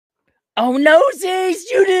Oh, nosies!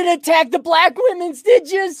 You didn't attack the black women's,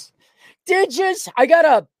 did yous? Did yous? I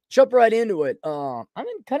gotta jump right into it. I'm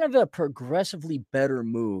in kind of a progressively better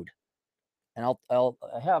mood, and I'll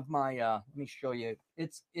have my let me show you.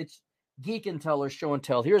 It's Geek and Tell or Show and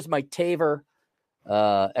Tell. Here's my Taver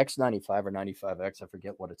X95 or 95X. I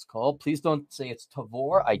forget what it's called. Please don't say it's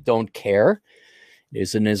Tavor. I don't care. It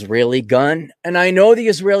is an Israeli gun, and I know the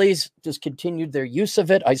Israelis just continued their use of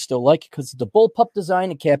it. I still like it because of the bullpup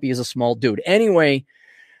design, and Cappy is a small dude. Anyway,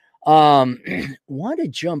 want to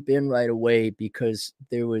jump in right away because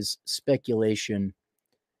there was speculation,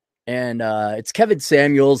 and it's Kevin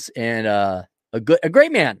Samuels, and a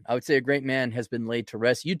great man. I would say a great man has been laid to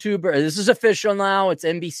rest. YouTuber, this is official now. It's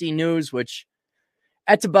NBC News, which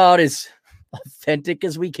that's about as authentic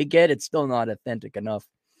as we could get. It's still not authentic enough.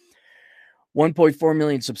 1.4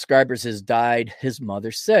 million subscribers has died. His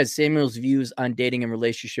mother says Samuel's views on dating and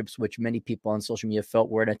relationships, which many people on social media felt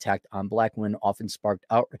were an attack on black women, often sparked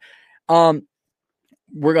out.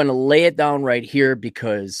 We're going to lay it down right here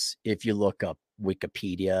because if you look up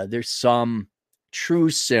Wikipedia, there's some true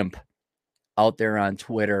simp out there on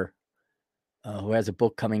Twitter who has a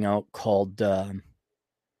book coming out called The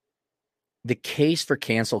Case for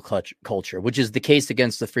Cancel Culture, which is the case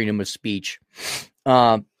against the freedom of speech.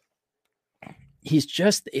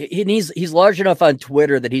 He's large enough on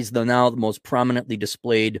Twitter that he's now the most prominently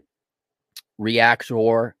displayed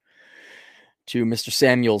reactor to Mr.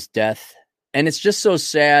 Samuel's death. And it's just so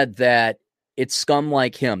sad that it's scum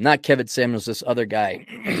like him, not Kevin Samuels, this other guy,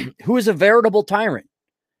 who is a veritable tyrant.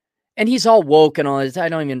 And he's all woke and all this. I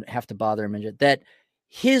don't even have to bother him. That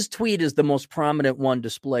his tweet is the most prominent one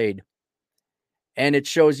displayed. And it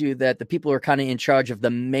shows you that the people who are kind of in charge of the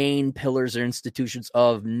main pillars or institutions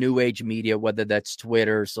of new age media, whether that's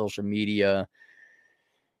Twitter, social media.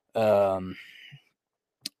 What's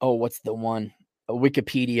the one?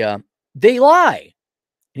 Wikipedia. They lie.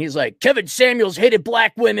 And he's like, Kevin Samuels hated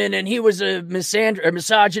black women and he was a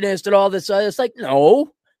misogynist and all this. It's like,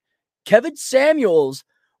 no. Kevin Samuels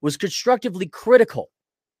was constructively critical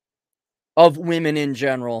of women in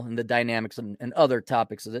general and the dynamics and other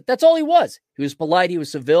topics of it. That's all he was. He was polite. He was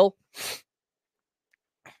civil.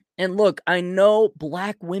 And look, I know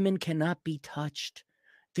black women cannot be touched.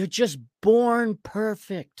 They're just born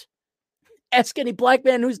perfect. Ask any black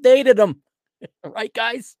man who's dated them. Right,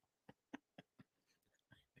 guys?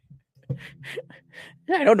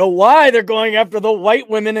 I don't know why they're going after the white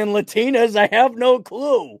women and Latinas. I have no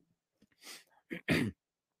clue.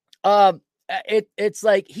 It's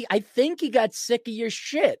like I think he got sick of your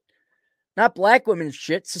shit, not black women's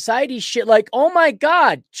shit, society's shit. Like, oh my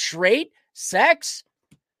God, trait, sex,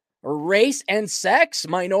 race, and sex,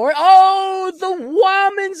 minority. Oh, the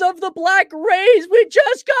womans of the black race, we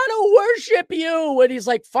just gotta worship you. And he's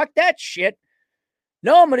like, fuck that shit.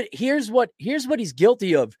 No, here's what he's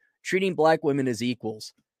guilty of: treating black women as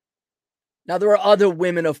equals. Now there are other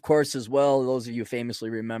women, of course, as well. Those of you famously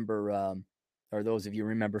remember. Or those of you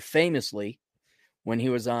remember famously when he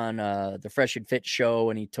was on the Fresh and Fit show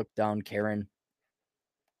and he took down Karen.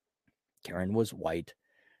 Karen was white.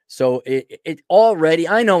 So it already,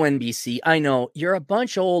 I know NBC, I know you're a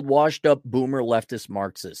bunch of old washed up boomer leftist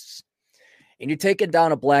Marxists. And you're taking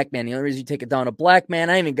down a black man. The only reason you take it down a black man,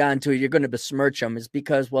 I haven't gotten to it, you're going to besmirch him, is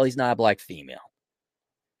because, well, he's not a black female.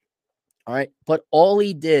 All right. But all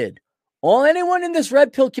anyone in this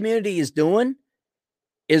red pill community is doing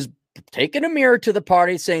is taking a mirror to the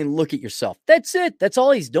party saying, look at yourself. That's it. That's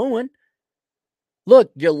all he's doing.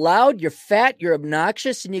 Look, you're loud, you're fat, you're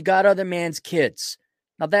obnoxious, and you got other man's kids.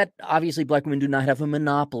 Now that, obviously, black women do not have a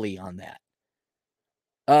monopoly on that.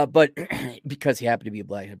 But because he happened to be a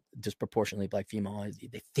black, disproportionately black female,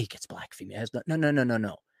 they think it's black female.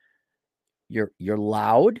 No. You're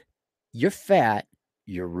loud, you're fat,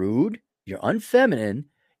 you're rude, you're unfeminine,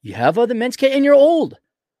 you have other men's kids, and you're old.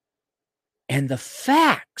 And the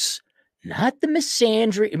facts, not the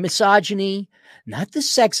misogyny, not the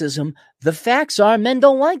sexism, the facts are men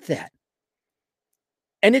don't like that.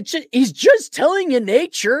 And he's just telling you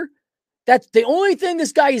nature. That's the only thing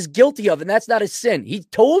this guy is guilty of, and that's not a sin. He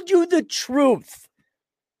told you the truth.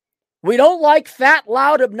 We don't like fat,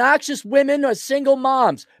 loud, obnoxious women or single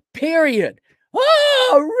moms, period.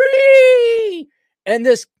 Oh, and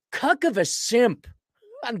this cuck of a simp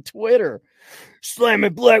on Twitter,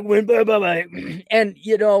 slamming black women, blah, blah, blah. And,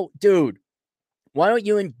 dude, why don't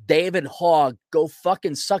you and David Hogg go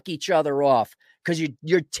fucking suck each other off? Because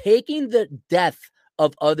you're taking the death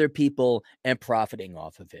of other people and profiting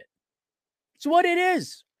off of it. It's what it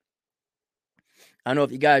is. I don't know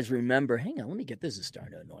if you guys remember. Hang on, let me get this. Is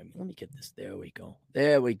starting to annoy me. Let me get this. There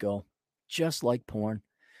we go. Just like porn.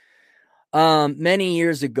 Many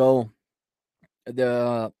years ago,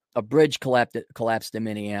 a bridge collapsed in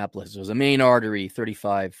Minneapolis. It was a main artery,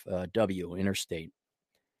 35W interstate.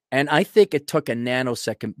 And I think it took a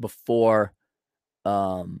nanosecond before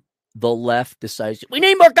the left decides, we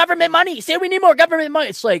need more government money. Say we need more government money.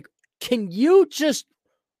 It's like, can you just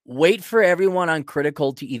wait for everyone on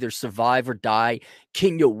critical to either survive or die?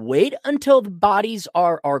 Can you wait until the bodies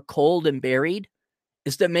are cold and buried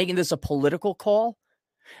instead of making this a political call?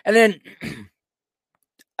 And then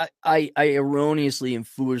I erroneously and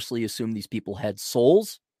foolishly assumed these people had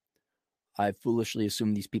souls. I foolishly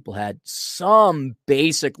assumed these people had some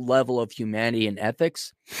basic level of humanity and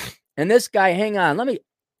ethics. And this guy, hang on, let me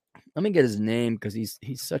get his name because he's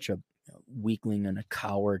such a weakling and a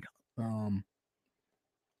coward.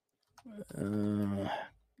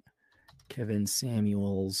 Kevin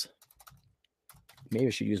Samuels. Maybe I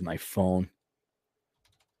should use my phone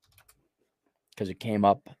because it came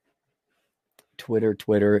up. Twitter,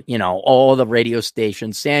 all the radio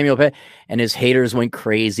stations, Samuel, and his haters went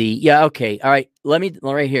crazy. Yeah, okay. All right.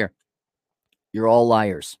 Right here. You're all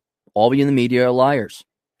liars. All of you in the media are liars.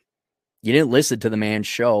 You didn't listen to the man's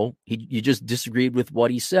show. You just disagreed with what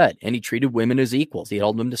he said, and he treated women as equals. He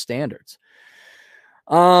held them to standards.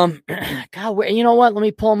 God, you know what? Let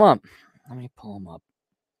me pull him up.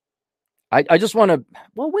 I just want to,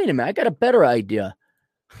 well, wait a minute. I got a better idea.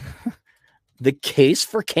 The case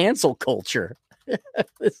for cancel culture.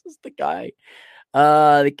 This is the guy.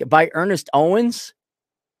 By Ernest Owens.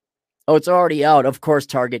 Oh, it's already out. Of course,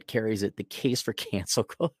 Target carries it. The case for cancel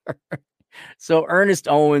culture. So Ernest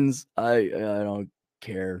Owens, I don't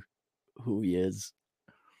care who he is.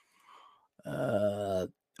 Of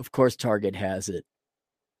course, Target has it.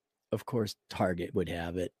 Of course, Target would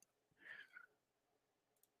have it.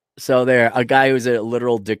 So there, a guy who's a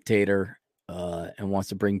literal dictator and wants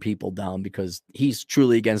to bring people down because he's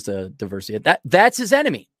truly against the diversity. That's his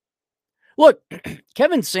enemy. Look,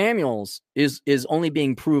 Kevin Samuels is only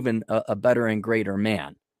being proven a better and greater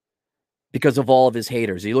man because of all of his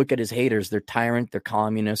haters. You look at his haters, they're tyrant, they're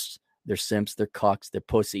communists, they're simps, they're cucks, they're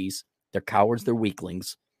pussies, they're cowards, they're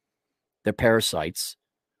weaklings, they're parasites.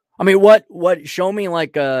 I mean, what show me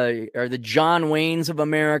like are the John Waynes of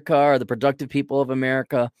America or the productive people of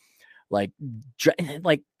America? Like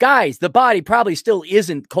guys, the body probably still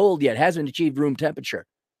isn't cold yet, hasn't achieved room temperature.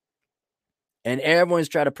 And everyone's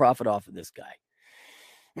trying to profit off of this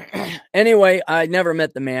guy. Anyway, I never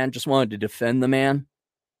met the man, just wanted to defend the man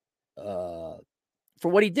for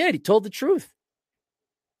what he did. He told the truth.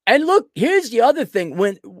 And look, here's the other thing.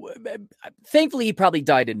 Thankfully, he probably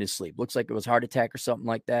died in his sleep. Looks like it was a heart attack or something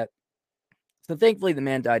like that. So thankfully, the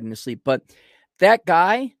man died in his sleep. But that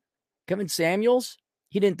guy, Kevin Samuels,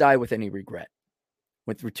 he didn't die with any regret.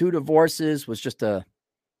 Went through 2 divorces, was just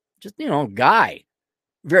guy.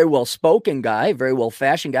 Very well-spoken guy, very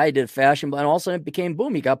well-fashioned guy. He did fashion, but all of a sudden it became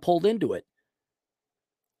boom. He got pulled into it.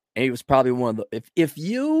 And he was probably one of the, if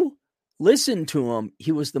you listen to him,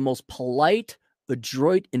 he was the most polite,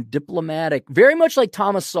 adroit, and diplomatic, very much like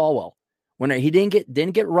Thomas Sowell. When he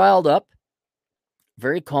didn't get riled up,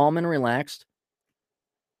 very calm and relaxed.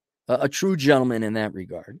 A true gentleman in that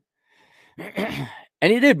regard.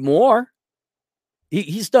 And he did more.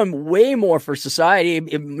 He's done way more for society.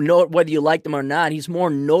 Whether you like them or not, he's more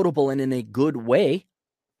notable and in a good way.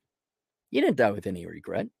 He didn't die with any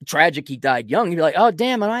regret. Tragic, he died young. You'd be like, oh,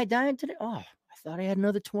 damn, am I dying today? Oh, I thought I had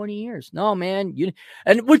another 20 years. No, man.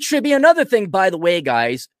 And which should be another thing, by the way,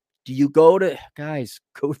 guys. Go to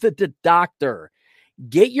the doctor.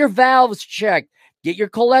 Get your valves checked. Get your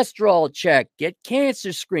cholesterol checked. Get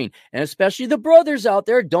cancer screened. And especially the brothers out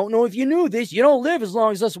there, don't know if you knew this. You don't live as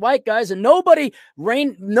long as us white guys. And no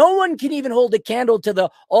one can even hold a candle to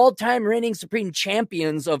the all-time reigning supreme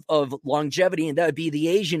champions of longevity, and that would be the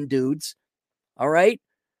Asian dudes. All right?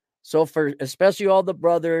 So for especially all the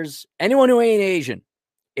brothers, anyone who ain't Asian,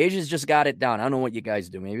 Asians just got it down. I don't know what you guys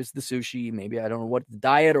do. Maybe it's the sushi. Maybe I don't know what the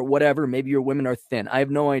diet or whatever. Maybe your women are thin. I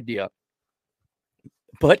have no idea.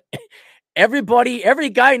 But everybody, every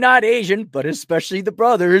guy not Asian, but especially the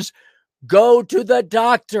brothers, go to the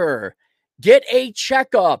doctor. Get a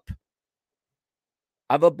checkup.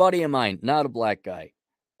 I have a buddy of mine, not a black guy.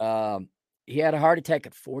 He had a heart attack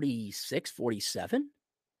at 46, 47.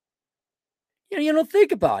 You don't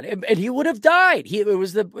think about it. And he would have died. It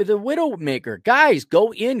was the widowmaker. Guys,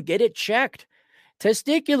 go in, get it checked.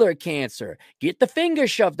 Testicular cancer. Get the finger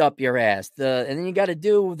shoved up your ass. And then you got to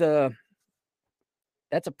do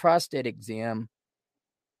that's a prostate exam.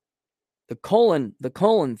 The colon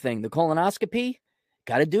thing, the colonoscopy.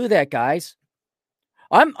 Got to do that, guys.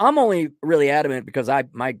 I'm only really adamant because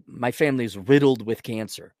my family is riddled with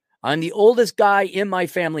cancer. I'm the oldest guy in my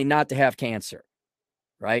family not to have cancer,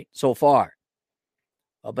 right? So far.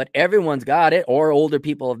 But everyone's got it, or older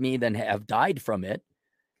people of me then have died from it.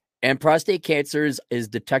 And prostate cancer is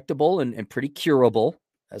detectable and pretty curable.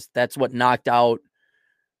 That's what knocked out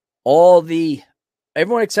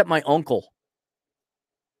everyone except my uncle,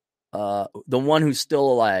 the one who's still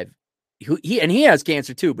alive. He has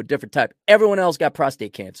cancer too, but different type. Everyone else got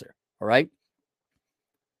prostate cancer. All right.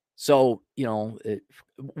 So,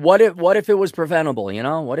 what if it was preventable?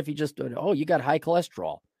 What if he just, you got high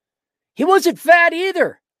cholesterol? He wasn't fat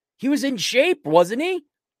either. He was in shape, wasn't he? I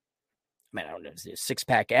mean, I don't know,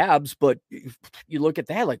 6-pack abs, but you look at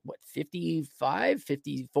that, like what, 55,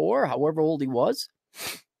 54, however old he was.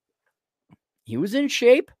 He was in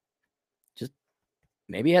shape. Just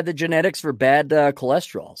maybe had the genetics for bad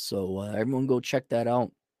cholesterol. So everyone go check that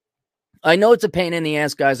out. I know it's a pain in the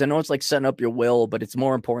ass, guys. I know it's like setting up your will, but it's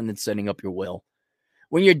more important than setting up your will.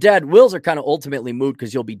 When you're dead, wills are kind of ultimately moot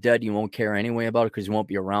because you'll be dead. You won't care anyway about it because you won't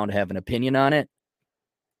be around to have an opinion on it.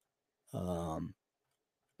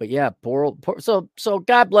 But yeah, so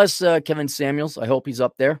God bless Kevin Samuels. I hope he's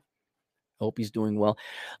up there. I hope he's doing well.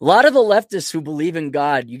 A lot of the leftists who believe in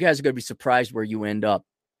God, you guys are going to be surprised where you end up.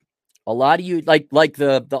 A lot of you, like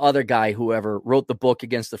the other guy, whoever wrote the book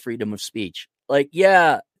against the freedom of speech. Like,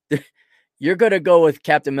 yeah, you're going to go with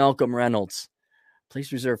Captain Malcolm Reynolds.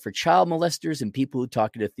 Place reserved for child molesters and people who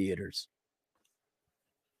talk at theaters.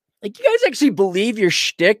 Like, you guys actually believe your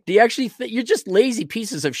shtick? Do you actually think you're just lazy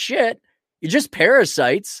pieces of shit? You're just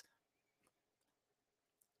parasites.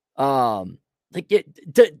 And do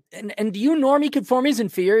you normie conformies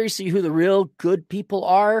inferior see who the real good people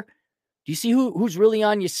are? Do you see who's really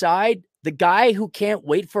on your side? The guy who can't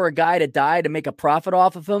wait for a guy to die to make a profit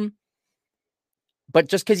off of him. But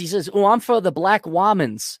just because he says, I'm for the black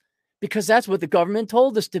womans, because that's what the government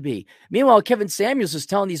told us to be. Meanwhile, Kevin Samuels is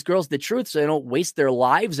telling these girls the truth so they don't waste their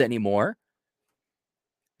lives anymore.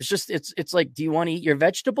 It's like, do you want to eat your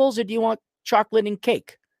vegetables or do you want chocolate and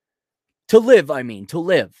cake? To live. I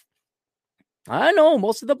know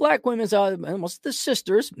most of the black women, most of the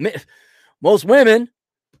sisters, most women,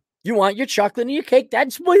 you want your chocolate and your cake.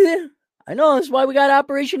 That's what I know. That's why we got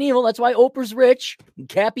Operation Evil. That's why Oprah's rich and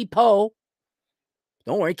Cappy Poe.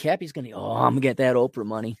 Don't worry, Cappy's I'm going to get that Oprah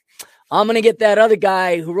money. I'm going to get that other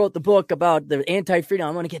guy who wrote the book about the anti-freedom.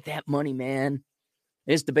 I'm going to get that money, man.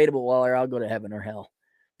 It's debatable whether I'll go to heaven or hell.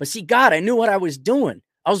 But see, God, I knew what I was doing.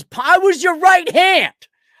 I was your right hand.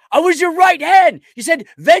 I was your right hand. You said,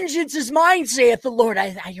 vengeance is mine, saith the Lord. I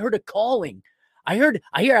heard a calling.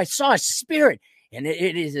 I saw a spirit. And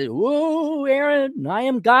it is, whoa, Aaron, I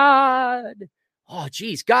am God. Oh,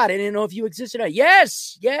 geez, God, I didn't know if you existed.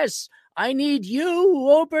 Yes, I need you.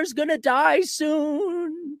 Oprah's going to die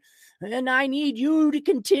soon. And I need you to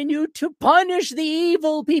continue to punish the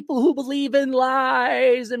evil people who believe in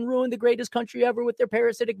lies and ruin the greatest country ever with their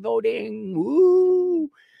parasitic voting. Woo.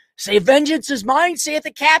 Say, vengeance is mine, saith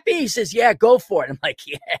the Cappy. He says, yeah, go for it. I'm like,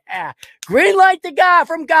 yeah. Green light to God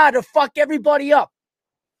from God to fuck everybody up.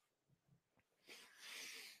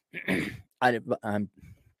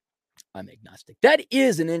 I'm agnostic. That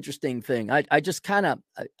is an interesting thing. I just kind of,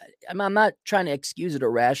 I'm not trying to excuse it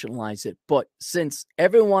or rationalize it, but since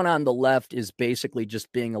everyone on the left is basically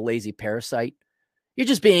just being a lazy parasite, you're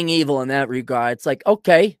just being evil in that regard. It's like,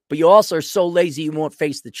 okay, but you also are so lazy you won't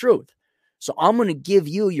face the truth. So I'm going to give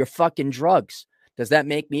you your fucking drugs. Does that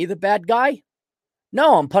make me the bad guy?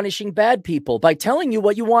 No, I'm punishing bad people by telling you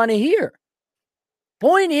what you want to hear.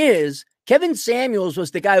 Point is, Kevin Samuels was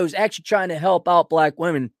the guy who was actually trying to help out black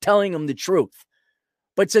women, telling them the truth.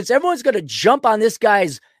 But since everyone's going to jump on this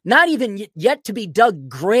guy's not even yet to be dug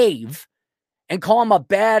grave and call him a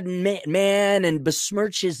bad man and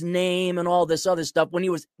besmirch his name and all this other stuff, when he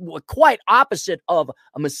was quite opposite of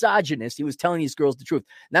a misogynist, he was telling these girls the truth.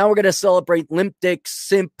 Now we're going to celebrate limp dick,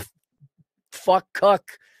 simp, fuck,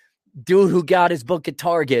 cuck, dude who got his book at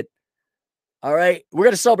Target. All right, we're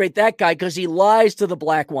going to celebrate that guy because he lies to the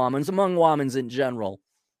black womans, among womans in general.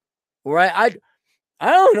 All right,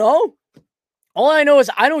 I don't know. All I know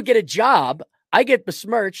is I don't get a job. I get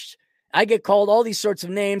besmirched. I get called all these sorts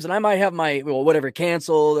of names, and I might have my whatever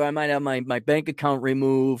canceled, or I might have my bank account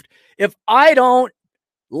removed if I don't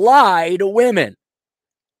lie to women.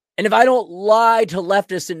 And if I don't lie to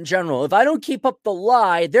leftists in general, if I don't keep up the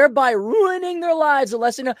lie, thereby ruining their lives,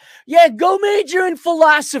 unless go major in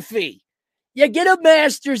philosophy. Yeah, get a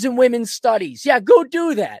master's in women's studies. Yeah, go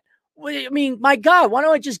do that. I mean, my God, why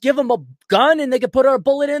don't I just give them a gun and they can put a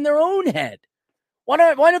bullet in their own head? Why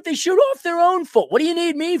don't they shoot off their own foot? What do you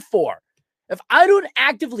need me for? If I don't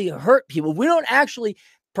actively hurt people, we don't actually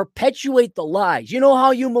perpetuate the lies. You know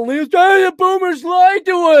how you millennials, the boomers lied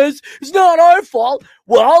to us. It's not our fault.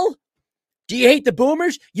 Well, Do you hate the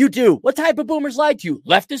boomers? You do. What type of boomers lied to you?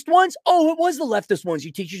 Leftist ones? Oh, it was the leftist ones.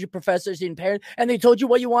 You teachers, your professors, and parents, and they told you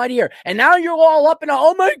what you wanted to hear. And now you're all up and,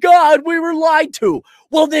 oh my God, we were lied to.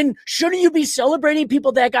 Well, then shouldn't you be celebrating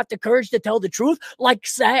people that got the courage to tell the truth, like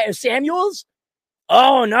Samuels?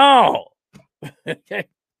 Oh, no.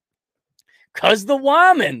 Because the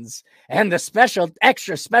Womans and the special,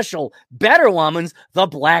 extra special, better Womans, the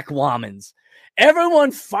black Womans.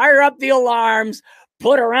 Everyone fire up the alarms,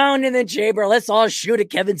 put a round in the chamber. Let's all shoot at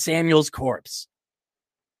Kevin Samuels' corpse.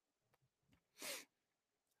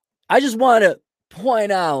 I just want to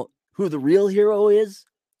point out who the real hero is,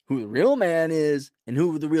 who the real man is, and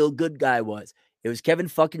who the real good guy was. It was Kevin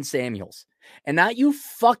fucking Samuels. And not you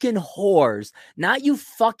fucking whores. Not you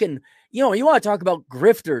fucking, you know, you want to talk about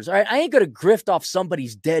grifters. All right? I ain't going to grift off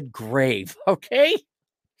somebody's dead grave, okay?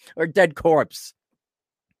 Or dead corpse.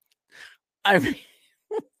 I mean,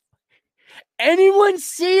 anyone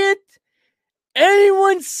see it?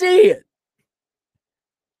 Anyone see it?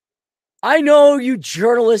 I know you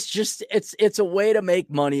journalists just, it's a way to make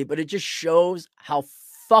money, but it just shows how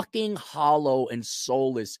fucking hollow and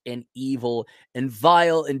soulless and evil and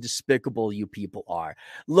vile and despicable you people are.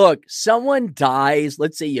 Look, someone dies.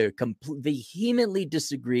 Let's say you vehemently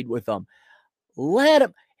disagreed with them. Let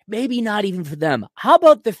them, maybe not even for them. How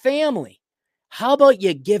about the family? How about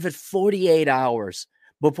you give it 48 hours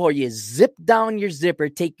before you zip down your zipper,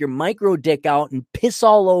 take your micro dick out and piss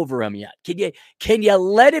all over them yet? Can you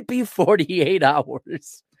let it be 48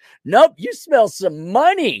 hours? Nope, you smell some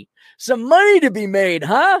money to be made,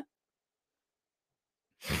 huh?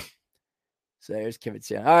 So there's Kevin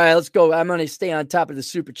Sam. All right, let's go. I'm going to stay on top of the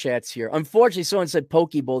super chats here. Unfortunately, someone said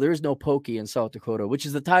Poke Bowl. There is no Poke in South Dakota, which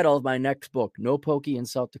is the title of my next book. No Poke in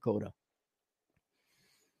South Dakota.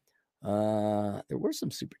 There were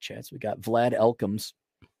some super chats. We got Vlad Elkins.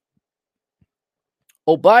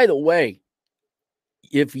 Oh, by the way,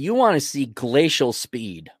 if you want to see glacial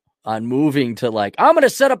speed on moving to like, I'm going to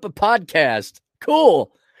set up a podcast.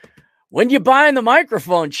 Cool. When you buying the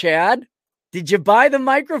microphone, Chad? Did you buy the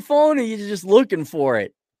microphone or are you just looking for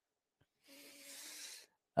it?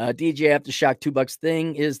 DJ Aftershock $2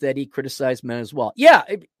 thing is that he criticized men as well. Yeah,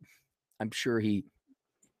 I'm sure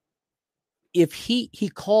if he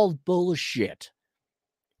called bullshit,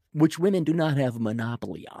 which women do not have a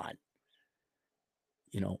monopoly on.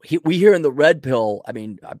 You know, we hear in the red pill, I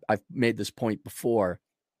mean, I've made this point before.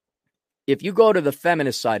 If you go to the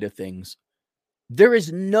feminist side of things, there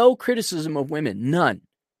is no criticism of women, none.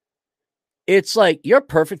 It's like, you're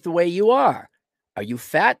perfect the way you are. Are you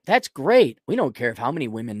fat? That's great. We don't care if how many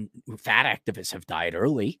women, fat activists have died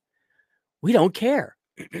early. We don't care.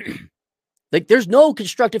 Like, there's no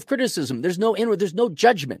constructive criticism. There's no inward, there's no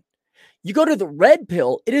judgment. You go to the red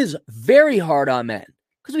pill, it is very hard on men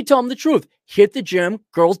because we tell them the truth. Hit the gym.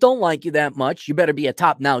 Girls don't like you that much. You better be a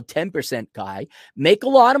top now 10% guy, make a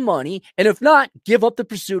lot of money, and if not, give up the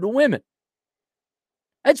pursuit of women.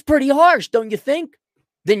 That's pretty harsh, don't you think?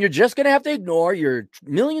 Then you're just going to have to ignore your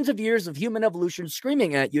millions of years of human evolution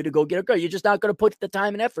screaming at you to go get a girl. You're just not going to put the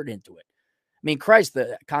time and effort into it. I mean, Christ,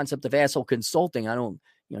 the concept of asshole consulting,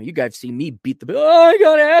 you guys see me beat I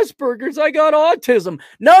got Asperger's, I got autism.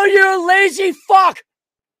 No, you're a lazy fuck.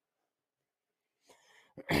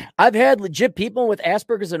 I've had legit people with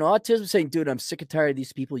Asperger's and autism saying, dude, I'm sick and tired of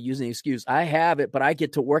these people using the excuse. I have it, but I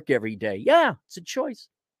get to work every day. Yeah, it's a choice.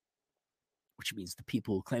 Which means the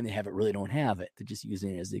people who claim they have it really don't have it. They're just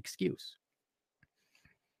using it as the excuse.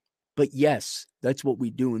 But yes, that's what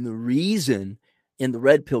we do. And the reason in the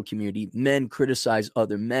red pill community, men criticize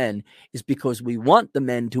other men is because we want the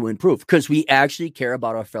men to improve, because we actually care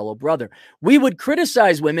about our fellow brother. We would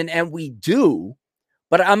criticize women, and we do,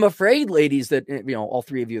 but I'm afraid, ladies, that, all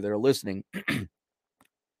three of you that are listening,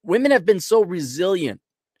 women have been so resilient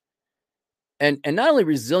and not only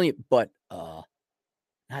resilient, but,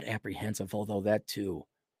 not apprehensive, although that too,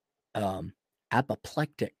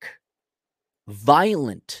 apoplectic,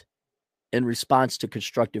 violent in response to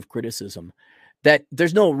constructive criticism, that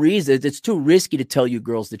there's no reason, it's too risky to tell you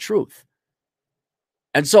girls the truth.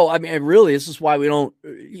 And so, I mean, really, this is why we don't,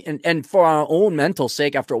 and for our own mental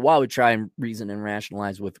sake, after a while, we try and reason and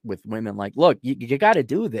rationalize with women, like, look, you got to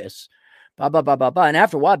do this, blah, blah, blah, blah, blah. And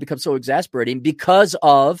after a while, it becomes so exasperating because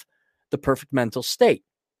of the perfect mental state.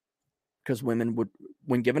 Because women would,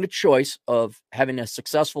 when given a choice of having a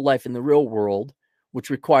successful life in the real world,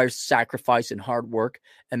 which requires sacrifice and hard work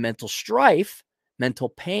and mental strife, mental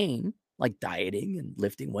pain, like dieting and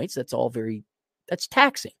lifting weights, that's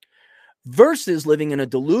taxing. Versus living in a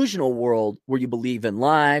delusional world where you believe in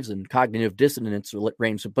lives and cognitive dissonance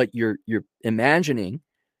reigns, but you're imagining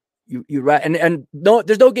You right, and no,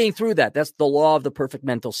 there's no getting through that. That's the law of the perfect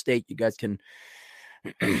mental state. You guys can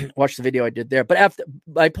watch the video I did there. But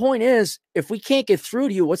my point is, if we can't get through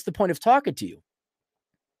to you, what's the point of talking to you?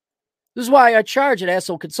 This is why I charge at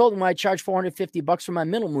Asshole Consulting. Why I charge $450 for my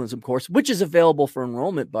minimalism course, which is available for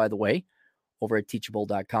enrollment, by the way, over at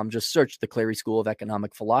teachable.com. Just search the Clary School of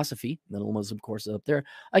Economic Philosophy. Minimalism course is up there.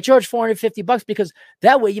 I charge $450 because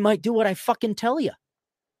that way you might do what I fucking tell you.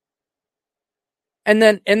 And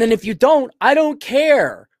then if you don't, I don't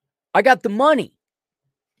care. I got the money.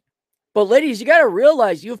 But ladies, you got to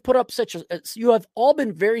realize you've put up you have all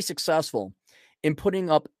been very successful in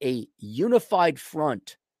putting up a unified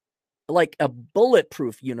front, like a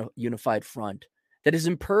bulletproof unified front that is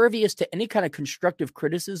impervious to any kind of constructive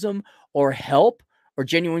criticism or help or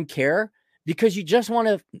genuine care, because you just want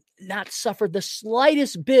to not suffer the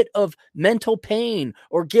slightest bit of mental pain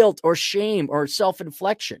or guilt or shame or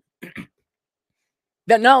self-inflection.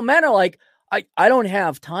 That now men are like, I don't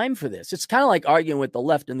have time for this. It's kind of like arguing with the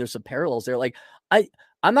left, and there's some parallels there. Like,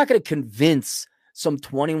 I'm not going to convince some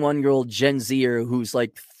 21-year-old Gen Zer who's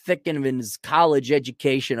like thickened in his college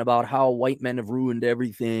education about how white men have ruined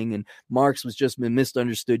everything and Marx was just a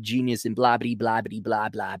misunderstood genius and blah, blah, blah, blah, blah,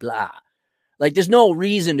 blah, blah. Like, there's no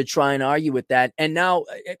reason to try and argue with that. And now,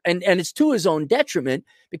 and it's to his own detriment,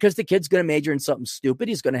 because the kid's going to major in something stupid.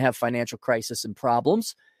 He's going to have financial crisis and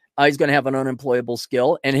problems. He's going to have an unemployable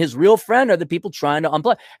skill, and his real friend are the people trying to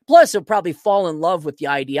unplug. Plus, he'll probably fall in love with the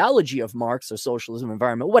ideology of Marx or socialism,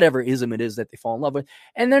 environment, whatever ism it is that they fall in love with,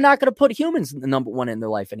 and they're not going to put humans number one in their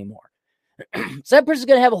life anymore. So that person's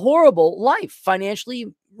going to have a horrible life, financially,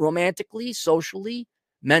 romantically, socially,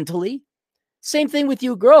 mentally. Same thing with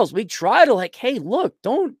you girls. We try to like, hey, look,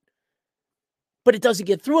 don't, but it doesn't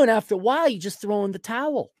get through, and after a while, you just throw in the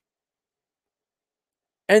towel.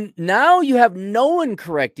 And now you have no one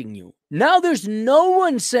correcting you. Now there's no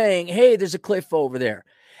one saying, hey, there's a cliff over there.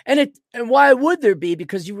 And why would there be?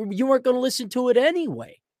 Because you weren't going to listen to it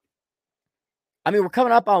anyway. I mean, we're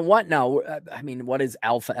coming up on what now? I mean, what is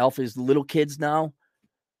alpha? Alpha is little kids now.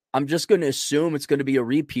 I'm just going to assume it's going to be a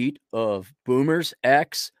repeat of boomers,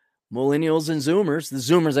 X, millennials, and zoomers. The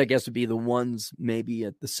zoomers, I guess, would be the ones maybe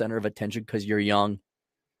at the center of attention because you're young.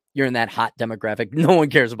 You're in that hot demographic. No one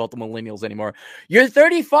cares about the millennials anymore. You're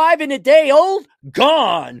 35 and a day old?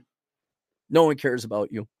 Gone. No one cares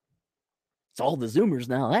about you. It's all the Zoomers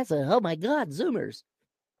now. Oh my God, Zoomers.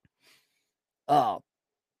 But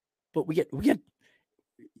we get,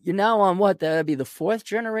 you're now on what? That'd be the fourth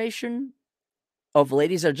generation of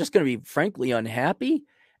ladies that are just going to be frankly unhappy.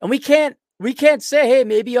 And we can't say, hey,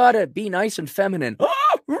 maybe you ought to be nice and feminine.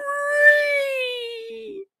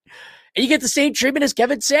 And you get the same treatment as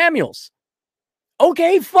Kevin Samuels.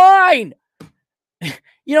 Okay, fine.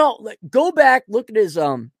 Go back, look at his,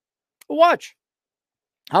 watch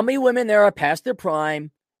how many women there are past their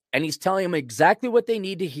prime, and he's telling them exactly what they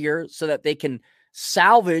need to hear so that they can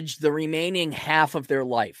salvage the remaining half of their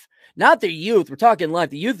life. Not their youth. We're talking life.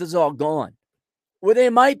 The youth is all gone. Where they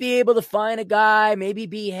might be able to find a guy, maybe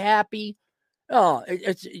be happy. Oh,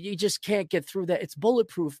 you just can't get through that. It's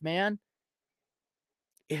bulletproof, man.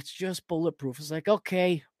 It's just bulletproof. It's like,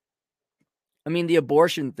 okay. I mean, the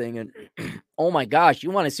abortion thing, and oh my gosh,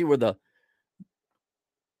 you want to see where the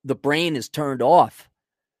brain is turned off.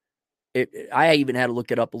 I even had to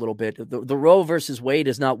look it up a little bit. The Roe versus Wade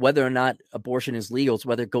is not whether or not abortion is legal. It's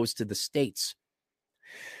whether it goes to the states.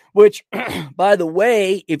 Which, by the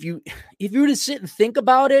way, if you were to sit and think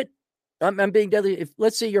about it, I'm being deadly. If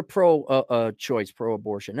let's say you're pro-choice,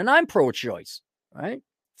 pro-abortion, and I'm pro-choice, right?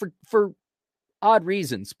 For odd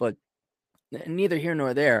reasons, but neither here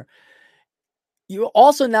nor there. You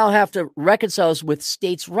also now have to reconcile this with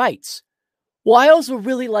states' rights. Well, I also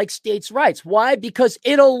really like states' rights. Why? Because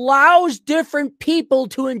it allows different people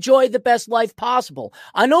to enjoy the best life possible.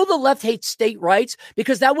 I know the left hates state rights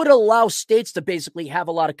because that would allow states to basically have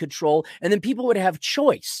a lot of control, and then people would have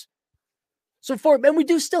choice. And we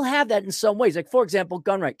do still have that in some ways. Like, for example,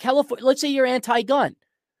 gun right. California, let's say you're anti-gun.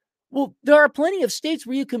 Well, there are plenty of states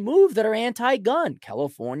where you can move that are anti-gun.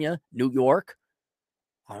 California, New York,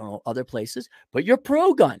 I don't know, other places, but you're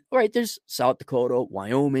pro-gun. All right, there's South Dakota,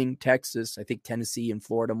 Wyoming, Texas, I think Tennessee and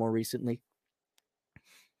Florida more recently.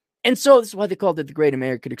 And so this is why they called it the Great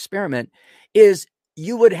American Experiment, is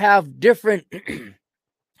you would have different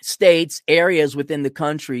states, areas within the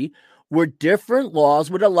country where different laws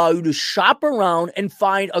would allow you to shop around and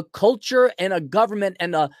find a culture and a government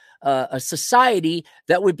and a society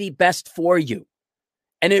that would be best for you.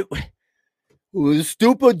 And the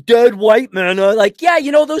stupid dead white men are like, yeah,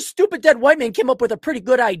 those stupid dead white men came up with a pretty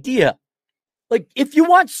good idea. Like, if you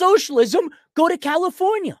want socialism, go to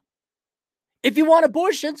California. If you want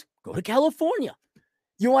abortions, Go to California.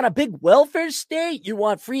 You want a big welfare state? You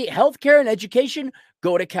want free healthcare and education?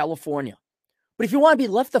 Go to California. But if you want to be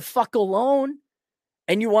left the fuck alone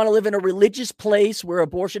and you want to live in a religious place where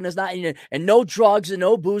abortion is not, and no drugs and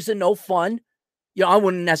no booze and no fun, I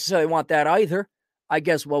wouldn't necessarily want that either. I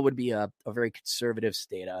guess what would be a very conservative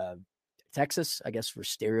state? Texas, I guess, for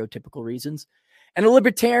stereotypical reasons. And a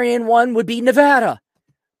libertarian one would be Nevada.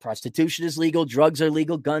 Prostitution is legal. Drugs are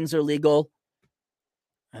legal. Guns are legal.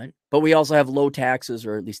 Right? But we also have low taxes,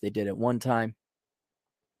 or at least they did at one time.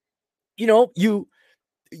 You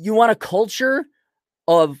want a culture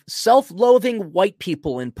of self-loathing white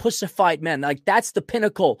people and pussified men. Like, that's the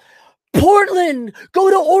pinnacle. Portland, go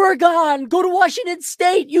to Oregon, go to Washington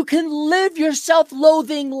State. You can live your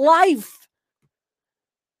self-loathing life.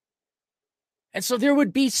 And so there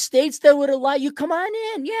would be states that would allow you, come on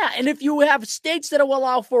in. Yeah. And if you have states that will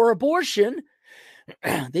allow for abortion,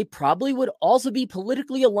 they probably would also be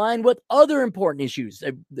politically aligned with other important issues.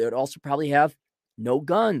 They would also probably have no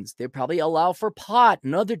guns. They'd probably allow for pot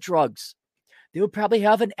and other drugs. They would probably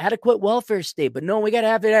have an adequate welfare state. But no, we got to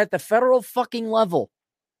have it at the federal fucking level.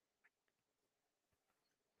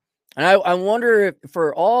 And I wonder if,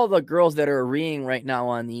 for all the girls that are reading right now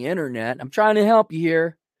on the internet, I'm trying to help you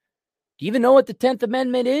here. Do you even know what the 10th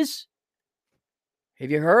Amendment is?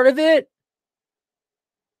 Have you heard of it?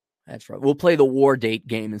 That's right. We'll play the war date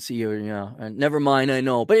game and see. Never mind, I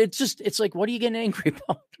know. But it's like, what are you getting angry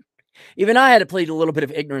about? Even I had to play a little bit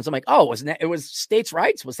of ignorance. I'm like, oh, wasn't that, it was states'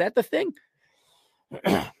 rights? Was that the thing?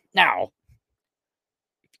 Now,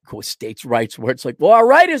 cool, states' rights, where it's like, well, our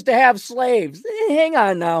right is to have slaves. Hang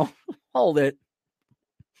on now. Hold it.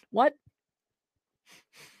 What?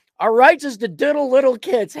 Our rights is to diddle little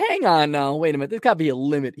kids. Hang on now. Wait a minute. There's got to be a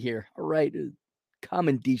limit here. All right.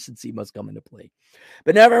 Common decency must come into play.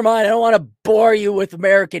 But never mind. I don't want to bore you with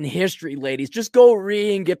American history, ladies. Just go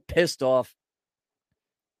read and get pissed off.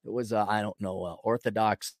 It was,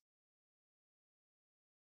 Orthodox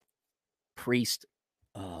priest.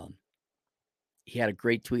 He had a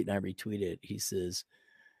great tweet, and I retweeted it. He says,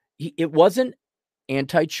 it wasn't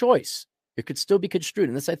anti-choice. It could still be construed.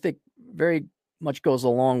 And this, I think, very much goes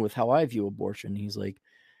along with how I view abortion. He's like,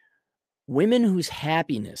 women whose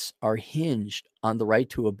happiness are hinged on the right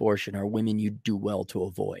to abortion are women you do well to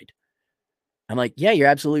avoid. I'm like, yeah, you're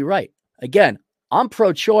absolutely right. Again, I'm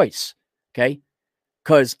pro-choice, okay?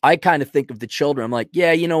 Because I kind of think of the children. I'm like,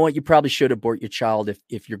 yeah, you know what? You probably should abort your child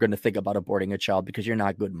if you're going to think about aborting a child, because you're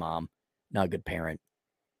not a good mom, not a good parent.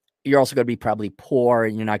 You're also going to be probably poor,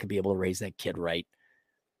 and you're not going to be able to raise that kid right.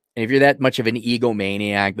 And if you're that much of an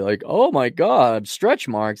egomaniac, they're like, oh my God, stretch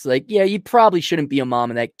marks. Like, yeah, you probably shouldn't be a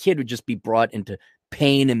mom, and that kid would just be brought into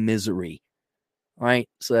pain and misery. Right?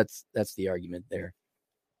 So that's the argument there.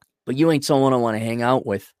 But you ain't someone I want to hang out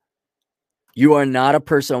with. You are not a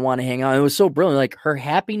person I want to hang out. It was so brilliant. Like, her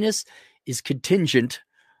happiness is contingent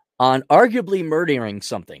on arguably murdering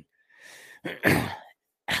something. I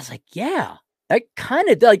was like, yeah, that kind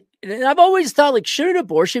of like, and I've always thought, like, shouldn't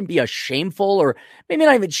abortion be a shameful, or maybe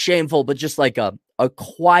not even shameful, but just like a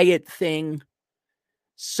quiet thing,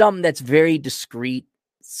 something that's very discreet,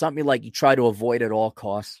 something like you try to avoid at all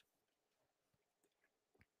costs,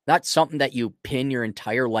 not something that you pin your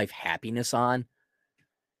entire life happiness on.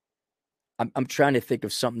 I'm trying to think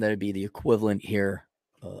of something that would be the equivalent here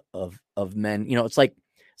of men. It's like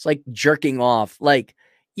jerking off. Like,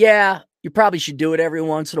 yeah, you probably should do it every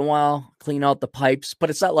once in a while, clean out the pipes, but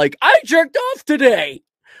it's not like, I jerked off today.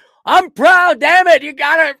 I'm proud, damn it. You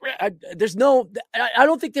got it. I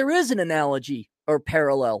don't think there is an analogy or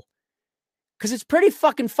parallel, because it's pretty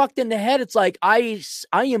fucking fucked in the head. It's like, I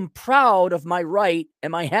am proud of my right, and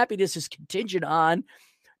my happiness is contingent on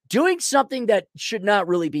doing something that should not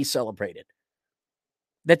really be celebrated.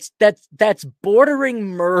 That's bordering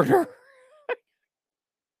murder.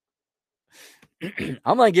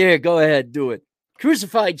 I'm like, yeah, go ahead, do it.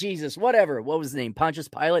 Crucify Jesus, whatever. What was the name? Pontius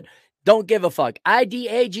Pilate? Don't give a fuck.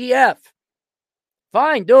 IDAGF.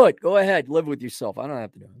 Fine, do it. Go ahead. Live with yourself. I don't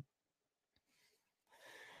have to do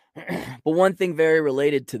it. But one thing very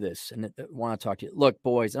related to this, and I want to talk to you. Look,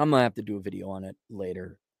 boys, I'm going to have to do a video on it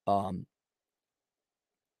later. I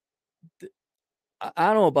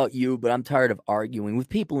don't know about you, but I'm tired of arguing with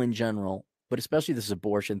people in general, but especially this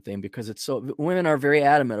abortion thing, because it's so, women are very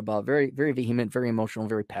adamant about, very, very vehement, very emotional,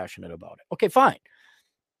 very passionate about it. Okay, fine.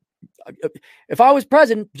 If I was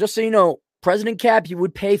president, just so you know, President Cap, you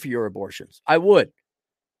would pay for your abortions. I would.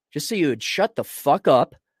 Just so you would shut the fuck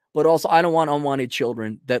up. But also, I don't want unwanted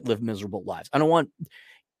children that live miserable lives. I don't want,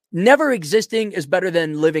 never existing is better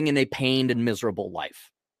than living in a pained and miserable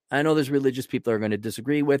life. I know there's religious people that are going to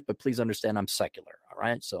disagree with, but please understand I'm secular. All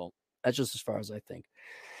right. So that's just as far as I think.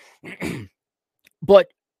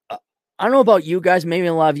 But I don't know about you guys. Maybe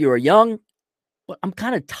a lot of you are young, but I'm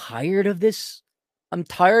kind of tired of this. I'm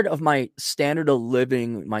tired of my standard of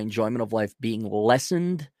living, my enjoyment of life being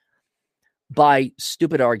lessened by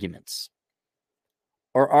stupid arguments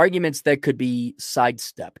or arguments that could be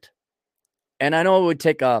sidestepped. And I know it would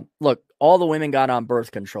take look, all the women got on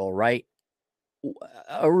birth control, right?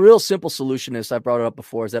 A real simple solution is, I brought it up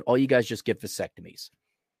before, is that all you guys just get vasectomies.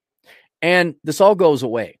 And this all goes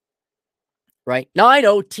away, right? Now, I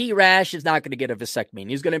know T-Rash is not going to get a vasectomy.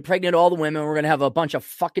 He's going to impregnate all the women. We're going to have a bunch of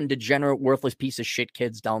fucking degenerate, worthless piece of shit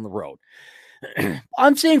kids down the road.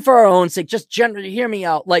 I'm saying for our own sake, just generally, hear me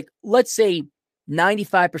out. Like, let's say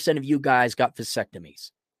 95% of you guys got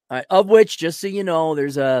vasectomies, right? Of which, just so you know,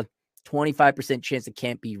 there's a 25% chance it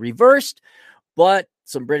can't be reversed. But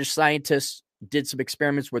some British scientists did some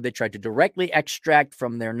experiments where they tried to directly extract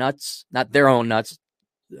from their nuts, not their own nuts,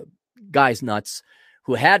 guys' nuts,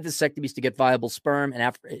 who had vasectomies to get viable sperm. And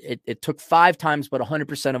after it took 5 times, but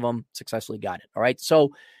 100% of them successfully got it. All right.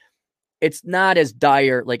 So it's not as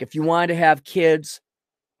dire. Like, if you wanted to have kids,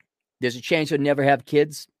 there's a chance you'll never have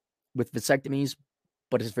kids with vasectomies,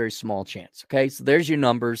 but it's a very small chance. Okay. So there's your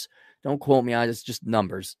numbers. Don't quote me on it. It's just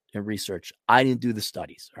numbers and research. I didn't do the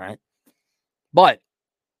studies. All right. But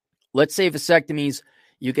let's say vasectomies,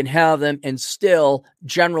 you can have them and still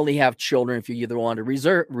generally have children if you either want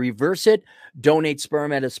to reverse it, donate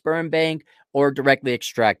sperm at a sperm bank, or directly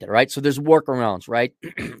extract it, right? So there's workarounds, right?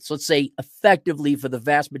 So let's say effectively for the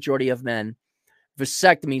vast majority of men,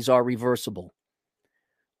 vasectomies are reversible.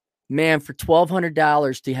 Man, for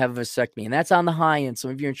 $1,200 to have a vasectomy, and that's on the high end,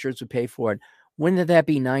 some of your insurance would pay for it. Wouldn't that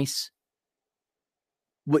be nice?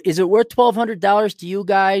 Is it worth $1,200 to you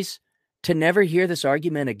guys to never hear this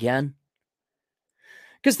argument again?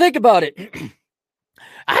 Because think about it.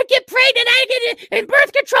 I get pregnant, I get it, and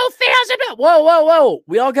birth control fails. Whoa.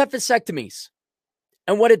 We all got vasectomies.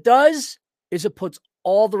 And what it does is it puts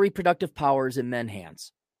all the reproductive powers in men's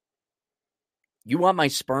hands. You want my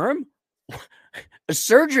sperm? A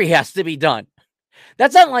surgery has to be done.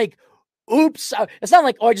 That's not like, oops. It's not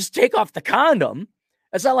like, oh, I just take off the condom.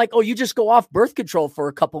 It's not like, oh, you just go off birth control for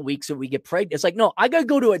a couple weeks and we get pregnant. It's like, no, I got to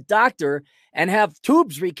go to a doctor and have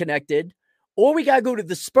tubes reconnected, or we got to go to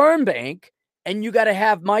the sperm bank and you got to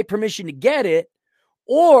have my permission to get it,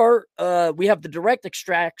 or we have the direct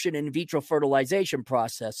extraction and in vitro fertilization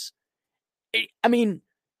process. I mean,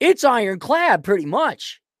 it's ironclad pretty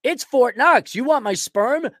much. It's Fort Knox. You want my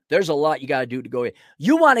sperm? There's a lot you got to do to go get it.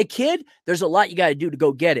 You want a kid? There's a lot you got to do to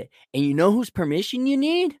go get it. And you know whose permission you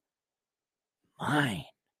need? Mine.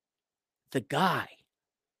 The guy.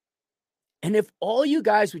 And if all you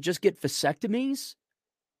guys would just get vasectomies,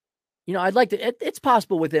 you know, I'd like to, it's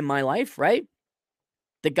possible within my life, right?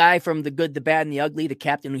 The guy from The Good, the Bad, and the Ugly, the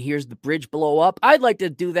captain who hears the bridge blow up. I'd like to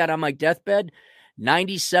do that on my deathbed.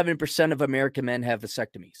 97% of American men have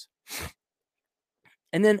vasectomies.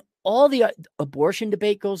 And then all the abortion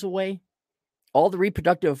debate goes away. All the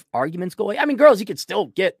reproductive arguments go away. I mean, girls, you could still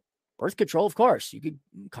get birth control, of course. You could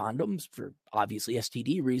condoms for obviously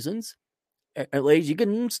STD reasons. Ladies, you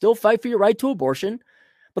can still fight for your right to abortion.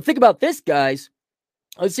 But think about this, guys.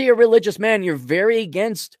 Let's say you're a religious man. You're very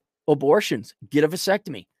against abortions. Get a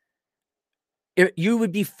vasectomy. You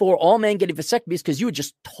would be for all men getting vasectomies because you would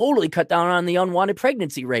just totally cut down on the unwanted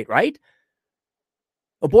pregnancy rate, right?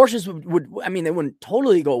 Abortions would I mean, they wouldn't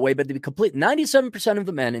totally go away, but they'd be complete. 97% of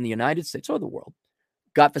the men in the United States or the world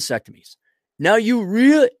got vasectomies. Now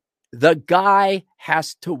the guy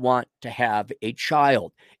has to want to have a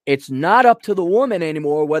child. It's not up to the woman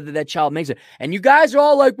anymore whether that child makes it. And you guys are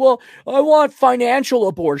all like, well, I want financial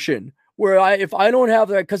abortion where if I don't have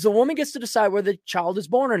that, because the woman gets to decide whether the child is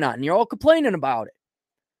born or not. And you're all complaining about it.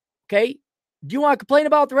 Okay. Do you want to complain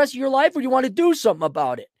about it the rest of your life, or do you want to do something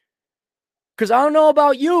about it? Because I don't know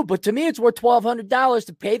about you, but to me, it's worth $1,200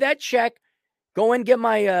 to pay that check, go and get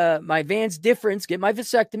my my Vance difference, get my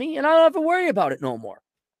vasectomy, and I don't have to worry about it no more.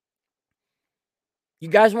 You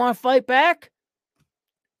guys want to fight back?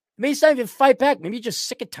 Maybe it's not even fight back. Maybe you're just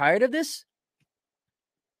sick and tired of this.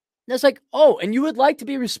 And it's like, oh, and you would like to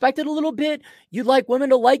be respected a little bit? You'd like women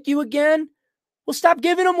to like you again? Well, stop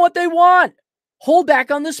giving them what they want. Hold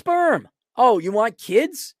back on the sperm. Oh, you want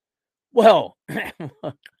kids? Well,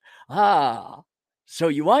 so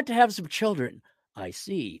you want to have some children. I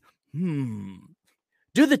see. Do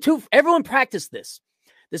the two. Everyone practice this.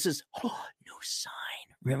 This is, no sign.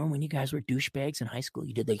 Remember when you guys were douchebags in high school?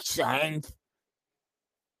 You did the sign.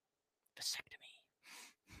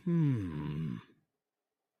 Vasectomy.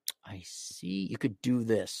 I see. You could do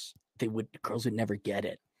this. Girls would never get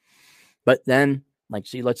it. But then, like,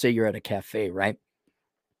 see, let's say you're at a cafe, right?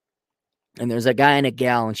 And there's a guy and a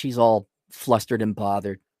gal, and she's all flustered and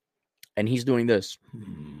bothered. And he's doing this.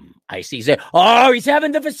 I see. He's saying, oh, he's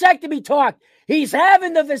having the vasectomy talk. He's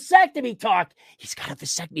having the vasectomy talk. He's got a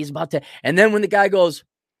vasectomy. He's about to. And then when the guy goes,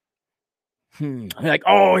 I'm like,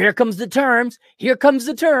 oh, here comes the terms. Here comes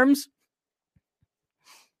the terms.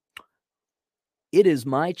 It is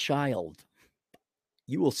my child.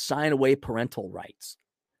 You will sign away parental rights.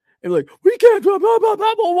 And like, we can't, blah, blah, blah,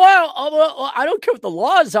 blah, blah, blah. I don't care what the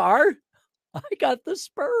laws are. I got the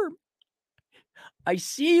sperm. I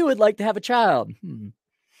see you would like to have a child.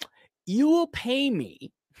 You will pay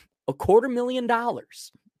me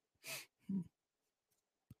 $250,000.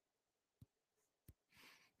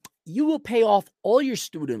 You will pay off all your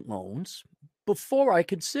student loans before I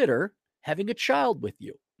consider having a child with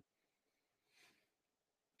you.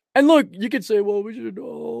 And look, you could say, well, we should,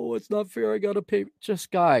 oh, it's not fair. I got to pay.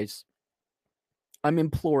 Just guys, I'm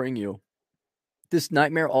imploring you. This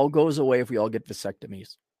nightmare all goes away if we all get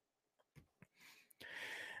vasectomies.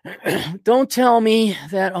 Don't tell me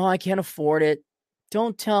that, oh, I can't afford it.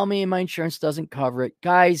 Don't tell me my insurance doesn't cover it.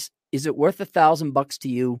 Guys, is it worth $1,000 to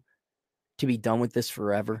you to be done with this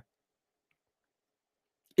forever?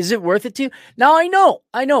 Is it worth it to you? Now, I know.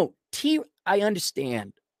 I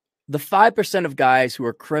understand. The 5% of guys who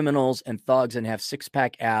are criminals and thugs and have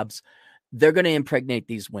six-pack abs, they're going to impregnate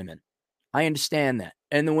these women. I understand that.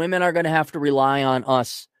 And the women are going to have to rely on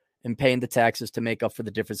us and paying the taxes to make up for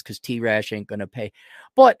the difference because T-Rash ain't going to pay.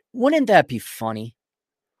 But wouldn't that be funny?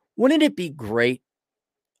 Wouldn't it be great?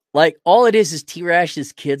 Like, all it is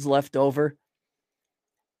T-Rash's kids left over.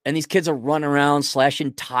 And these kids are running around,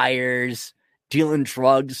 slashing tires, dealing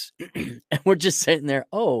drugs. And we're just sitting there,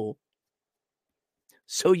 oh,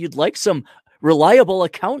 so you'd like some reliable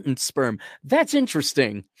accountant sperm. That's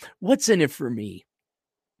interesting. What's in it for me?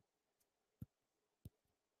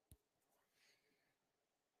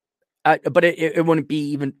 But it wouldn't be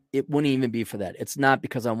even. It wouldn't even be for that. It's not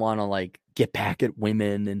because I want to like get back at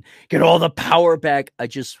women and get all the power back. I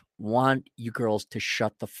just want you girls to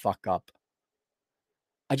shut the fuck up.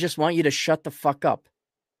 I just want you to shut the fuck up.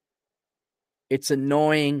 It's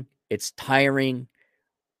annoying. It's tiring.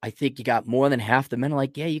 I think you got more than half the men are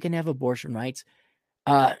like, yeah, you can have abortion rights.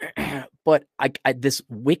 But I this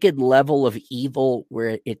wicked level of evil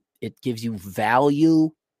where it gives you value,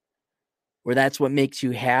 where that's what makes you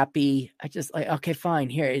happy. I just like, okay, fine.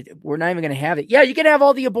 Here, we're not even going to have it. Yeah, you can have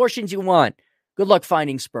all the abortions you want. Good luck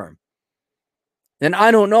finding sperm. Then I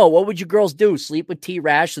don't know. What would you girls do? Sleep with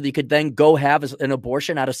T-Rash so that you could then go have an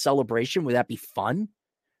abortion out of celebration? Would that be fun?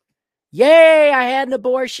 Yay, I had an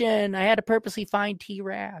abortion. I had to purposely find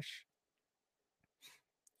T-Rash.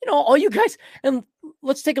 You know, all you guys, and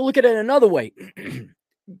let's take a look at it another way.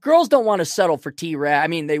 Girls don't want to settle for T-Rash. I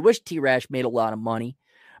mean, they wish T-Rash made a lot of money,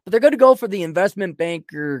 but they're going to go for the investment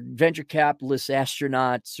banker, venture capitalist,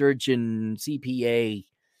 astronaut, surgeon, CPA,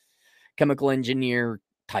 chemical engineer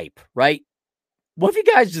type, right? What if you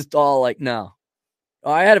guys just all like, no,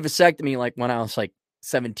 I had a vasectomy like when I was like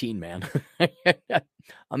 17, man.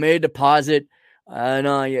 I made a deposit.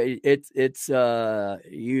 No, it's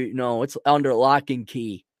under lock and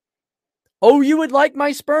key. Oh, you would like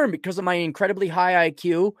my sperm because of my incredibly high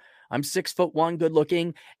IQ. I'm 6'1", good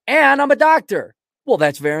looking, and I'm a doctor. Well,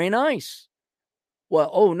 that's very nice. Well,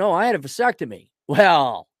 oh no, I had a vasectomy.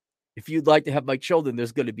 Well, if you'd like to have my children,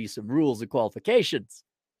 there's going to be some rules and qualifications.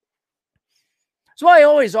 So I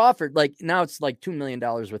always offered, like, now it's like $2 million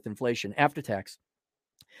with inflation after tax.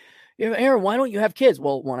 Aaron, why don't you have kids?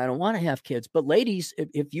 Well, one, I don't want to have kids. But ladies,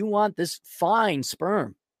 if you want this fine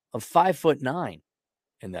sperm of 5'9",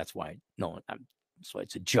 and that's why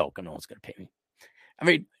it's a joke and no one's going to pay me. I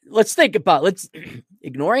mean, let's think about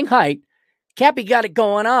ignoring height. Cappy got it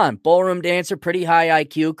going on. Ballroom dancer, pretty high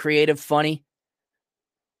IQ, creative, funny,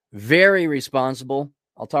 very responsible.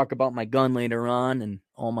 I'll talk about my gun later on and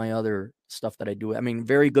all my other stuff that I do. I mean,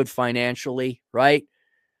 very good financially, right?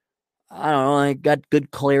 I don't know. I got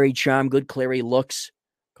good Clary charm, good Clary looks,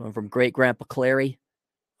 coming from great grandpa Clary.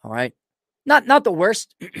 All right, not the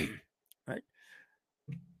worst, right?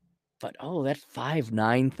 But that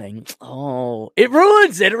 5'9" thing, it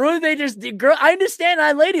ruins it. They just girl. I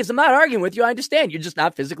understand, ladies. I'm not arguing with you. I understand. You're just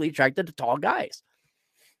not physically attracted to tall guys.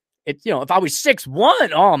 It's if I was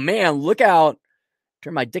 6'1", oh man, look out!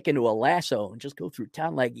 Turn my dick into a lasso and just go through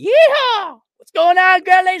town like, yeah. What's going on,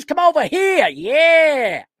 girlies? Come over here,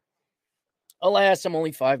 yeah. Alas, I'm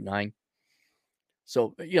only 5'9".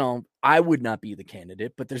 So, I would not be the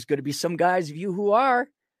candidate, but there's going to be some guys of you who are,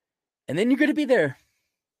 and then you're going to be there.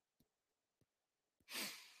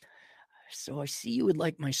 So I see you would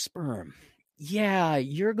like my sperm. Yeah,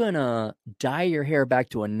 you're going to dye your hair back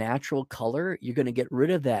to a natural color. You're going to get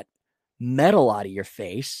rid of that metal out of your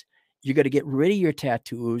face. You got to get rid of your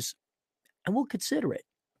tattoos, and we'll consider it.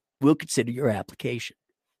 We'll consider your application.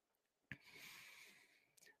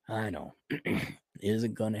 I know.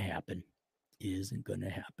 Isn't going to happen. Isn't going to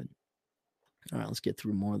happen. All right, let's get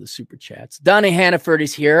through more of the super chats. Donna Hannaford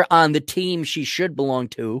is here on the team she should belong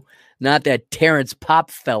to, not that Terrence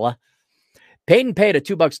Pop fella. Peyton paid a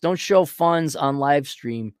 $2. Don't show funds on live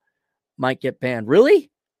stream. Might get banned.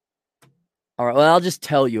 Really? All right, well, I'll just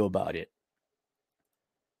tell you about it.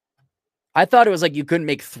 I thought it was like you couldn't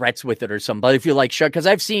make threats with it or something, but if you like, because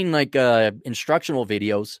I've seen like instructional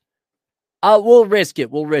videos. We'll risk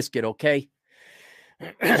it. We'll risk it, okay?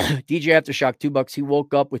 DJ Aftershock, $2. He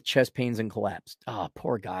woke up with chest pains and collapsed.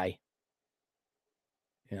 Poor guy.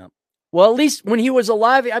 Yeah. Well, at least when he was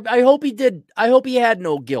alive, I hope he did. I hope he had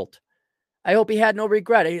no guilt. I hope he had no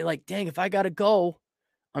regret. He's like, dang, if I got to go,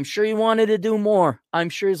 I'm sure he wanted to do more. I'm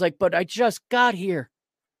sure he's like, but I just got here.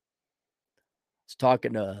 I was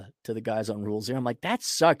talking to the guys on Rules here. I'm like, that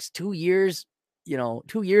sucks. 2 years, 2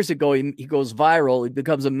 years ago, he goes viral. He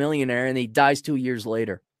becomes a millionaire and he dies 2 years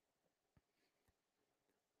later.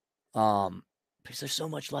 Because there's so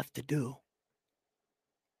much left to do.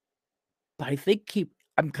 But I think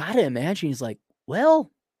I'm gotta imagine he's like, well,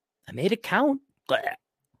 I made it count. Like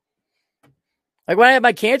when I had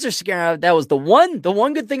my cancer scare, that was the one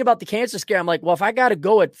good thing about the cancer scare. I'm like, well, if I gotta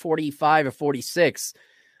go at 45 or 46,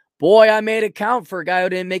 boy, I made it count for a guy who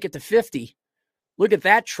didn't make it to 50. Look at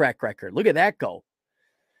that track record. Look at that go.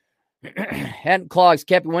 Hadn't clogs.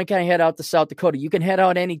 Captain, when can I head out to South Dakota? You can head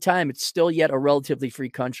out anytime. It's still yet a relatively free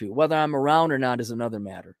country. Whether I'm around or not is another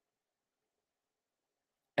matter.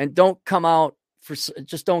 And don't come out for some.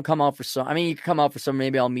 I mean, you can come out for some.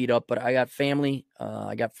 Maybe I'll meet up. But I got family.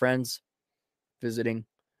 I got friends visiting.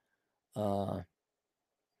 Oh,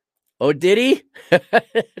 did he?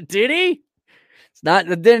 Did he?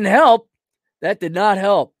 It didn't help. That did not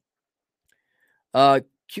help.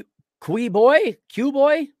 Q boy.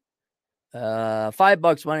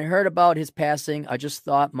 $5. When I heard about his passing, I just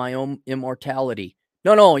thought my own immortality.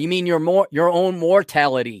 No, you mean your own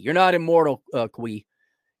mortality. You're not immortal, Kui.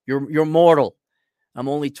 You're mortal. I'm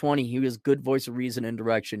only 20. He was good voice of reason and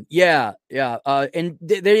direction. Yeah. And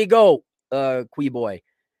there you go, Kui boy.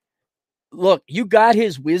 Look, you got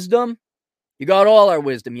his wisdom. You got all our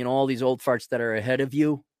wisdom. All these old farts that are ahead of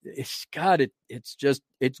you. It's good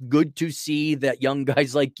to see that young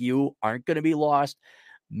guys like you aren't going to be lost.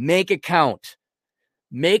 Make it count.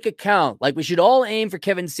 Make it count. Like we should all aim for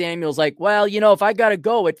Kevin Samuels. Like, well, if I got to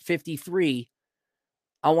go at 53,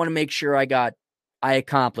 I want to make sure I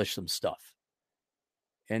accomplished some stuff.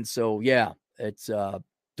 And so, yeah, it's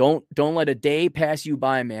don't let a day pass you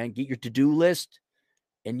by, man. Get your to-do list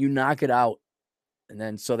and you knock it out. And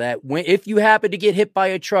then so that if you happen to get hit by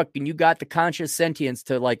a truck and you got the conscious sentience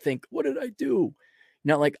to like think, what did I do?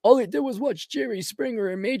 Not like all I did was watch Jerry Springer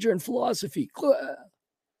and major in philosophy.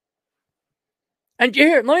 And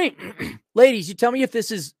here, ladies, you tell me if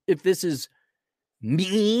this is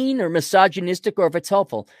mean or misogynistic or if it's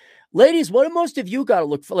helpful. Ladies, what do most of you got to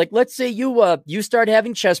look for? Like, let's say you start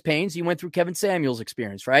having chest pains. You went through Kevin Samuels'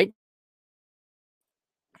 experience, right?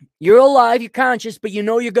 You're alive, you're conscious, but you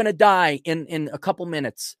know you're going to die in a couple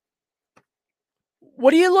minutes.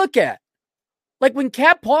 What do you look at? Like when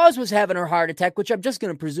Kat Paws was having her heart attack, which I'm just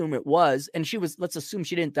going to presume it was, and let's assume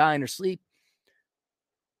she didn't die in her sleep.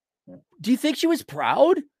 Do you think she was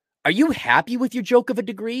proud? Are you happy with your joke of a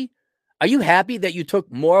degree? Are you happy that you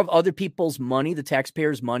took more of other people's money, the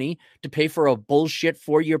taxpayers' money, to pay for a bullshit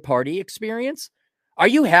 4-year party experience? Are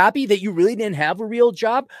you happy that you really didn't have a real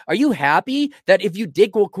job? Are you happy that if you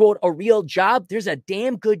did quote a real job, there's a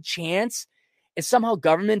damn good chance it's somehow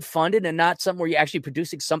government funded and not something where you're actually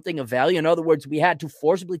producing something of value? In other words, we had to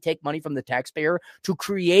forcibly take money from the taxpayer to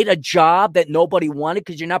create a job that nobody wanted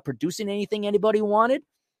because you're not producing anything anybody wanted?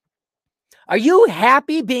 Are you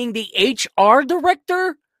happy being the HR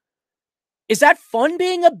director? Is that fun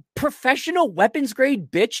being a professional weapons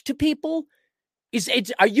grade bitch to people?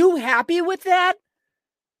 Are you happy with that?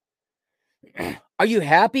 Are you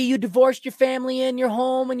happy you divorced your family and your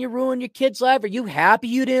home and you ruined your kid's life? Are you happy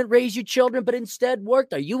you didn't raise your children but instead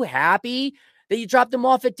worked? Are you happy that you dropped them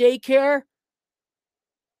off at daycare?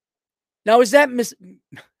 Now, is that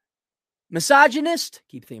misogynist?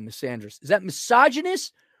 Keep thinking misandrous. Is that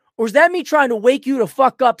misogynist? Or is that me trying to wake you to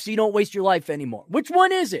fuck up so you don't waste your life anymore? Which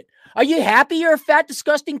one is it? Are you happy you're a fat,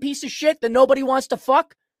 disgusting piece of shit that nobody wants to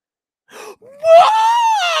fuck?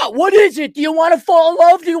 What is it? Do you want to fall in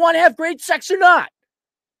love? Do you want to have great sex or not?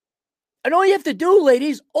 And all you have to do,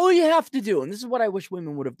 ladies, and this is what I wish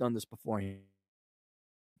women would have done this beforehand.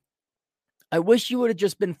 I wish you would have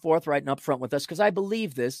just been forthright and upfront with us, because I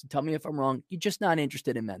believe this. Tell me if I'm wrong. You're just not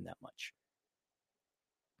interested in men that much.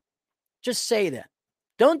 Just say that.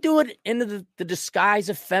 Don't do it into the disguise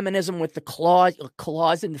of feminism with the claws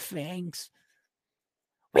and the fangs.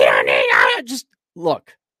 We don't need it. Just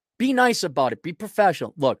look. Be nice about it. Be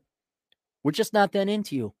professional. Look, we're just not that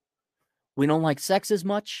into you. We don't like sex as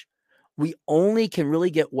much. We only can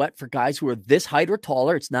really get wet for guys who are this height or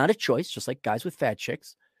taller. It's not a choice, just like guys with fat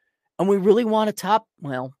chicks. And we really want a top,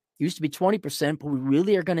 well, it used to be 20%, but we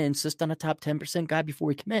really are going to insist on a top 10% guy before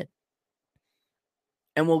we commit.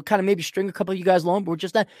 And we'll kind of maybe string a couple of you guys along, but we're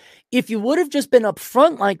just not. If you would have just been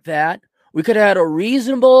upfront like that, we could have had a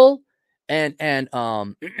reasonable and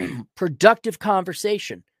productive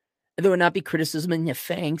conversation. And there would not be criticism in your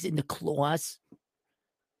fangs, in the claws.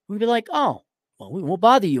 We'd be like, oh, well, we won't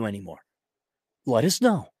bother you anymore. Let us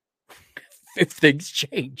know if things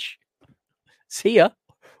change. See ya.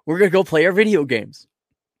 We're going to go play our video games.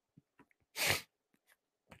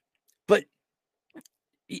 But,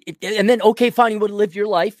 and then, okay, fine, you would have lived your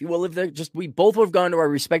life. You would have lived there. We both would have gone to our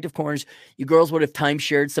respective corners. You girls would have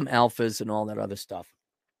time-shared some alphas and all that other stuff.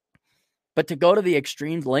 But to go to the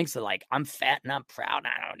extreme lengths of like, I'm fat and I'm proud.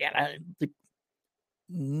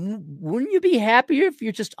 Wouldn't you be happier if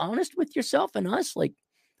you're just honest with yourself and us? Like,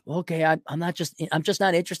 okay, I'm just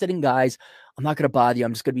not interested in guys. I'm not going to bother you.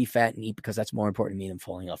 I'm just going to be fat and eat because that's more important to me than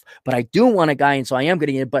falling off. But I do want a guy, and so I am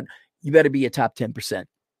getting it. But you better be a top 10%.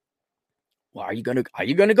 Well, are you going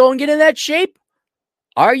to go and get in that shape?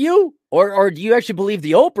 Are you? Or do you actually believe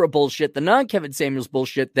the Oprah bullshit, the non-Kevin Samuels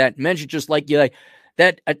bullshit that men should just like you, like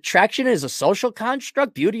that attraction is a social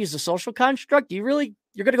construct, beauty is a social construct? You're going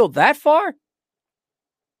to go that far?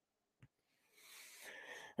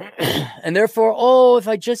 And therefore, if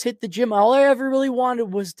I just hit the gym, all I ever really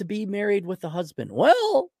wanted was to be married with a husband.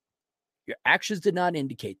 Well, your actions did not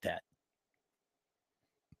indicate that.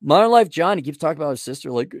 Modern Life John, he keeps talking about his sister,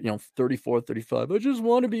 like, 34, 35. I just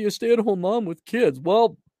want to be a stay-at-home mom with kids.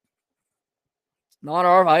 Well, not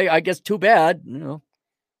I guess too bad,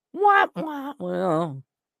 Well,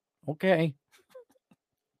 okay.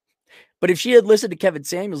 But if she had listened to Kevin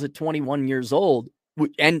Samuels at 21 years old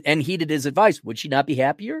and heeded his advice, would she not be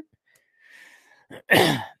happier?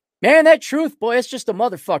 Man, that truth, boy, it's just a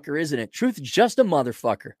motherfucker, isn't it? Truth is just a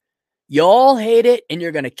motherfucker. You all hate it, and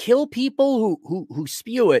you're going to kill people who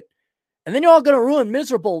spew it, and then you're all going to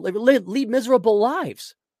lead miserable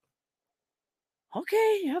lives.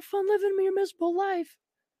 Okay, have fun living your miserable life.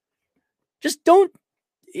 Just don't,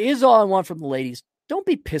 here's all I want from the ladies. Don't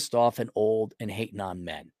be pissed off and old and hating on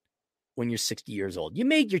men when you're 60 years old. You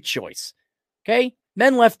made your choice, okay?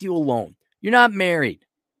 Men left you alone. You're not married,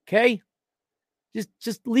 okay?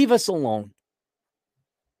 Just leave us alone.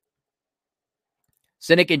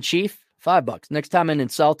 Cynic in Chief, $5. Next time I'm in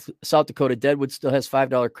South Dakota, Deadwood still has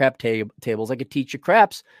 $5 crap tables. I could teach you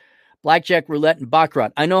craps, blackjack, roulette, and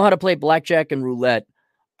baccarat. I know how to play blackjack and roulette.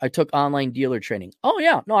 I took online dealer training. Oh,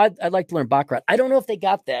 yeah. No, I'd like to learn baccarat. I don't know if they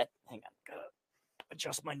got that. Hang on. Gotta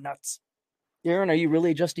adjust my nuts. Aaron, are you really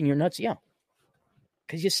adjusting your nuts? Yeah.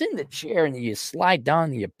 Because you sit in the chair and you slide down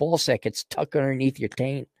and your ball sack gets tucked underneath your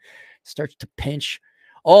taint. Starts to pinch.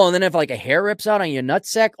 Oh, and then if like a hair rips out on your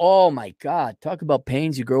nutsack, oh my God. Talk about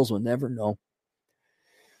pains you girls will never know.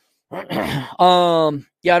 Yeah, I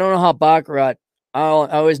don't know how baccarat. I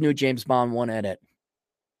always knew James Bond won at it.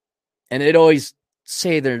 And they'd always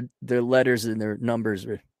say their letters and their numbers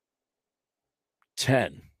were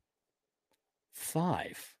 10,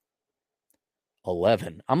 5,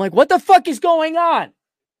 11. I'm like, what the fuck is going on?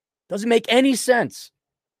 Doesn't make any sense.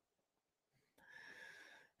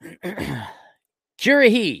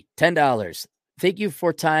 Kirahi, $10. Thank you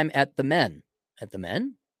for time at the men. At the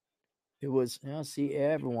men? It was, see,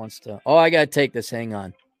 everyone wants to. Oh, I got to take this. Hang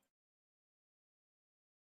on.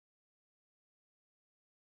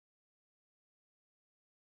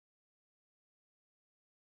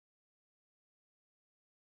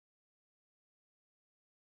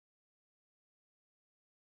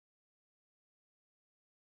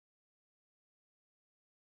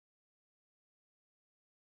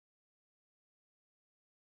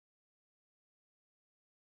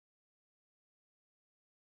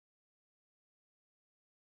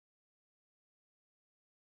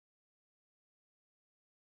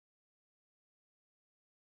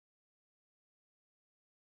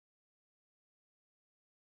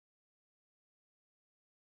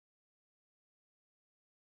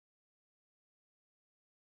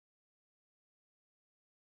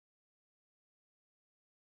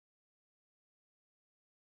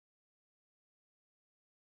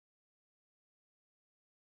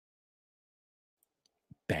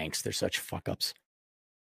 Banks, they're such fuck ups.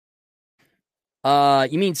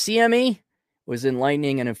 You mean CME? Was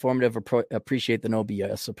enlightening and informative. Appreciate the no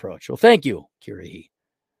BS approach. Well, thank you, Kiri.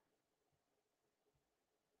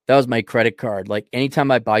 That was my credit card. Like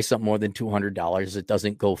anytime I buy something more than $200, it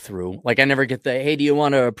doesn't go through. Like I never get the, hey, do you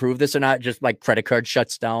want to approve this or not? Just my credit card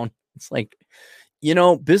shuts down. It's like,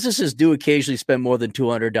 businesses do occasionally spend more than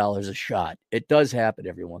 $200 a shot. It does happen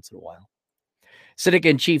every once in a while. Cynic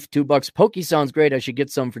in Chief, $2. Pokey sounds great. I should get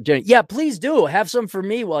some for Jenny. Yeah, please do. Have some for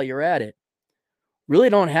me while you're at it. Really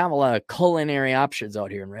don't have a lot of culinary options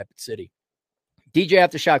out here in Rapid City. DJ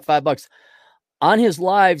Aftershock, $5. On his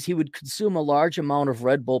lives, he would consume a large amount of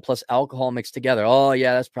Red Bull plus alcohol mixed together. Oh,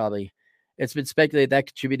 yeah, that's probably. It's been speculated that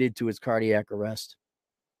contributed to his cardiac arrest.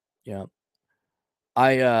 Yeah.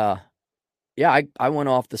 I went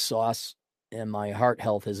off the sauce and my heart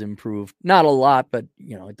health has improved. Not a lot, but,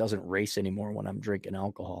 it doesn't race anymore when I'm drinking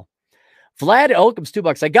alcohol. Vlad Elkham's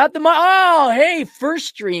 $2. I got them. Oh, hey, first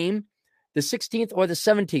stream, the 16th or the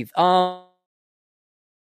 17th.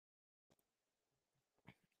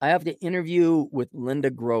 I have the interview with Linda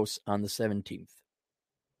Gross on the 17th.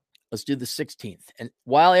 Let's do the 16th. And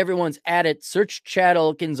while everyone's at it, search Chad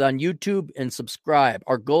Elkins on YouTube and subscribe.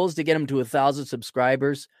 Our goal is to get him to 1,000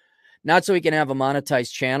 subscribers, not so he can have a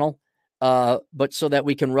monetized channel, but so that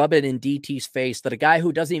we can rub it in DT's face that a guy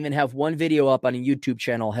who doesn't even have one video up on a YouTube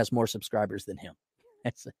channel has more subscribers than him.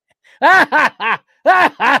 That's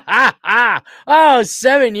oh,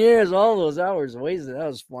 7 years, all those hours wasted. That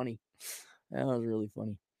was funny. That was really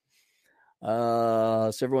funny.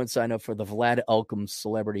 So everyone sign up for the Vlad Elkham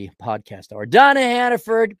Celebrity Podcast Hour. Donna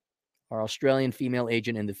Hannaford, our Australian female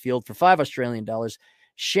agent in the field, for $5 Australian.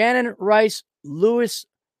 Shannon Rice Lewis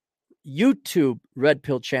YouTube Red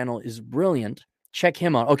Pill channel is brilliant. Check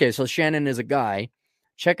him out. Okay, so Shannon is a guy.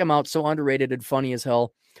 Check him out. So underrated and funny as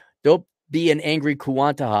hell. Don't be an angry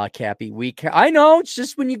Kuantaha, Cappy. I know. It's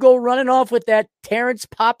just when you go running off with that Terrence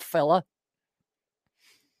Pop fella.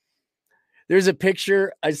 There's a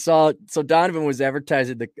picture I saw. So Donovan was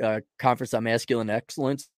advertising the Conference on Masculine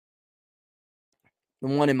Excellence, the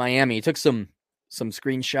one in Miami. He took some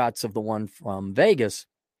screenshots of the one from Vegas,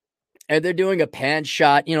 and they're doing a pan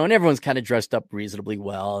shot, and everyone's kind of dressed up reasonably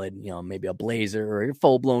well, and maybe a blazer or a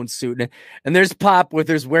full blown suit, and there's Pop with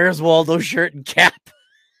his Where's Waldo shirt and cap.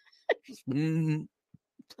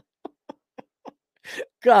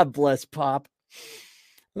 God bless Pop.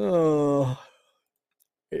 Oh.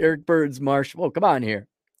 Eric Burns Marsh. Oh, come on here.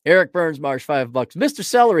 Eric Burns Marsh, $5. Mr.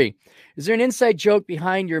 Celery, is there an inside joke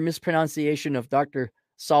behind your mispronunciation of Dr.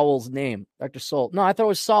 Sowell's name? Dr. Sowell. No, I thought it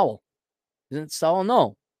was Sowell. Isn't it Sowell?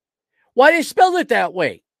 No. Why they spelled it that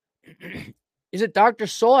way? Is it Dr.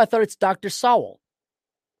 Sowell? I thought it's Dr. Sowell.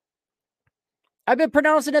 I've been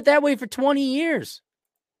pronouncing it that way for 20 years.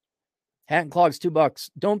 Hat and Clogs, $2.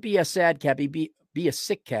 Don't be a sad Cappy. Be a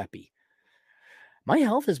sick Cappy. My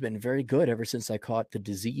health has been very good ever since I caught the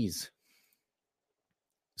disease.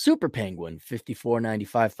 Super Penguin,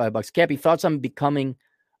 $54.95, $5. Cappy, thoughts on the coming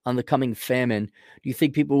famine? Do you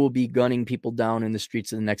think people will be gunning people down in the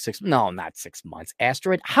streets in the next 6 months? No, not 6 months.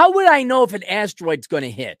 Asteroid? How would I know if an asteroid's going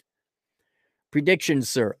to hit? Predictions,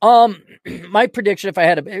 sir. My prediction, if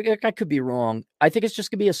I could be wrong. I think it's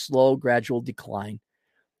just going to be a slow, gradual decline.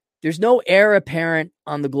 There's no heir apparent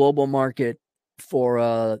on the global market for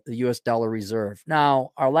the U.S. dollar reserve.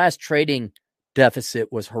 Now, our last trading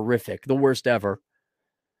deficit was horrific, the worst ever.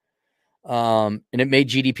 And it made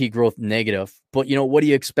GDP growth negative. But, what do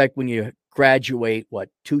you expect when you graduate,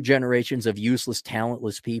 2 generations of useless,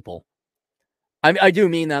 talentless people? I do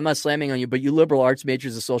mean that. I'm not slamming on you, but you liberal arts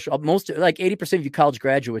majors of social, 80% of you college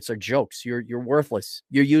graduates are jokes. You're worthless.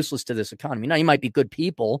 You're useless to this economy. Now, you might be good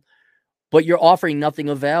people, but you're offering nothing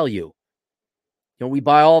of value. We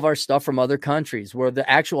buy all of our stuff from other countries where the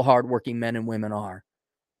actual hardworking men and women are.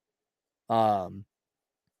 But,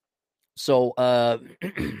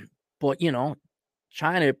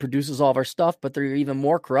 China produces all of our stuff, but they're even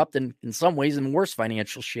more corrupt and in some ways in worse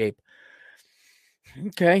financial shape.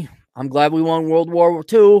 Okay. I'm glad we won World War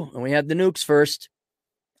II and we had the nukes first.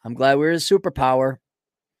 I'm glad we're a superpower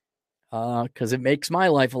because it makes my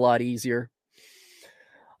life a lot easier.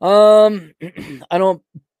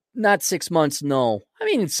 Not 6 months, no. I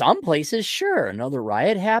mean, in some places, sure. Another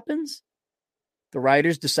riot happens. The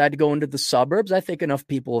rioters decide to go into the suburbs. I think enough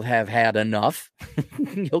people have had enough.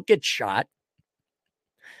 You'll get shot.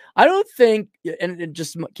 I don't think, and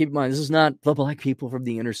just keep in mind, this is not the black people from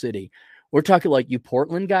the inner city. We're talking like you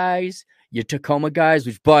Portland guys, you Tacoma guys,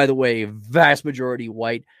 which, by the way, vast majority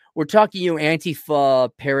white. We're talking you Antifa,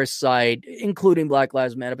 parasite, including Black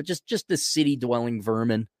Lives Matter, but just the city-dwelling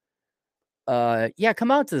vermin.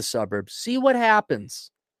 Come out to the suburbs. See what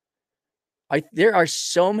happens. There are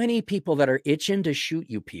so many people that are itching to shoot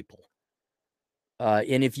you people.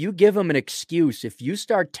 And if you give them an excuse, if you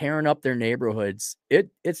start tearing up their neighborhoods,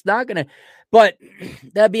 it's not going to, but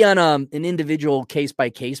that'd be on an individual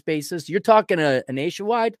case-by-case basis. You're talking a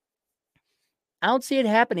nationwide. I don't see it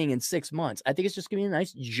happening in 6 months. I think it's just going to be a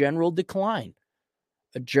nice general decline,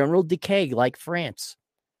 a general decay like France.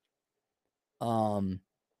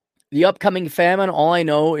 The upcoming famine, all I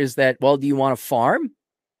know is that, well, do you want to farm?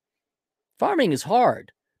 Farming is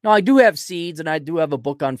hard. Now, I do have seeds, and I do have a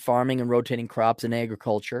book on farming and rotating crops and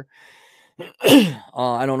agriculture.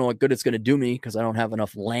 I don't know what good it's going to do me because I don't have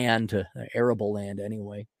enough land arable land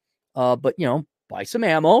anyway. But, buy some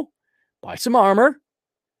ammo, buy some armor,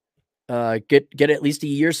 get at least a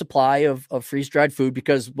year's supply of freeze-dried food,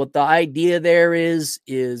 because what the idea there is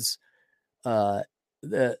the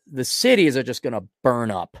cities are just going to burn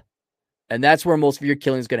up. And that's where most of your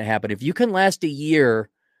killing is going to happen. If you can last a year,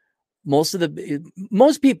 most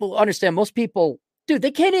people understand. Most people, dude, they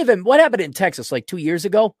can't even. What happened in Texas like 2 years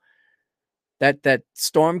ago? That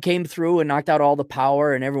storm came through and knocked out all the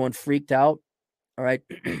power, and everyone freaked out. All right,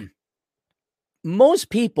 most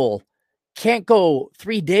people can't go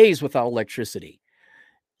 3 days without electricity.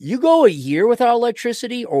 You go a year without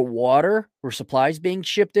electricity or water or supplies being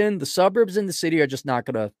shipped in, the suburbs and the city are just not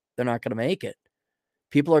gonna. They're not gonna make it.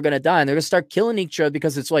 People are gonna die, and they're gonna start killing each other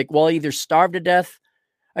because it's like, well, either starve to death.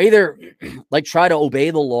 I either like try to obey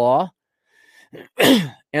the law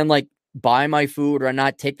and like buy my food or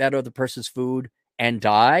not take that other person's food and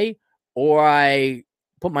die, or I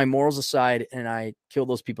put my morals aside and I kill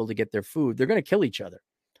those people to get their food. They're going to kill each other.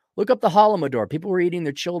 Look up the Holodomor. People were eating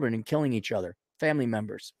their children and killing each other, family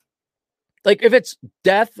members. Like if it's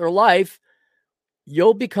death or life,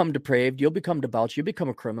 you'll become depraved. You'll become debauched. You'll become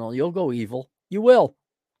a criminal. You'll go evil. You will.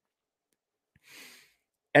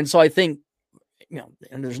 And so I think,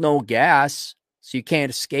 and there's no gas, so you can't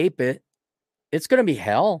escape it. It's going to be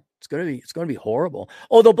hell. It's going to be horrible.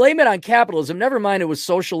 Oh, they'll blame it on capitalism. Never mind, it was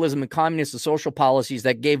socialism and communist and social policies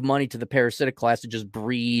that gave money to the parasitic class to just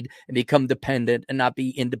breed and become dependent and not be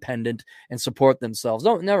independent and support themselves.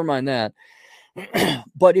 No, never mind that.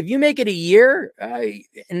 But if you make it a year,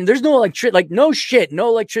 and there's no no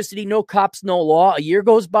electricity, no cops, no law, a year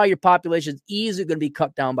goes by, your population's easily going to be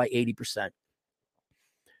cut down by 80%.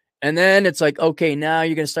 And then it's like, okay, now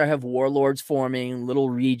you're going to start have warlords forming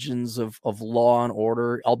little regions of law and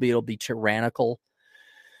order, albeit it'll be tyrannical.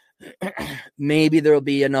 Maybe there'll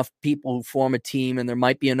be enough people who form a team, and there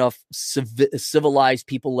might be enough civilized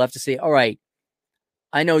people left to say, all right,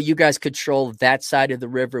 I know you guys control that side of the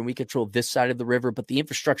river and we control this side of the river, but the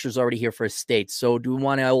infrastructure is already here for a state. So do we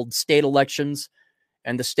want to hold state elections?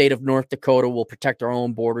 And the state of North Dakota will protect our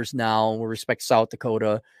own borders now. We'll respect South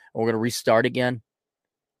Dakota, and we're going to restart again.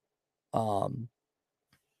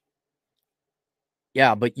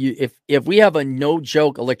 Yeah, but if we have a no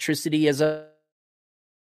joke electricity as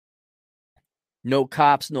no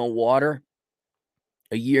cops, no water,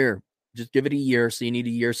 a year, just give it a year. So you need a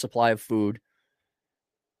year's supply of food,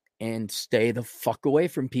 and stay the fuck away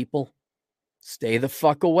from people. Stay the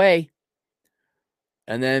fuck away.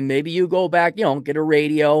 And then maybe you go back, get a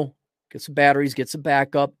radio, get some batteries, get some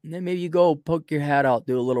backup. And then maybe you go poke your head out,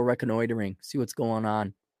 do a little reconnoitering, see what's going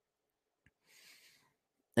on.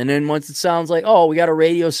 And then once it sounds like, oh, we got a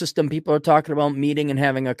radio system, people are talking about meeting and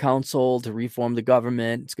having a council to reform the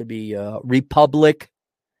government. It's going to be a republic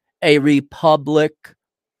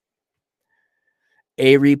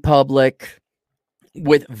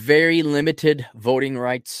with very limited voting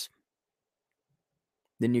rights.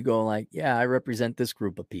 Then you go like, yeah, I represent this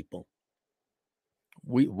group of people.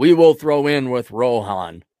 We will throw in with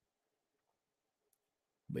Rohan.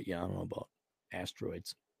 But yeah, I don't know about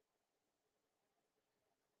asteroids.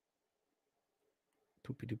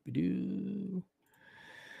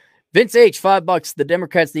 Vince H, $5. The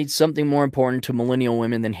Democrats need something more important to millennial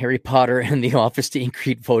women than Harry Potter and The Office to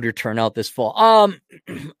increase voter turnout this fall.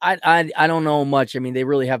 I don't know much. I mean, they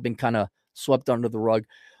really have been kind of swept under the rug.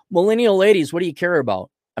 Millennial ladies, what do you care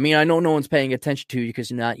about? I mean, I know no one's paying attention to you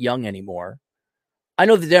because you're not young anymore. I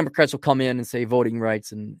know the Democrats will come in and say voting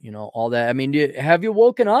rights and, all that. I mean, have you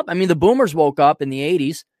woken up? I mean, the boomers woke up in the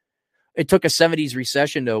 80s. It took a 70s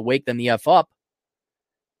recession to wake them the F up.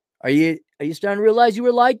 Are you starting to realize you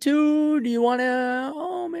were lied to? Do you want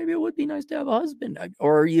to, maybe it would be nice to have a husband?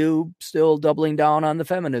 Or are you still doubling down on the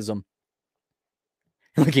feminism?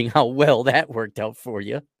 Looking how well that worked out for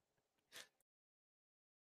you.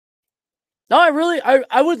 No,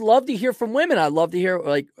 I would love to hear from women. I'd love to hear,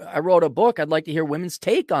 I wrote a book. I'd like to hear women's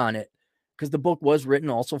take on it because the book was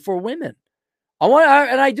written also for women.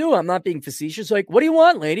 I do. I'm not being facetious. Like, what do you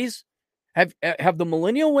want, ladies? Have the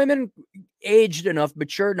millennial women aged enough,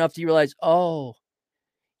 mature enough to realize, oh,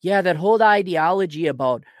 yeah, that whole ideology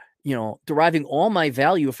about, deriving all my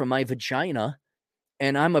value from my vagina,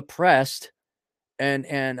 and I'm oppressed, and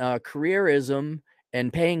careerism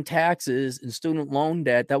and paying taxes and student loan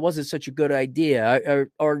debt, that wasn't such a good idea.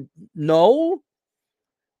 Or no?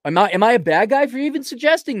 Am I a bad guy for even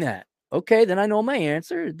suggesting that? Okay, then I know my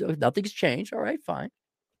answer. Nothing's changed. All right, fine.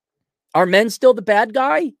 Are men still the bad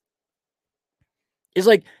guy? Is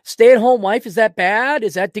like stay-at-home wife, is that bad?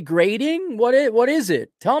 Is that degrading? What is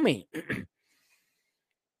it? Tell me.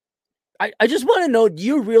 I just want to know, do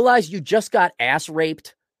you realize you just got ass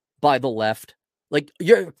raped by the left? Like,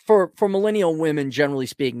 for millennial women, generally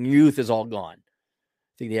speaking, youth is all gone.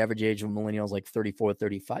 I think the average age of a millennial is like 34,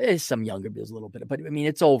 35. There's some younger, but there's a little bit. But I mean,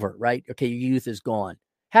 it's over, right? Okay, your youth is gone.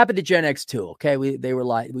 Happened to Gen X too. Okay, we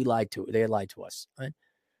lied to. They lied to us, right?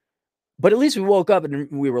 But at least we woke up and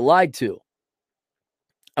we were lied to.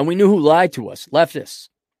 And we knew who lied to us, leftists.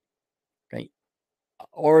 Okay.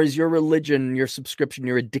 Or is your religion, your subscription,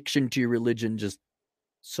 your addiction to your religion just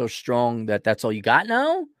so strong that that's all you got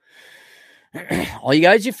now? All you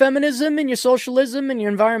got is your feminism and your socialism and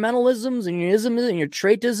your environmentalisms and your ism and your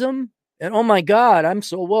traitism. And oh my God, I'm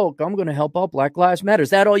so woke. I'm going to help out Black Lives Matter.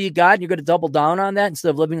 Is that all you got? And you're going to double down on that instead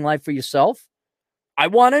of living life for yourself? I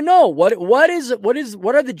want to know what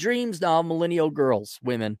are the dreams now, millennial girls,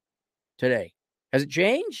 women today? Has it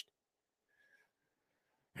changed?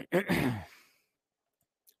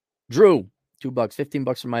 Drew, $2,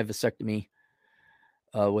 $15 for my vasectomy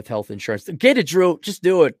with health insurance. Get it, Drew. Just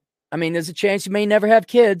do it. I mean, there's a chance you may never have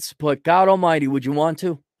kids, but God almighty, would you want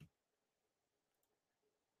to?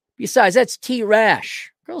 Besides, that's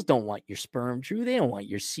T-Rash. Girls don't want your sperm, Drew. They don't want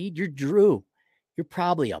your seed. You're Drew. You're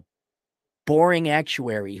probably a boring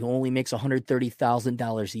actuary who only makes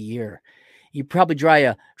 $130,000 a year. You probably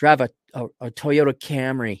drive a Toyota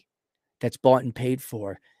Camry that's bought and paid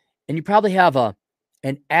for. And you probably have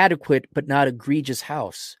an adequate but not egregious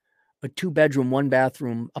house, a 2-bedroom,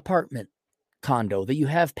 1-bathroom apartment condo that you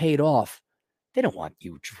have paid off. They don't want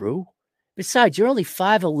you, Drew. Besides, you're only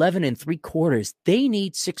 5'11 3/4. They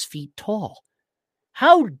need 6 feet tall.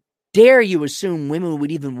 How dare you assume women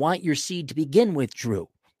would even want your seed to begin with, Drew?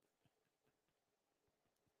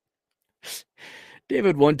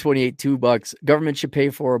 David, 128, $2. Government should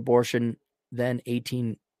pay for abortion, then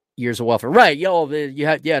 18 years of welfare. Right. Don't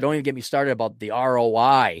even get me started about the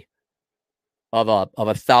ROI of a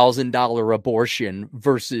 $1,000 abortion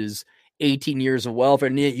versus 18 years of welfare.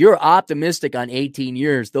 And you're optimistic on 18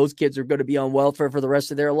 years. Those kids are going to be on welfare for the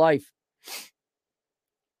rest of their life.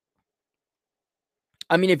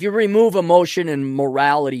 I mean, if you remove emotion and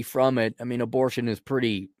morality from it, I mean, abortion is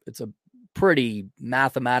it's a pretty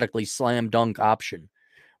mathematically slam dunk option.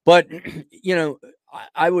 But,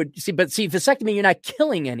 I would see, vasectomy, you're not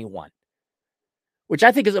killing anyone, which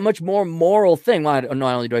I think is a much more moral thing. Well,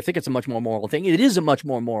 not only do I think it's a much more moral thing, it is a much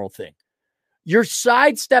more moral thing. You're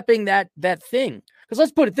sidestepping that thing. Because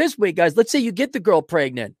let's put it this way, guys. Let's say you get the girl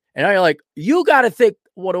pregnant and now you're like, you got to think,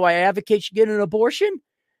 what do I advocate? You get an abortion?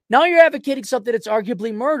 Now you're advocating something that's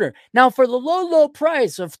arguably murder. Now for the low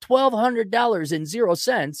price of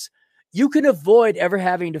 $1,200.00, you can avoid ever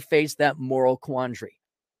having to face that moral quandary.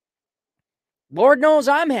 Lord knows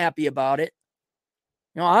I'm happy about it.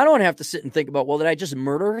 I don't have to sit and think about, well, did I just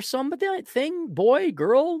murder somebody? Thing, boy,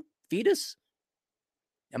 girl, fetus?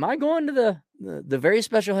 Am I going to the very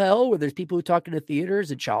special hell where there's people who talk in the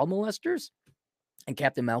theaters and child molesters and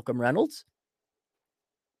Captain Malcolm Reynolds?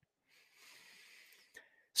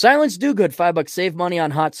 Silence do good. $5. Save money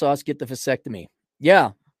on hot sauce. Get the vasectomy.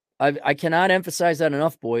 Yeah, I cannot emphasize that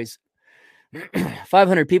enough, boys.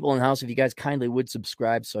 500 people in the house. If you guys kindly would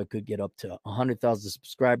subscribe so I could get up to 100,000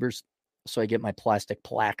 subscribers so I get my plastic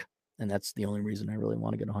plaque. And that's the only reason I really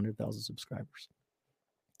want to get 100,000 subscribers.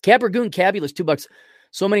 Caprigoon Cabulous, $2.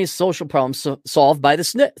 So many social problems solved by the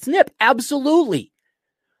snip. Absolutely.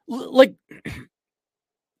 Like,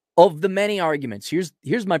 of the many arguments, here's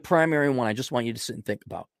my primary one I just want you to sit and think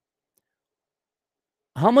about.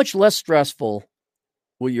 How much less stressful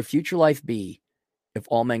will your future life be if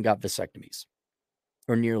all men got vasectomies,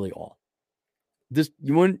 or nearly all?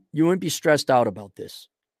 You wouldn't be stressed out about this.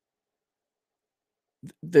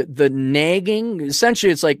 The nagging,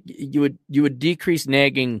 essentially, it's like you would decrease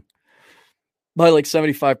nagging by like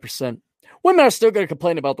 75%. Women are still going to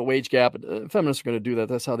complain about the wage gap. Feminists are going to do that.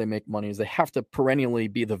 That's how they make money, is they have to perennially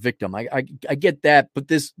be the victim. I get that, but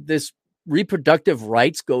this reproductive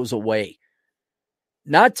rights goes away.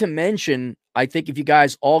 Not to mention, I think if you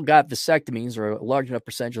guys all got vasectomies, or a large enough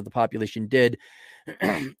percentage of the population did,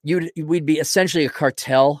 we'd be essentially a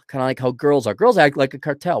cartel, kind of like how girls are. Girls act like a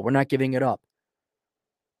cartel. We're not giving it up.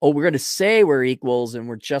 Oh, we're going to say we're equals and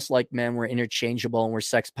we're just like men. We're interchangeable and we're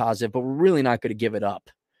sex positive, but we're really not going to give it up.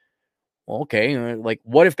 Okay. Like,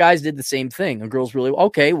 what if guys did the same thing? And girls really,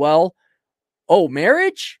 okay, well,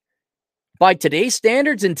 marriage? By today's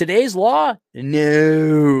standards and today's law?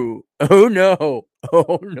 No. Oh, no.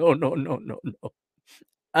 Oh, no.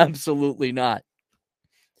 Absolutely not.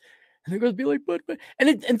 And they're going to be like, but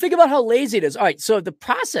and think about how lazy it is. All right, so the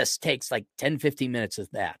process takes like 10, 15 minutes of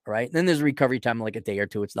that, right? And then there's recovery time, like a day or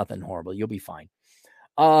two. It's nothing horrible. You'll be fine.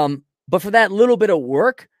 But for that little bit of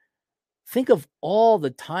work, think of all the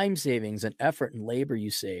time savings and effort and labor you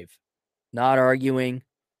save. Not arguing.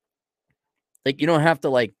 Like, you don't have to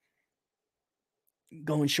like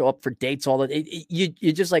go and show up for dates all the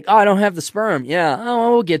you're just like, oh, I don't have the sperm. Yeah,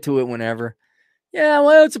 oh, we'll get to it whenever. Yeah,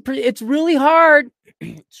 well, it's really hard.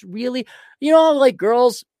 It's really, like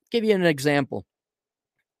girls, give you an example.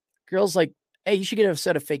 Girls like, hey, you should get a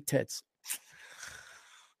set of fake tits.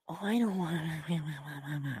 Oh, I don't want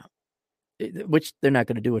to. Which they're not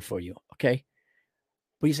going to do it for you, okay?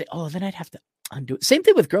 But you say, oh, then I'd have to undo it. Same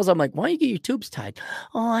thing with girls. I'm like, why don't you get your tubes tied?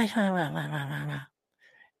 Oh,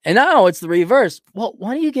 and now it's the reverse. Well,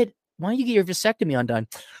 why don't you get your vasectomy undone?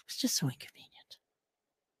 It's just so inconvenient.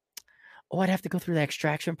 Oh, I'd have to go through the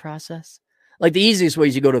extraction process. Like the easiest way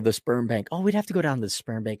is you go to the sperm bank. Oh, we'd have to go down to the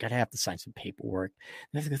sperm bank. I'd have to sign some paperwork.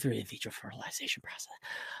 I'd have to go through the in vitro fertilization process.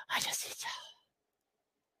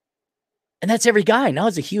 And that's every guy. Now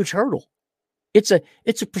it's a huge hurdle. It's a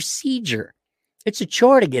procedure. It's a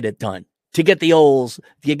chore to get it done. To get the old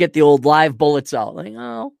live bullets out. Like,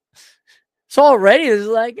 oh. So already it's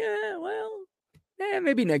like,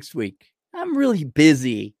 maybe next week. I'm really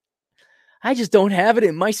busy. I just don't have it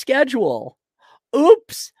in my schedule.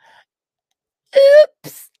 Oops.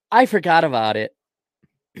 I forgot about it.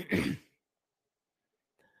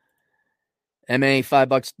 MA,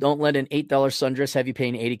 $5. Don't let an $8 sundress have you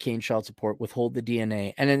paying $80K in child support. Withhold the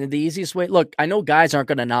DNA. And then the easiest way, look, I know guys aren't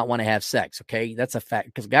going to not want to have sex, okay? That's a fact.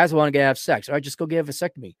 Because guys want to have sex. All right, just go get a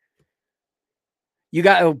vasectomy.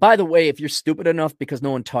 By the way, if you're stupid enough because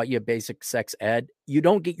no one taught you basic sex ed, you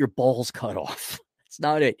don't get your balls cut off. That's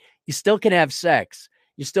not it. You still can have sex.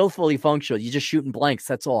 You're still fully functional. You're just shooting blanks.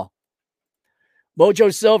 That's all.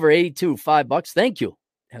 Mojo Silver, 82, $5. Thank you.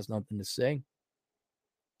 Has nothing to say.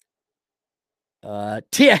 Look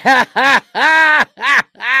at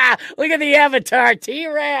the avatar,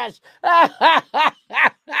 T-Rash.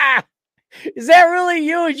 Is that really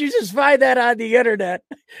you? Or did you just find that on the internet?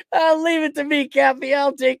 Leave it to me, Cappy.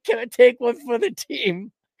 I'll take one for the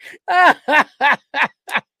team.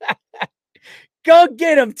 Go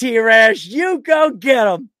get him, T-Rash. You go get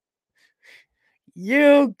him.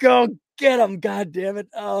 You go get him. God damn it.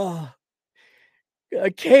 Oh.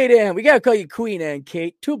 Kate Ann. We got to call you Queen Ann,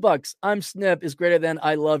 Kate. $2. I'm Snip is greater than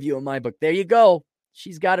I love you in my book. There you go.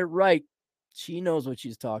 She's got it right. She knows what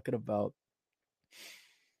she's talking about.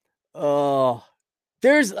 Oh,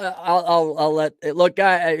 there's, I'll let, look,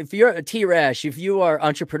 guy, if you're a T-Rash, if you are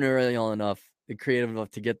entrepreneurial enough and creative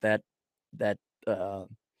enough to get that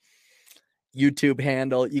YouTube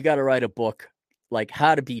handle, you got to write a book like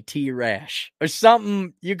How to Be T-Rash or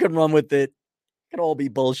something. You can run with it. It can all be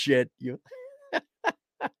bullshit.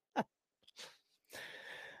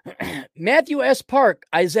 Matthew S. Park,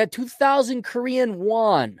 is that 2,000 Korean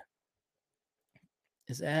won?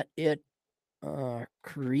 Is that it?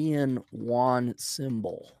 Korean won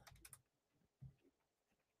symbol.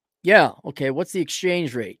 Yeah. Okay. What's the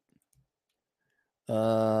exchange rate?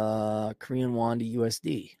 Korean won to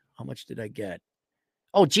USD. How much did I get?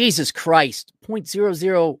 Oh, Jesus Christ.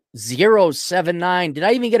 0.00079. Did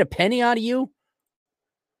I even get a penny out of you?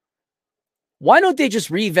 Why don't they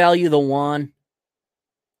just revalue the won?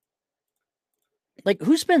 Like,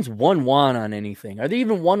 who spends 1 won on anything? Are there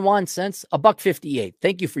even 1 won cents? $1.58.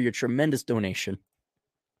 Thank you for your tremendous donation.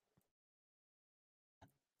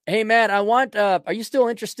 Hey, Matt, I want, are you still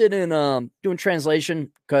interested in doing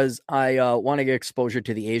translation? Because I want to get exposure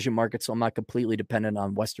to the Asian market, so I'm not completely dependent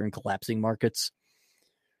on Western collapsing markets.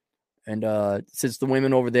 And since the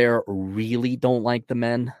women over there really don't like the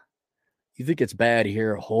men, you think it's bad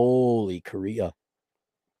here? Holy Korea.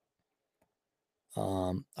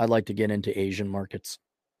 I'd like to get into Asian markets.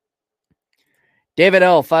 David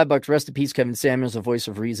L, $5. Rest in peace, Kevin Samuels, a voice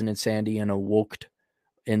of reason and Sandy and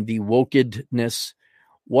the wokedness.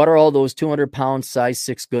 What are all those 200-pound size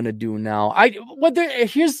 6 going to do now?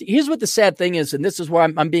 Here's what the sad thing is, and this is where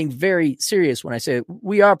I'm being very serious when I say it.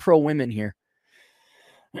 We are pro-women here.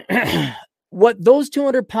 What those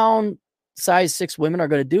 200-pound size 6 women are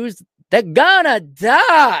going to do is they're going to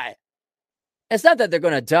die. It's not that they're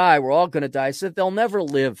going to die. We're all going to die. It's that they'll never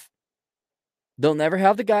live. They'll never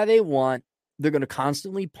have the guy they want. They're going to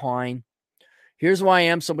constantly pine. Here's why I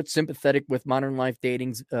am somewhat sympathetic with modern life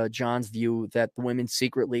dating's John's view that the women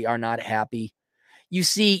secretly are not happy. You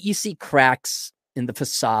see cracks in the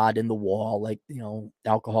facade, in the wall, like,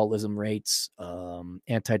 alcoholism rates,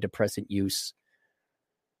 antidepressant use.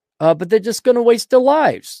 But they're just going to waste their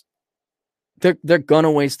lives. They're going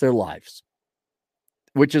to waste their lives.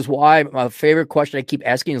 Which is why my favorite question I keep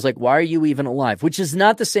asking is like, why are you even alive? Which is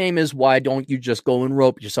not the same as why don't you just go and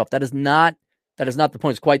rope yourself? That is not the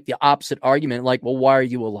point. It's quite the opposite argument. Like, well, why are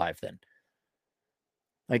you alive then?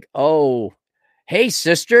 Like, oh, hey,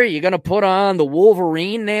 sister, you're going to put on the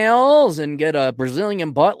Wolverine nails and get a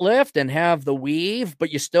Brazilian butt lift and have the weave,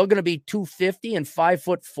 but you're still going to be 250 and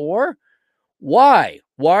 5'4"? Why?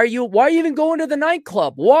 Why are you even going to the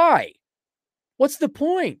nightclub? Why? What's the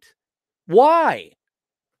point? Why?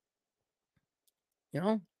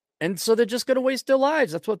 And so they're just going to waste their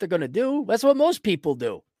lives. That's what they're going to do. That's what most people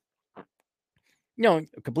do. A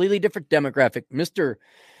completely different demographic. Mr.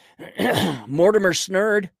 Mortimer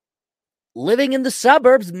Snurd, living in the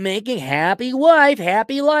suburbs, making happy life.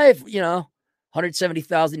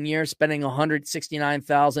 170,000 a year, spending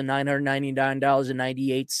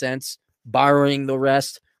 $169,999.98, borrowing the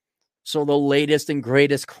rest. So the latest and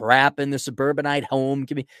greatest crap in the suburbanite home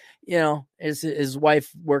can be, his wife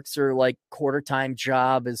works her like quarter-time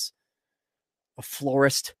job as a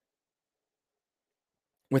florist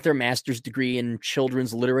with her master's degree in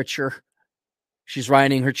children's literature. She's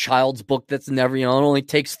writing her child's book that's never, it only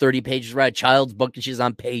takes 30 pages to write a child's book, and she's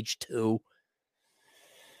on page 2,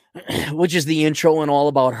 which is the intro and all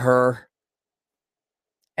about her.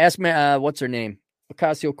 Ask me, what's her name?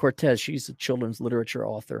 Ocasio-Cortez. She's a children's literature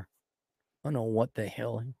author. I don't know what the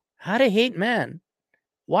hell. How to hate men.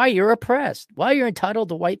 Why you're oppressed. Why you're entitled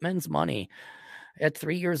to white men's money at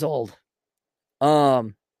 3 years old. They're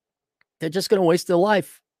just going to waste their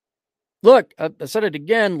life. Look, I said it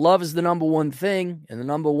again. Love is the number one thing, and the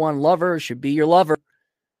number one lover should be your lover.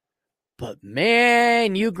 But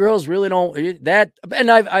man, you girls really don't that. And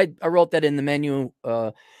I wrote that in the menu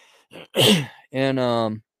in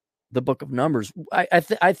the Book of Numbers. I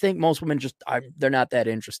think most women they're not that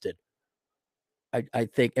interested. I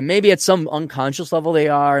think, and maybe at some unconscious level they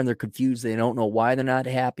are, and they're confused. They don't know why they're not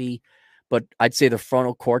happy. But I'd say the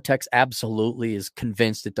frontal cortex absolutely is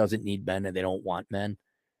convinced it doesn't need men and they don't want men.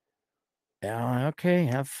 Yeah, okay,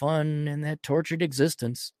 have fun in that tortured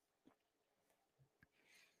existence.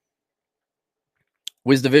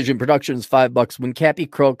 WizDivision Productions, $5. When Cappy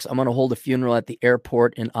croaks, I'm going to hold a funeral at the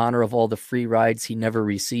airport in honor of all the free rides he never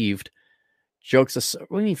received. Jokes aside,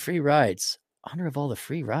 what do you mean free rides? Honor of all the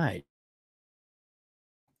free rides.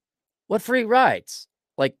 What free rides?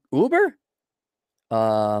 Like Uber?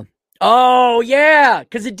 Oh, yeah,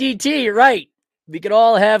 because of DT, you're right. We could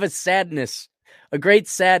all have a great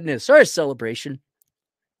sadness, or a celebration.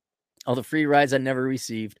 All the free rides I never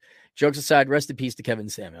received. Jokes aside, rest in peace to Kevin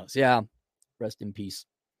Samuels. Yeah, rest in peace.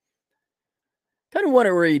 Kind of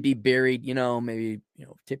wonder where he'd be buried, maybe,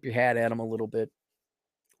 tip your hat at him a little bit.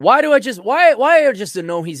 Why do I just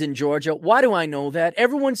know he's in Georgia? Why do I know that?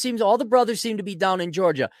 All the brothers seem to be down in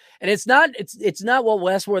Georgia. And it's not, well,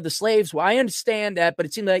 that's where the slaves were. I understand that, but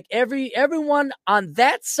it seemed like everyone on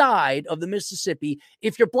that side of the Mississippi,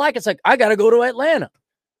 if you're black, it's like, I got to go to Atlanta.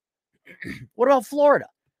 What about Florida?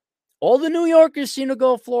 All the New Yorkers seem to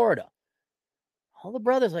go to Florida. All the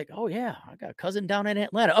brothers like, oh yeah, I got a cousin down in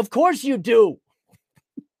Atlanta. Of course you do.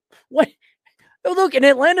 What? Oh, look, and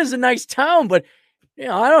Atlanta's a nice town, but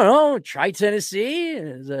I don't know. Try Tennessee.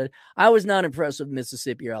 I was not impressed with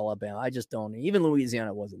Mississippi or Alabama. I just don't. Even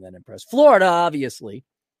Louisiana wasn't that impressed. Florida, obviously.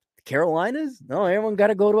 The Carolinas? No, everyone got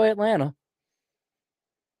to go to Atlanta.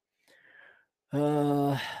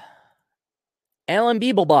 Alan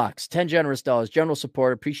Beeblebox, 10 generous dollars. General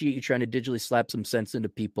support. Appreciate you trying to digitally slap some sense into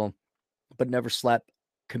people, but never slap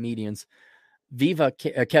comedians. Viva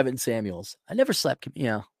Kevin Samuels. I never slapped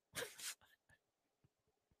comedians.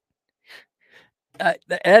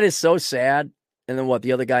 That is so sad. And then what?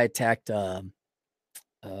 The other guy attacked. Why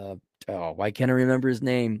can't I remember his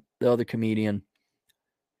name? The other comedian.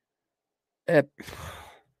 Dave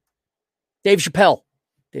Chappelle.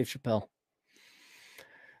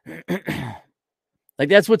 Like,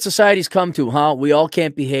 that's what society's come to, huh? We all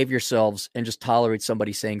can't behave yourselves and just tolerate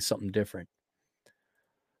somebody saying something different.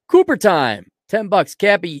 Cooper time. $10.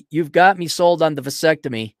 Cappy, you've got me sold on the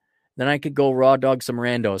vasectomy. Then I could go raw dog some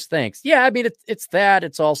randos. Thanks. Yeah, I mean, it's that.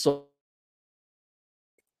 It's also,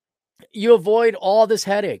 you avoid all this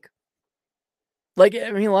headache. Like,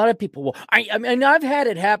 I mean, a lot of people will. I mean, I've had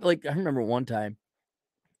it happen. Like, I remember one time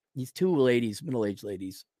these two ladies, middle-aged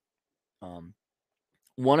ladies.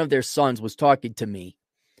 One of their sons was talking to me.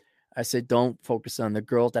 I said, don't focus on the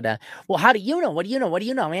girls. Well, how do you know? What do you know? What do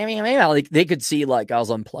you know? Like, they could see like I was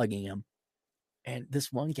unplugging him. And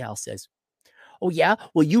this one gal says, oh, yeah?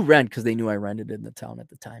 Well, you rent, because they knew I rented in the town at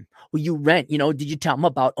the time. Well, you rent, did you tell them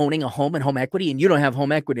about owning a home and home equity? And you don't have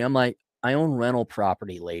home equity. I'm like, I own rental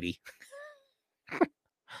property, lady. Didn't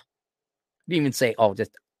even say, oh,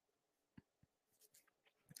 just.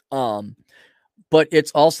 But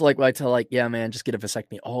it's also like what I tell, like, yeah, man, just get a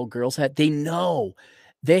vasectomy. Oh, girls they know.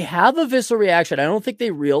 They have a visceral reaction. I don't think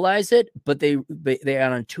they realize it, but they on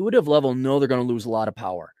an intuitive level know they're going to lose a lot of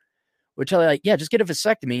power. Which are like, yeah, just get a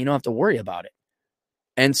vasectomy. You don't have to worry about it.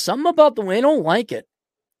 And some about the way they don't like it.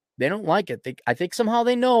 They don't like it. I think somehow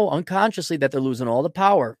they know unconsciously that they're losing all the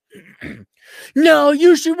power. No,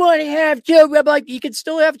 you should want to have children. I'm like, you can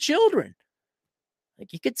still have children.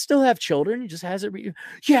 Like, you could still have children. He just has it.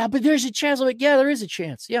 Yeah, but there's a chance. I'm like, yeah, there is a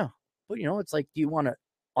chance. Yeah. But, it's like, do you want an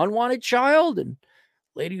unwanted child? And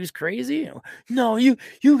lady who's crazy? No, you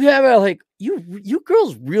have it. Like, you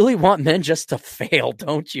girls really want men just to fail,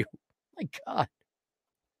 don't you? My God.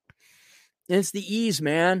 And it's the ease,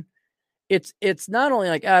 man. It's not only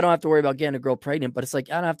like, I don't have to worry about getting a girl pregnant, but it's like,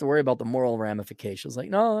 I don't have to worry about the moral ramifications. Like,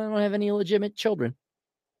 no, I don't have any illegitimate children.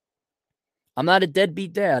 I'm not a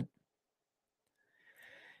deadbeat dad.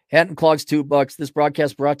 Hat and Clogs, $2. This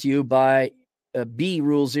broadcast brought to you by B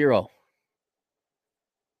Rule Zero.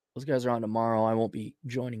 Those guys are on tomorrow. I won't be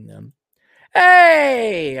joining them.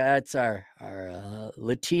 Hey, that's our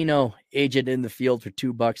Latino agent in the field for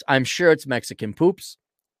 $2. I'm sure it's Mexican poops.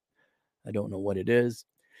 I don't know what it is.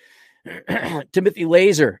 Timothy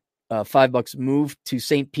Laser, $5 move to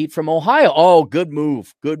St. Pete from Ohio. Oh, good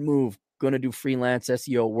move. Good move. Going to do freelance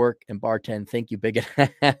SEO work and bartend. Thank you, Bigot.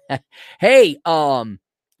 Hey,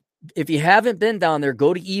 if you haven't been down there,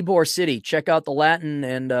 go to Ybor City. Check out the Latin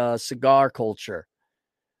and cigar culture.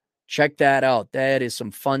 Check that out. That is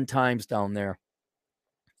some fun times down there.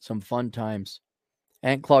 Some fun times.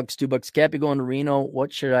 Ant Clogs, $2. Cappy going to Reno.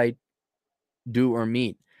 What should I do or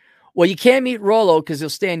meet? Well, you can't meet Rolo because he'll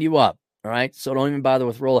stand you up. All right. So don't even bother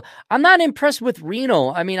with Rolo. I'm not impressed with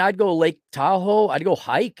Reno. I mean, I'd go Lake Tahoe. I'd go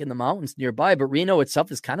hike in the mountains nearby. But Reno itself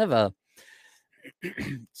is kind of a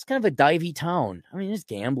divey town. I mean, it's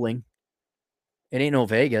gambling. It ain't no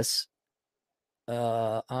Vegas.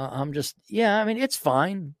 I'm just, I mean, it's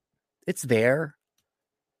fine. It's there.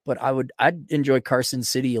 But I'd enjoy Carson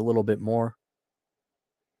City a little bit more.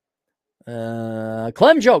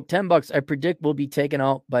 Clem joke, $10. I predict we'll be taken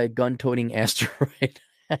out by a gun-toting asteroid.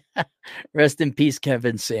 Rest in peace,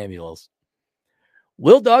 Kevin Samuels.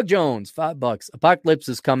 Will Dog Jones, $5. Apocalypse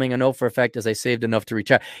is coming. I know for a fact as I saved enough to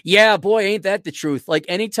retire. Yeah, boy, ain't that the truth. Like,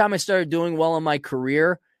 anytime I started doing well in my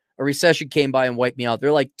career, a recession came by and wiped me out. There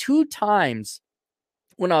are like 2 times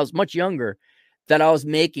when I was much younger that I was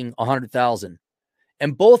making $100,000.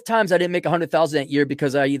 And both times I didn't make $100,000 that year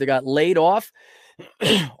because I either got laid off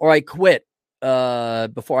or I quit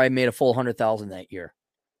before I made a full $100,000 that year.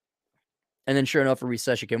 And then sure enough, a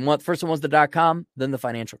recession came. First one was the .com, then the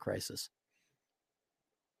financial crisis.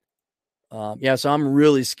 So I'm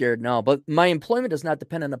really scared now. But my employment is not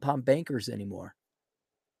dependent upon bankers anymore.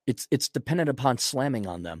 It's dependent upon slamming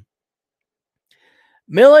on them.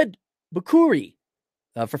 Milad Bakuri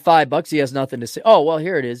for $5. He has nothing to say. Oh, well,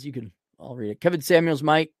 here it is. I'll read it. Kevin Samuels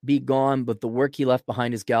might be gone, but the work he left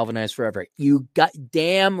behind is galvanized forever. You got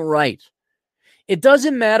damn right. It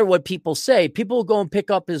doesn't matter what people say. People will go and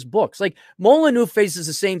pick up his books. Like, Molyneux faces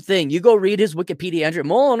the same thing. You go read his Wikipedia entry.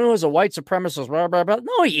 Molyneux is a white supremacist. Blah, blah, blah.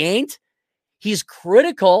 No, he ain't. He's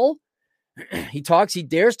critical. He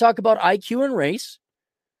dares talk about IQ and race,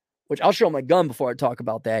 which I'll show my gun before I talk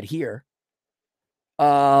about that here.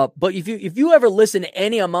 But if you ever listen to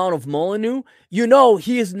any amount of Molyneux, you know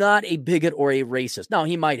he is not a bigot or a racist. Now,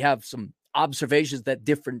 he might have some observations that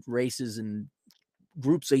different races and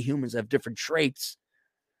groups of humans have different traits,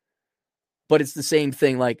 but it's the same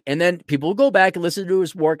thing. Like, and then people will go back and listen to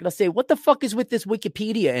his work and they'll say, what the fuck is with this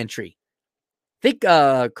Wikipedia entry? I think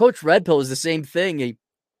Coach Red Pill is the same thing. He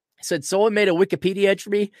said, someone made a Wikipedia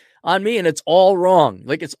entry on me and it's all wrong.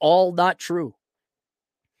 Like, it's all not true.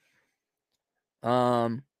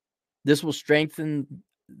 This is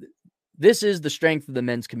the strength of the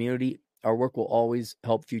men's community. Our work will always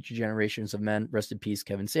help future generations of men. Rest in peace,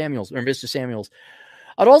 Kevin Samuels, or Mr. Samuels.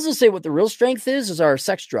 I'd also say what the real strength is our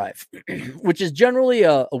sex drive, which is generally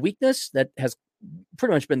a weakness that has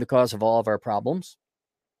pretty much been the cause of all of our problems.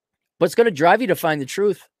 But it's going to drive you to find the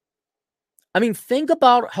truth. I mean, think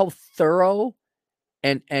about how thorough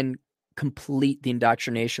and complete the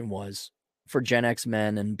indoctrination was for Gen X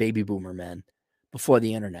men and baby boomer men before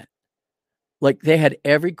the internet. Like they had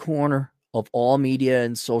every corner of all media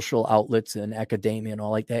and social outlets and academia and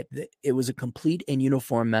all like that. It was a complete and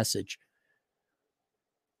uniform message.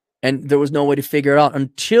 And there was no way to figure it out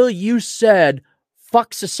until you said,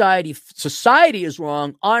 fuck society. Society is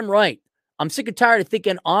wrong. I'm right. I'm sick and tired of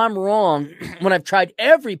thinking I'm wrong when I've tried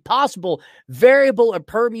every possible variable or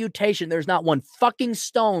permutation. There's not one fucking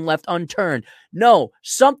stone left unturned. No,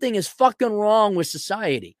 something is fucking wrong with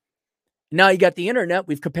society. Now you got the internet.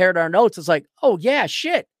 We've compared our notes. It's like, oh yeah,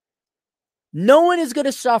 shit. No one is going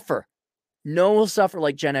to suffer. No one will suffer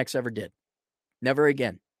like Gen X ever did. Never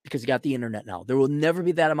again, because you got the internet now. There will never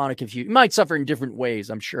be that amount of confusion. You might suffer in different ways,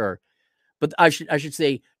 I'm sure. But I should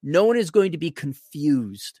say no one is going to be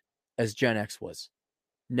confused as Gen X was.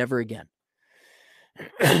 Never again.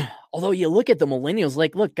 Although you look at the millennials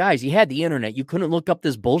like, look, guys, you had the internet. You couldn't look up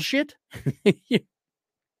this bullshit.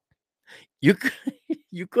 you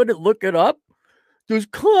couldn't look it up. Does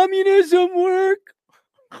communism work?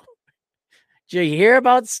 Did you hear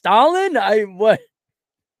about Stalin? What?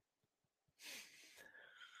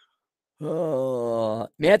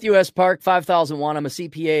 Matthew S. Park, 5001. I'm a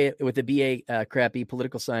CPA with a BA crappy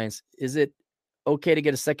political science. Is it okay to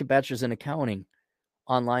get a second bachelor's in accounting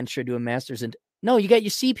online? Should I do a master's in? No, you got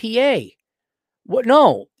your CPA. What?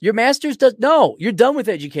 No, your master's does. No, you're done with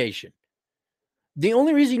education. The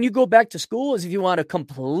only reason you go back to school is if you want a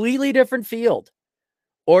completely different field,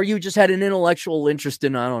 or you just had an intellectual interest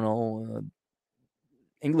in, I don't know,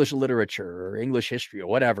 English literature or English history or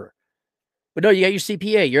whatever. But no, you got your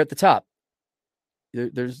CPA. You're at the top.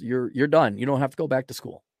 You're done. You don't have to go back to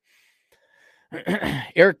school.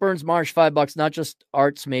 Eric Burns Marsh, $5. Not just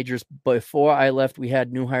arts majors. Before I left, we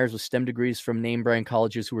had new hires with STEM degrees from name brand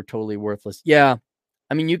colleges who were totally worthless. Yeah.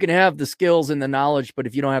 I mean, you can have the skills and the knowledge, but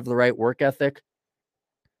if you don't have the right work ethic,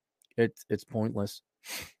 it's pointless.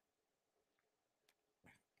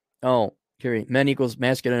 Oh, Kerry, Men Equals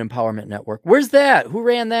Masculine Empowerment Network. Where's that? Who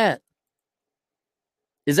ran that?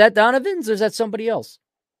 Is that Donovan's or is that somebody else?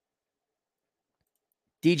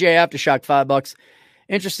 DJ Aftershock, $5.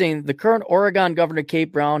 Interesting. The current Oregon governor,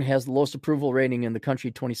 Kate Brown, has the lowest approval rating in the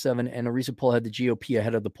country, 27, and a recent poll had the GOP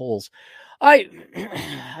ahead of the polls.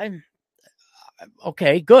 I'm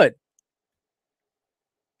okay, good.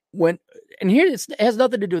 Here it has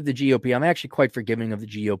nothing to do with the GOP. I'm actually quite forgiving of the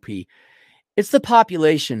GOP. It's the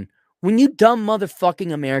population. When you dumb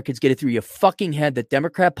motherfucking Americans get it through your fucking head that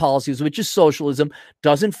Democrat policies, which is socialism,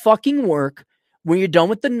 doesn't fucking work, when you're done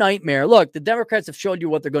with the nightmare, look, the Democrats have showed you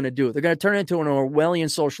what they're going to do. They're going to turn it into an Orwellian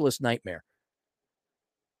socialist nightmare.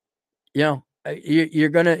 You know, you're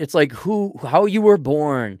going to, it's like how you were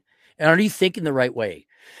born. And are you thinking the right way?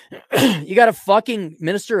 You got a fucking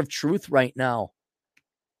minister of truth right now.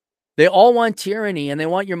 They all want tyranny and they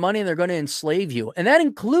want your money and they're going to enslave you. And that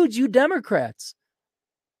includes you Democrats.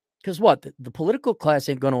 Because what? The political class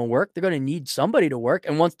ain't going to work. They're going to need somebody to work.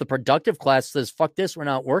 And once the productive class says, fuck this, we're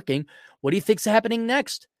not working, what do you think's happening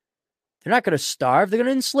next? They're not going to starve. They're going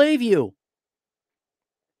to enslave you.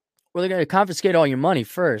 Or they're going to confiscate all your money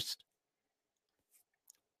first.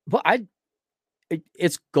 But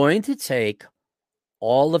it's going to take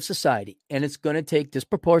all of society, and it's going to take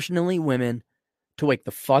disproportionately women to wake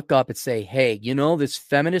the fuck up and say, hey, you know, this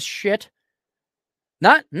feminist shit,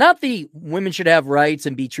 not the women should have rights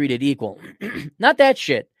and be treated equal. Not that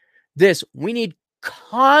shit. We need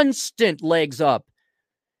constant legs up.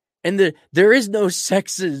 And there is no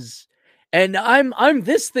sexes. And I'm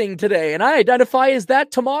this thing today, and I identify as that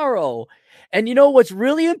tomorrow. And you know what's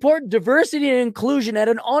really important? Diversity and inclusion at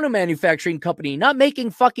an auto manufacturing company, not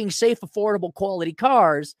making fucking safe, affordable, quality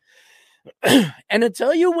cars. And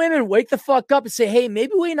until you women wake the fuck up and say, hey,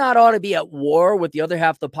 maybe we not ought to be at war with the other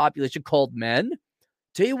half of the population called men.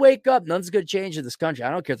 Till you wake up, nothing's going to change in this country. I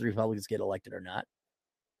don't care if the Republicans get elected or not.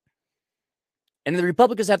 And the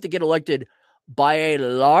Republicans have to get elected by a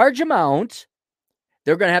large amount.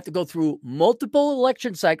 They're going to have to go through multiple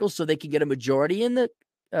election cycles so they can get a majority in the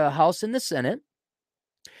House and the Senate.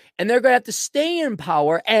 And they're going to have to stay in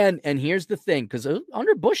power. And here's the thing, because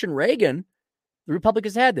under Bush and Reagan, the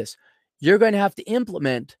Republicans had this. You're going to have to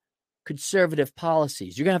implement conservative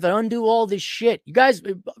policies. You're going to have to undo all this shit. You guys,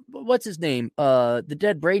 what's his name?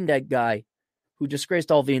 The brain dead guy who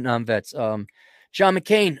disgraced all Vietnam vets. John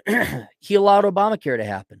McCain, he allowed Obamacare to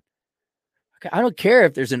happen. Okay, I don't care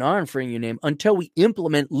if there's an R in front of your name until we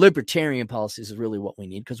implement libertarian policies is really what we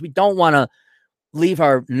need, because we don't want to leave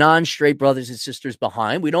our non-straight brothers and sisters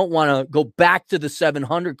behind. We don't want to go back to the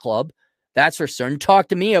 700 Club. That's for certain. Talk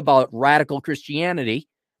to me about radical Christianity.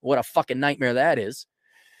 What a fucking nightmare that is.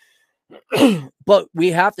 But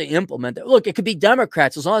we have to implement that. Look, it could be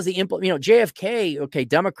Democrats as long as they implement, JFK, okay,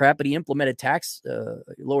 Democrat, but he implemented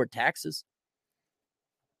lowered taxes.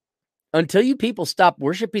 Until you people stop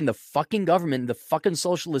worshiping the fucking government, the fucking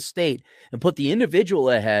socialist state, and put the individual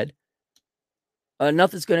ahead,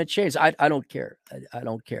 nothing's going to change. I don't care. I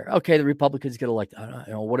don't care. Okay, the Republicans get elected. I don't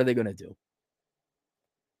know. What are they going to do?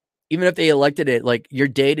 Even if they elected it, like your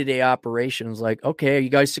day-to-day operations, like, okay, you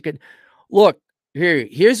guys could look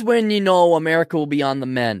here's when America will be on the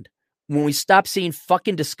mend. When we stop seeing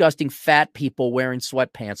fucking disgusting fat people wearing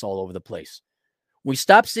sweatpants all over the place. We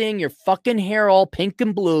stop seeing your fucking hair all pink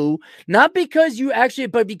and blue, not because you actually,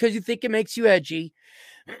 but because you think it makes you edgy.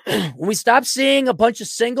 When we stop seeing a bunch of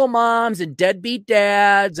single moms and deadbeat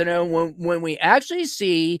dads, and when we actually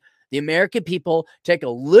see the American people take a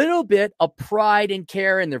little bit of pride and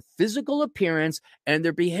care in their physical appearance and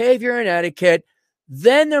their behavior and etiquette,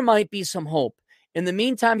 then there might be some hope. In the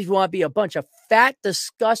meantime, if you want to be a bunch of fat,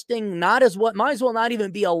 disgusting, might as well not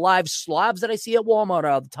even be alive slobs that I see at Walmart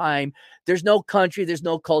all the time. There's no country, there's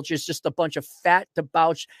no culture. It's just a bunch of fat,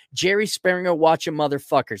 debauched, Jerry Springer watching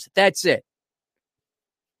motherfuckers. That's it.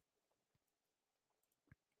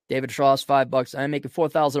 David Schross, $5. I'm making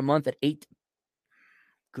 $4,000 a month at 8.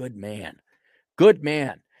 Good man.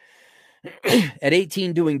 At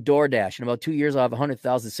 18, doing DoorDash. In about 2 years, I'll have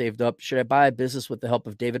 100,000 saved up. Should I buy a business with the help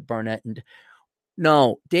of David Barnett? And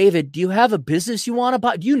no, David, do you have a business you want to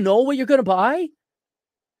buy? Do you know what you're going to buy?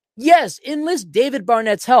 Yes, enlist David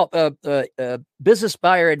Barnett's help.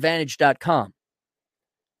 Businessbuyeradvantage.com.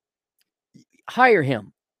 Hire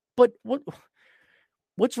him. But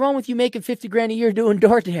what's wrong with you making 50 grand a year doing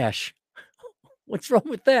DoorDash? What's wrong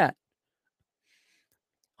with that?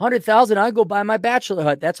 100,000, I go buy my bachelor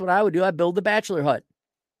hut. That's what I would do. I build the bachelor hut.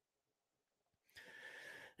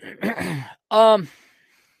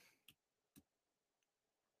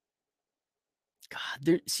 God,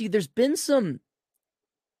 there's been some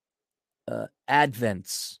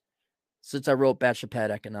advents since I wrote Bachelor Pad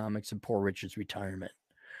Economics and Poor Richard's Retirement,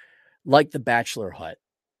 like the bachelor hut.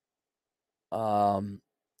 And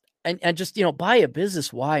just, buy a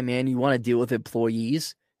business. Why, man? You want to deal with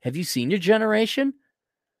employees? Have you seen your generation?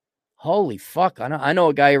 Holy fuck. I know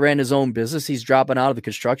a guy who ran his own business. He's dropping out of the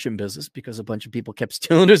construction business because a bunch of people kept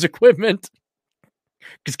stealing his equipment.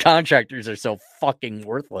 Because contractors are so fucking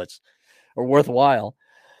worthless or worthwhile.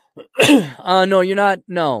 No, you're not.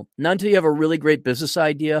 No, not until you have a really great business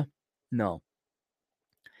idea. No.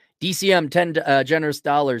 DCM, 10 generous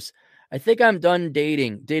dollars. I think I'm done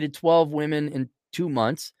dating. Dated 12 women in 2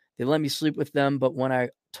 months. They let me sleep with them, but when I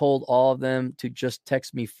told all of them to just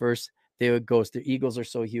text me first, they would ghost. Their egos are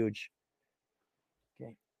so huge.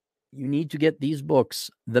 Okay. You need to get these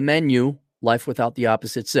books. The Menu, Life Without the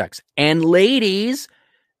Opposite Sex. And ladies,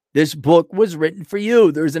 this book was written for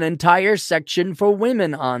you. There's an entire section for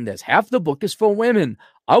women on this. Half the book is for women.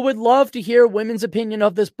 I would love to hear women's opinion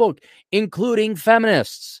of this book, including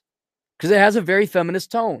feminists, because it has a very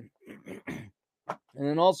feminist tone. And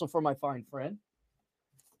then also for my fine friend,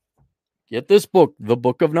 get this book, The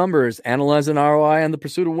Book of Numbers, Analyzing ROI and the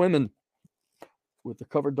Pursuit of Women, with the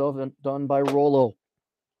cover done by Rollo.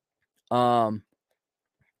 Yeah,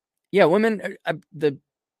 women, they're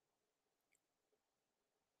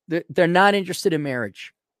not interested in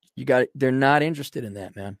marriage. They're not interested in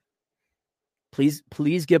that, man. Please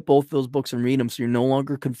get both those books and read them so you're no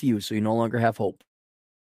longer confused, so you no longer have hope.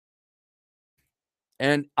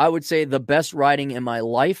 And I would say the best writing in my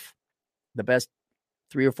life, the best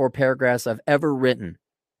 3 or 4 paragraphs I've ever written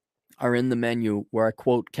are in The Menu, where I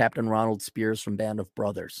quote Captain Ronald Spears from Band of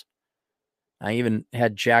Brothers. I even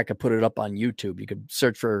had Jack put it up on YouTube. You could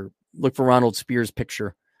look for Ronald Spears'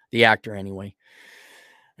 picture, the actor anyway.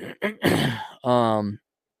 Yeah,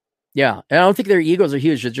 and I don't think their egos are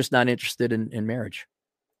huge. They're just not interested in marriage.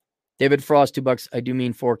 David Frost, $2. I do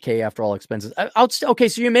mean $4,000 after all expenses. Okay,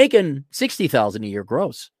 so you're making $60,000 a year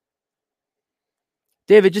gross.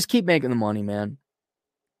 David, just keep making the money, man.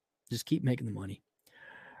 Just keep making the money.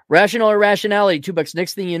 Rational or rationality, $2.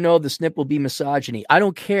 Next thing you know, the snip will be misogyny. I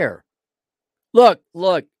don't care. Look,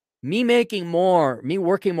 me making more, me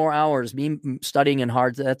working more hours, me studying in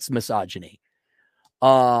hard, that's misogyny.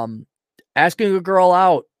 Asking a girl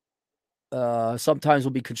out sometimes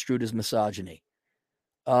will be construed as misogyny.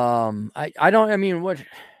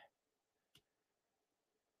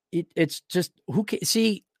 It's just, who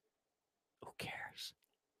cares?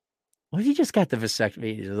 What if you just got the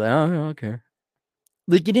vasectomy? You're like, oh, okay.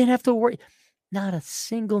 Like, you didn't have to worry. Not a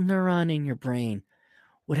single neuron in your brain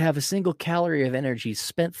would have a single calorie of energy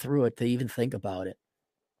spent through it to even think about it.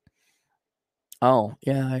 Oh,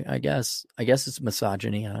 yeah, I guess it's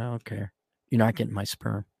misogyny. I don't care. You're not getting my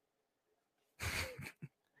sperm.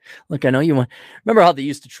 Look, I know you want. Remember how they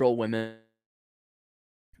used to troll women?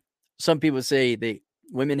 Some people say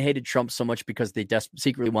women hated Trump so much because they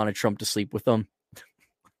secretly wanted Trump to sleep with them.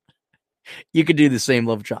 You could do the same,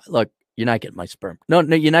 love. Look, you're not getting my sperm. No,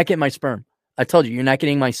 you're not getting my sperm. I told you, you're not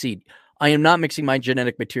getting my seed. I am not mixing my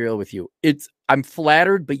genetic material with you. I'm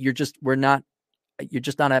flattered, but you're just not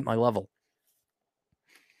at my level.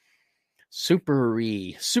 Super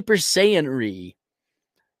Saiyan.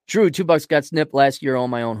 Drew, $2 got snipped last year on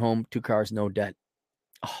my own home. 2 cars, no debt.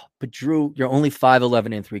 Oh, but Drew, you're only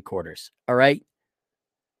 5'11 and 3/4. All right.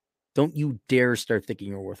 Don't you dare start thinking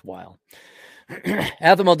you're worthwhile.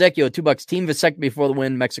 Atham Aldecchio, $2. Team vasectomy before the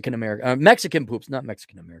win. Mexican poops, not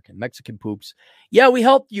Mexican American. Mexican poops. Yeah, we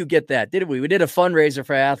helped you get that, didn't we? We did a fundraiser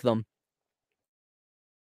for Atham.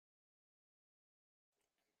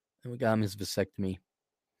 And we got him his vasectomy.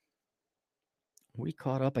 Are we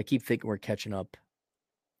caught up? I keep thinking we're catching up.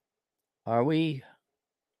 Are we?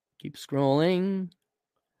 Keep scrolling.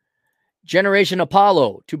 Generation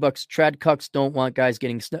Apollo, $2. Trad cucks don't want guys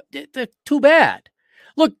getting snubbed. They're too bad.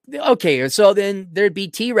 Look, okay, so then there'd be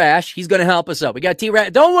T-Rash. He's going to help us out. We got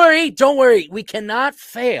T-Rash. Don't worry. We cannot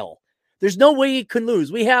fail. There's no way he can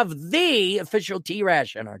lose. We have the official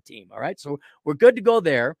T-Rash on our team, all right? So we're good to go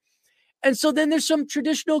there. And so then there's some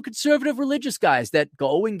traditional conservative religious guys that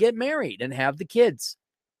go and get married and have the kids.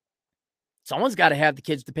 Someone's got to have the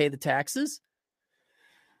kids to pay the taxes.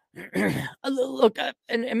 Look,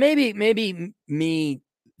 and maybe me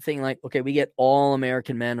thinking like, okay, we get all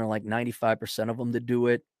American men or like 95% of them to do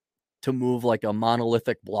it, to move like a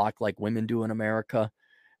monolithic block like women do in America.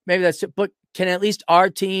 Maybe that's it. But can at least our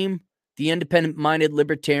team, the independent-minded,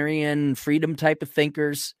 libertarian, freedom type of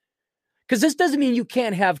thinkers, because this doesn't mean you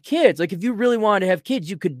can't have kids. Like if you really wanted to have kids,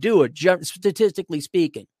 you could do it, statistically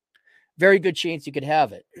speaking. Very good chance you could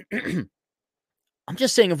have it. I'm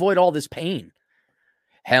just saying avoid all this pain.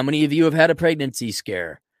 How many of you have had a pregnancy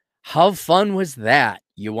scare? How fun was that?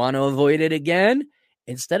 You want to avoid it again?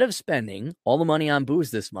 Instead of spending all the money on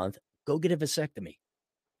booze this month, go get a vasectomy.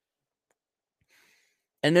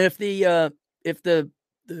 And if the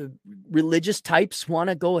religious types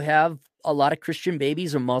want to go have a lot of Christian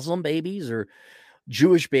babies or Muslim babies or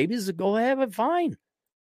Jewish babies, go have it, fine.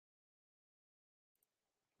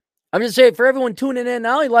 I'm just saying, for everyone tuning in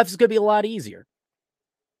now, life is going to be a lot easier.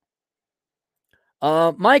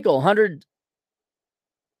 Michael, 100.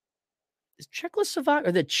 Is Czechoslovakia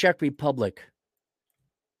or the Czech Republic?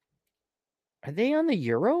 Are they on the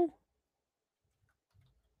euro?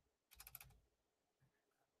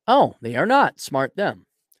 Oh, they are not. Smart them.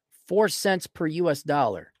 4 cents per US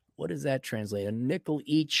dollar. What does that translate? A nickel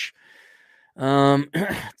each.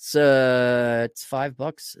 It's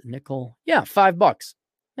 $5. Nickel. Yeah, $5.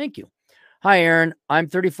 Thank you. Hi, Aaron. I'm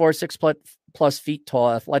 34, 6+ feet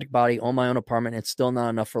tall, athletic body, own my own apartment. It's still not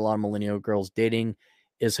enough for a lot of millennial girls. Dating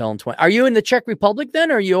is hell in 20. Are you in the Czech Republic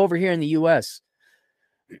then, or are you over here in the U.S.?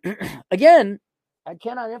 Again, I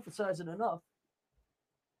cannot emphasize it enough.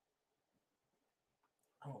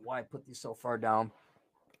 I don't know why I put these so far down.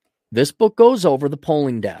 This book goes over the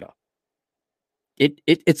polling data.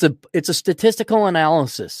 It's a statistical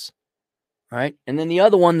analysis. Right. And then the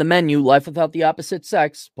other one, the menu, Life Without the Opposite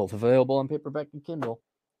Sex, both available on paperback and Kindle.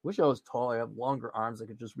 Wish I was tall. I have longer arms. I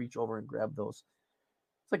could just reach over and grab those.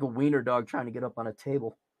 It's like a wiener dog trying to get up on a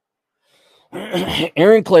table.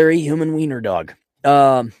 Aaron Clary, Human Wiener Dog.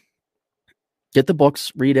 Get the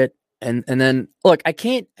books, read it, and then look, I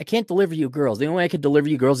can't deliver you girls. The only way I can deliver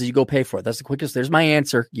you girls is you go pay for it. That's the quickest. There's my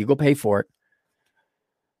answer. You go pay for it.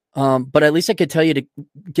 But at least I could tell you to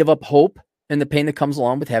give up hope and the pain that comes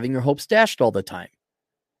along with having your hopes dashed all the time.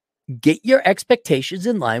 Get your expectations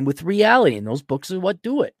in line with reality, and those books are what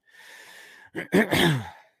do it.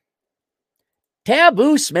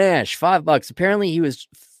 Taboo Smash, $5. Apparently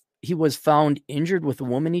he was found injured with a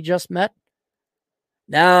woman he just met.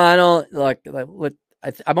 No, I don't like.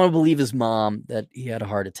 I'm gonna believe his mom that he had a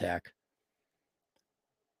heart attack.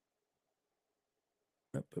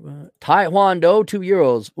 Taiwan Do,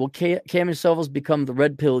 €2. Will Cameron Silvers become the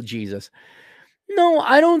red pill Jesus? No,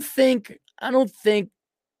 I don't think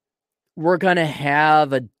we're going to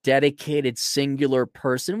have a dedicated singular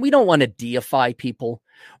person. We don't want to deify people.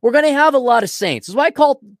 We're going to have a lot of saints. That's why I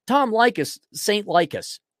call Tom Likas Saint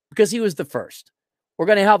Likas, because he was the first. We're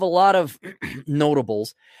going to have a lot of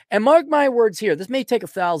notables. And mark my words here, this may take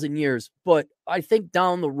 1,000 years, but I think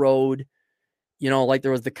down the road, like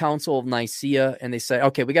there was the Council of Nicaea, and they say,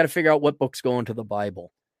 okay, we got to figure out what books go into the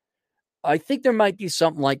Bible. I think there might be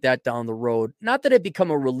something like that down the road. Not that it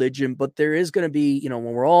become a religion, but there is going to be, when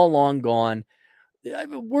we're all long gone,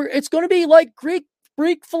 it's going to be like Greek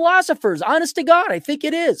philosophers. Honest to God, I think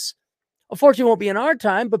it is. Unfortunately, it won't be in our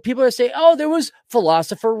time, but people are saying, oh, there was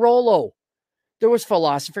philosopher Rollo. There was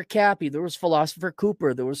philosopher Cappy. There was philosopher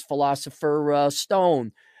Cooper. There was philosopher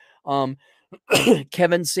Stone.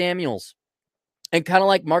 Kevin Samuels. And kind of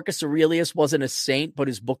like Marcus Aurelius wasn't a saint, but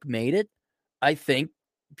his book made it, I think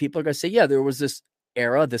people are going to say, yeah, there was this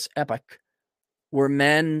era, this epoch, where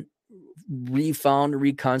men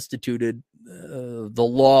reconstituted the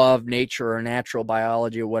law of nature or natural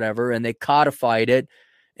biology or whatever, and they codified it,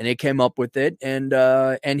 and they came up with it, and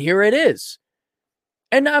here it is.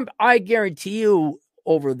 And I guarantee you,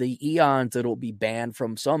 over the eons, it'll be banned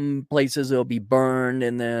from some places. It'll be burned,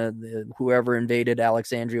 and the whoever invaded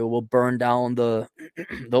Alexandria will burn down the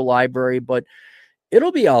the library. But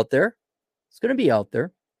it'll be out there. It's going to be out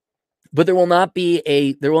there. But there will not be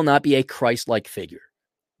a Christ-like figure.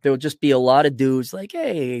 There will just be a lot of dudes like,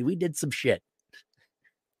 hey, we did some shit.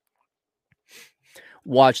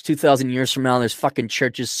 Watch 2,000 years from now, there's fucking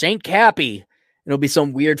churches, St. Cappy. It'll be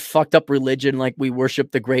some weird fucked up religion like we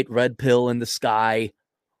worship the great red pill in the sky.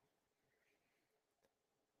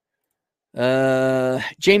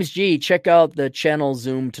 James G, check out the channel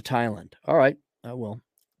Zoom to Thailand. All right, I will.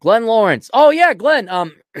 Glenn Lawrence. Oh yeah, Glenn.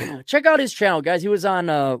 Check out his channel, guys. He was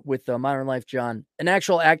on with Modern Life John, an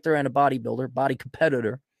actual actor and a bodybuilder, body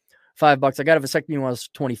competitor. $5. I got a vasectomy when I was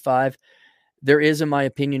 25. There is, in my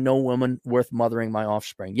opinion, no woman worth mothering my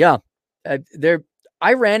offspring. Yeah,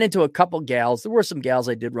 I ran into a couple gals. There were some gals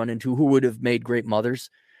I did run into who would have made great mothers.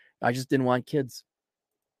 I just didn't want kids.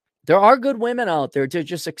 There are good women out there. They're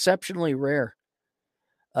just exceptionally rare.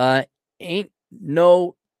 Ain't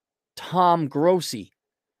no Tom Grossi.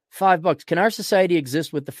 $5. Can our society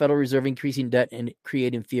exist with the Federal Reserve increasing debt and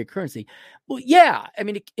creating fiat currency? Well, yeah. I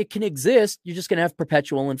mean, it can exist. You're just going to have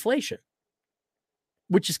perpetual inflation,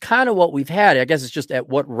 which is kind of what we've had. I guess it's just at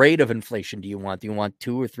what rate of inflation do you want? Do you want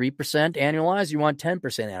 2 or 3% annualized? Do you want 10%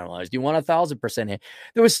 annualized? Do you want 1,000%?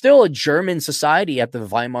 There was still a German society at the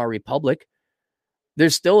Weimar Republic.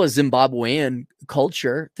 There's still a Zimbabwean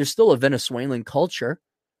culture. There's still a Venezuelan culture.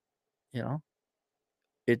 You know,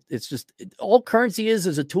 it's just all currency is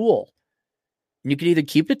a tool. And you can either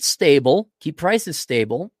keep it stable, keep prices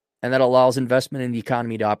stable, and that allows investment in the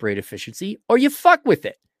economy to operate efficiency, or you fuck with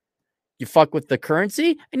it. You fuck with the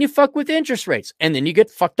currency and you fuck with interest rates. And then you get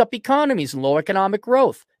fucked up economies and low economic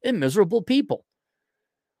growth and miserable people.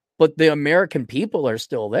 But the American people are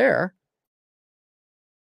still there.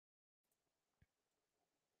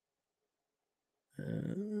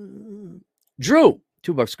 Drew,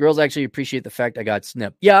 $2. Girls actually appreciate the fact I got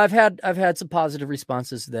snipped. Yeah, I've had some positive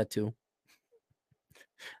responses to that too.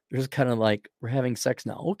 There's kind of like, we're having sex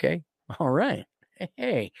now. Okay. All right.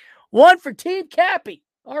 Hey, one for Team Cappy.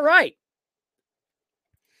 All right.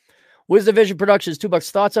 Wisdom Vision Productions,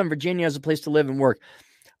 $2. Thoughts on Virginia as a place to live and work?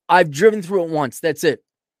 I've driven through it once. That's it.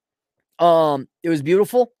 It was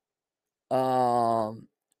beautiful. But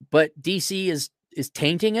DC is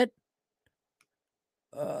tainting it.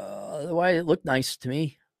 Otherwise, it looked nice to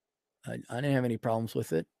me. I didn't have any problems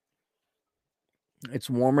with it. It's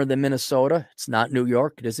warmer than Minnesota. It's not New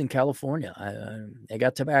York. It is in California. I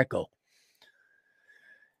got tobacco.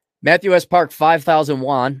 Matthew S. Park, 5,000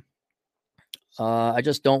 won. I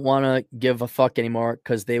just don't want to give a fuck anymore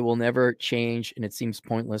because they will never change and it seems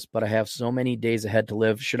pointless, but I have so many days ahead to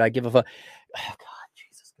live. Should I give a fuck? Oh, God,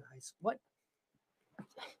 Jesus, guys. What?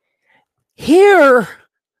 Here,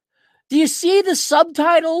 do you see the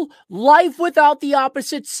subtitle? Life without the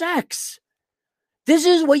opposite sex. This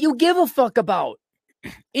is what you give a fuck about.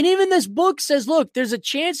 And even this book says, look, there's a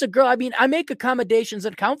chance a girl, I mean, I make accommodations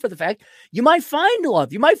that account for the fact you might find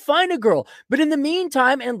love. You might find a girl. But in the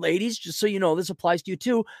meantime, and ladies, just so you know, this applies to you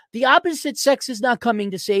too, the opposite sex is not coming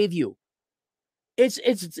to save you.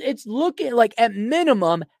 It's looking like at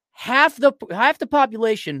minimum, half the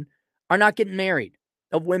population are not getting married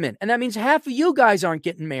of women. And that means half of you guys aren't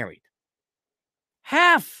getting married.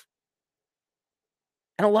 Half.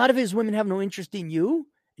 And a lot of his women have no interest in you.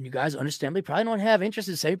 And you guys understandably probably don't have interest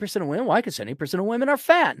in 70% of women. Why? Because 70% of women are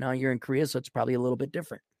fat. Now you're in Korea, so it's probably a little bit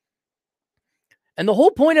different. And the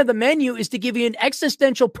whole point of the menu is to give you an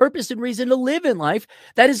existential purpose and reason to live in life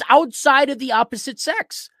that is outside of the opposite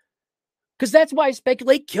sex. Because that's why I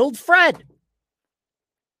speculate killed Fred.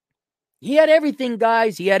 He had everything,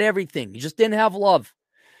 guys. He had everything. He just didn't have love.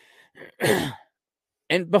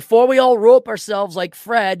 And before we all rope ourselves like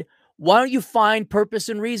Fred, why don't you find purpose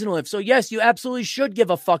and reason to live? So yes, you absolutely should give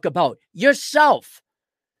a fuck about yourself,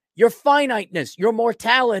 your finiteness, your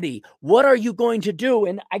mortality. What are you going to do?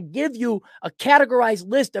 And I give you a categorized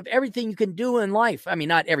list of everything you can do in life. I mean,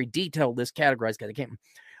 not every detailed list categorized because I can't.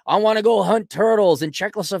 I want to go hunt turtles in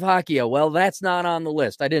Czechoslovakia. Well, that's not on the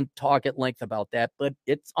list. I didn't talk at length about that, but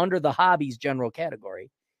it's under the hobbies general category.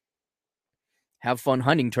 Have fun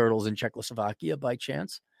hunting turtles in Czechoslovakia by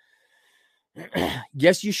chance.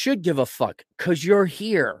 Yes, you should give a fuck because you're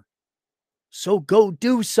here. So go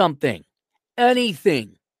do something.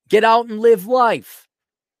 Anything. Get out and live life.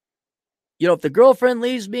 You know, if the girlfriend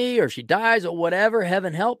leaves me or she dies or whatever,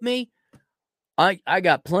 heaven help me, I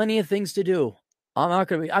got plenty of things to do. I'm not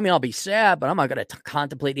going to be, I'll be sad, but I'm not going to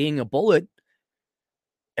contemplate eating a bullet.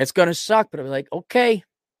 It's going to suck, but I'll be like, okay,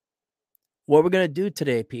 what are we going to do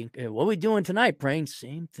today, Pink? What are we doing tonight, Praying?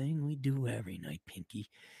 Same thing we do every night, Pinky.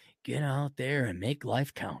 Get out there and make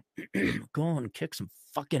life count. Go and kick some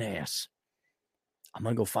fucking ass. I'm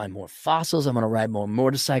going to go find more fossils. I'm going to ride more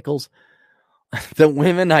motorcycles. The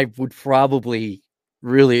women, I would probably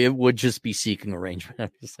really, it would just be seeking arrangement.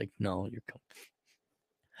 I'm just like, no, you're coming.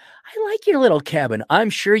 I like your little cabin. I'm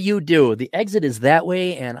sure you do. The exit is that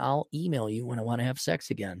way, and I'll email you when I want to have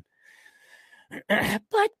sex again. But,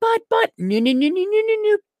 no,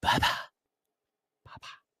 Baba.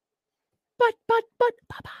 But,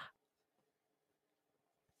 Baba.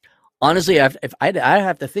 Honestly, if I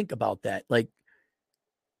have to think about that. Like,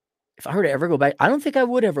 if I were to ever go back, I don't think I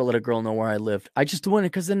would ever let a girl know where I lived. I just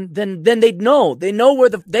wouldn't, because then they'd know. They know where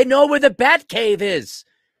the Bat Cave is.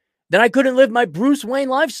 Then I couldn't live my Bruce Wayne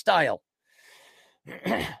lifestyle.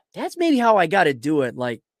 That's maybe how I got to do it.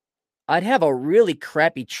 Like, I'd have a really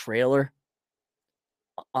crappy trailer,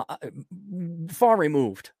 far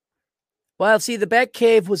removed. Well, see, the Bat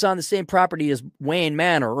Cave was on the same property as Wayne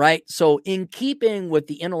Manor, right? So in keeping with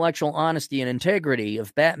the intellectual honesty and integrity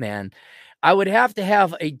of Batman, I would have to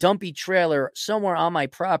have a dumpy trailer somewhere on my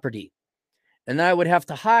property. And then I would have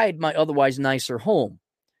to hide my otherwise nicer home.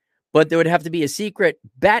 But there would have to be a secret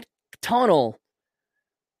Bat tunnel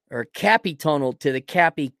or Cappy tunnel to the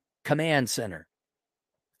Cappy command center.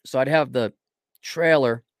 So I'd have the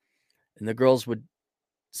trailer and the girls would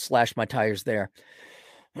slash my tires there.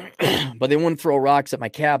 But they wouldn't throw rocks at my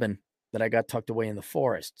cabin that I got tucked away in the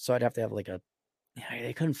forest. So I'd have to have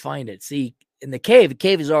they couldn't find it. See, in the cave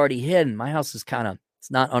is already hidden. My house is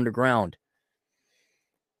it's not underground.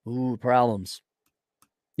 Ooh, problems.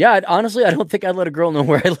 Yeah, honestly, I don't think I'd let a girl know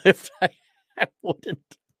where I lived. I wouldn't.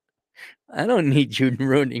 I don't need you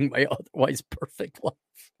ruining my otherwise perfect life.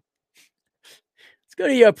 Let's go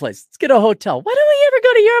to your place. Let's get a hotel. Why don't we ever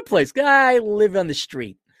go to your place? I live on the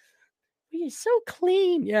street. You're so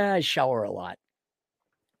clean. Yeah, I shower a lot.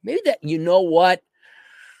 Maybe that, you know what?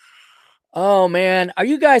 Oh, man.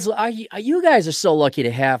 You guys are so lucky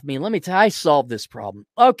to have me. Let me tell you, I solved this problem.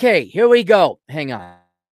 Okay, here we go. Hang on.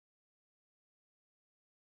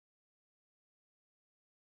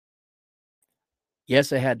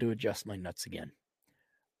 Yes, I had to adjust my nuts again.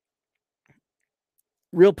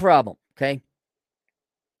 Real problem, okay?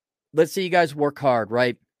 Let's say you guys work hard,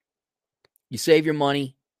 right? You save your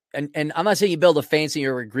money. And I'm not saying you build a fancy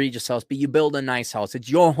or egregious house, but you build a nice house. It's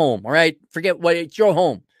your home, all right? Forget what, it's your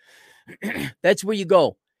home. That's where you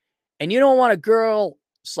go. And you don't want a girl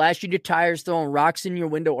slashing your tires, throwing rocks in your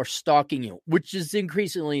window, or stalking you, which is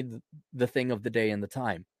increasingly the thing of the day and the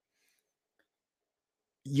time.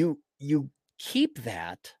 You keep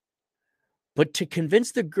that, but to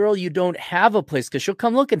convince the girl you don't have a place, because she'll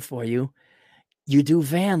come looking for you, you do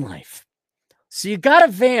van life. So you got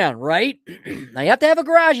a van, right? Now you have to have a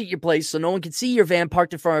garage at your place so no one can see your van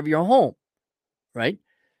parked in front of your home, right?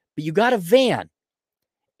 But you got a van,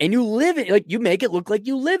 and you live in it, like you make it look like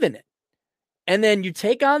you live in it. And then you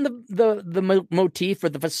take on the motif or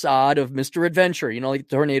the facade of Mr. Adventure, like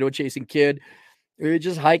the tornado chasing kid. You're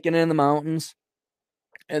just hiking in the mountains.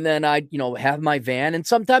 And then I'd, have my van. And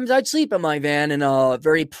sometimes I'd sleep in my van in a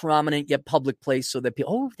very prominent yet public place so that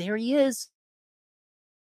people, oh, there he is.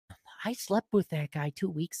 I slept with that guy 2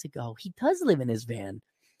 weeks ago. He does live in his van.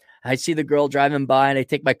 I see the girl driving by and I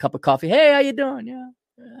take my cup of coffee. Hey, how you doing? Yeah,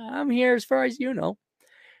 I'm here as far as you know.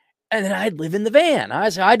 And then I'd live in the van.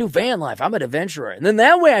 I do van life. I'm an adventurer. And then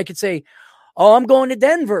that way I could say, oh, I'm going to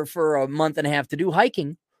Denver for a month and a half to do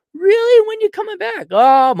hiking. Really? When you coming back?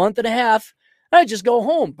 Oh, a month and a half. I just go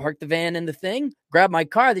home, park the van in the thing, grab my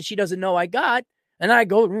car that she doesn't know I got, and I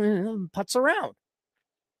go putz around.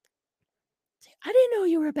 I didn't know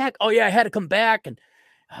you were back. Oh, yeah, I had to come back. And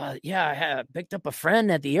I picked up a friend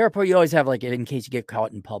at the airport. You always have it in case you get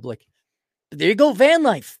caught in public. But there you go, van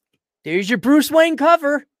life. There's your Bruce Wayne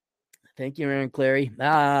cover. Thank you, Aaron Clary.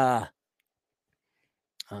 I'm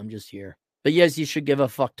just here. But yes, you should give a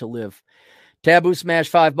fuck to live. Taboo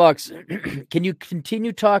smash $5. Can you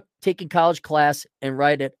continue taking college class and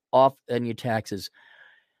write it off on your taxes?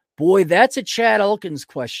 Boy, that's a Chad Elkins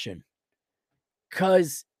question.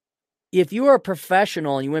 Because if you are a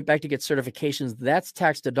professional and you went back to get certifications, that's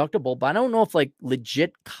tax deductible. But I don't know if like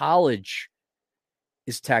legit college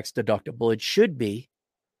is tax deductible. It should be.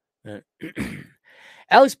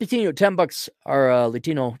 Alex Patino, $10, our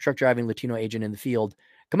Latino truck driving Latino agent in the field.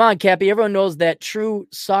 Come on, Cappy. Everyone knows that true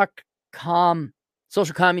social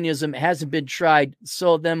communism hasn't been tried.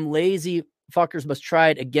 So them lazy fuckers must try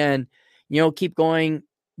it again. Keep going,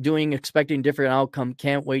 expecting different outcome.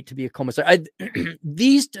 Can't wait to be a commissar.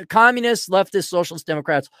 These communists, leftist, socialist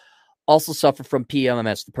Democrats also suffer from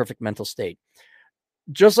PMS, the perfect mental state.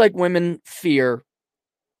 Just like women fear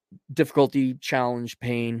difficulty, challenge,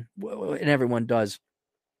 pain, and everyone does.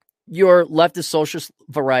 Your leftist socialist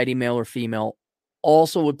variety, male or female,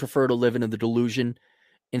 also would prefer to live in the delusion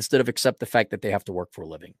instead of accept the fact that they have to work for a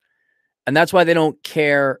living. And that's why they don't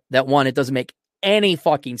care that, one, it doesn't make any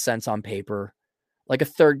fucking sense on paper. Like a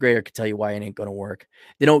third grader could tell you why it ain't going to work.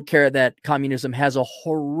 They don't care that communism has a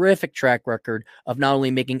horrific track record of not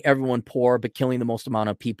only making everyone poor, but killing the most amount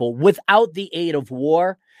of people without the aid of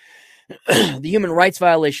war. The human rights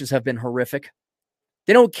violations have been horrific.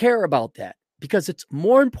 They don't care about that because it's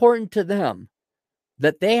more important to them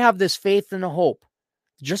that they have this faith and a hope,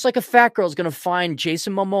 just like a fat girl is going to find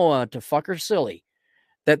Jason Momoa to fuck her silly,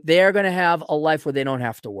 that they're going to have a life where they don't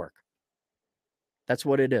have to work. That's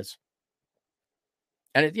what it is.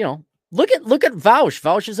 And look at Vaush.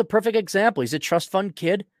 Vaush is a perfect example. He's a trust fund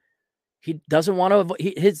kid. He doesn't want to.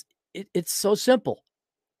 It's so simple.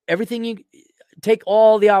 Everything you take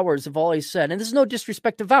all the hours of all he said, and there's no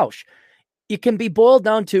disrespect to Vaush. It can be boiled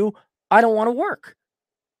down to, I don't want to work.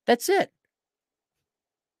 That's it.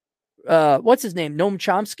 What's his name? Noam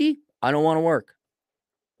Chomsky? I don't want to work.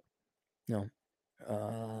 No.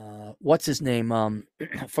 What's his name?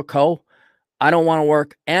 Foucault? I don't want to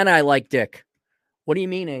work, and I like dick. What do you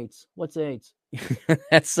mean AIDS? What's AIDS?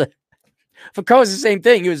 That's Foucault's the same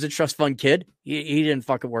thing. He was a trust fund kid. He didn't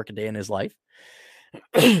fucking work a day in his life.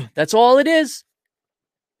 That's all it is.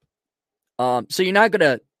 So you're not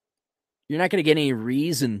gonna get any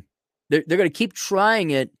reason. They're gonna keep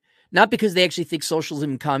trying it, not because they actually think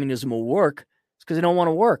socialism and communism will work. It's because they don't want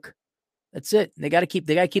to work. That's it. They gotta keep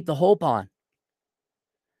the hope on.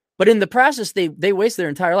 But in the process, they waste their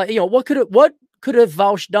entire life. What could have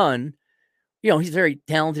Vaush done? He's very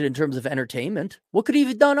talented in terms of entertainment. What could he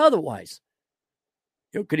have done otherwise?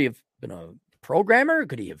 Could he have been a programmer?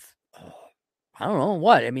 Could he have? I don't know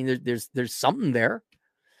what. I mean, there's something there.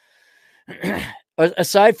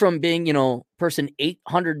 Aside from being, person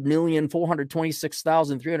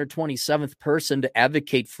 800,426,327th person to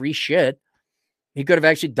advocate free shit, he could have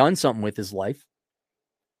actually done something with his life.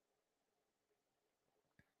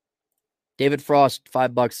 David Frost,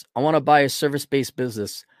 $5. I want to buy a service-based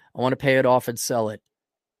business. I want to pay it off and sell it.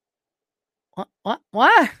 What?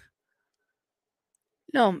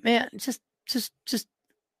 No, man, just.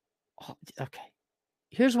 Oh, okay.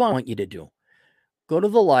 Here's what I want you to do. Go to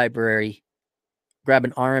the library, grab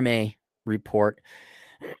an RMA report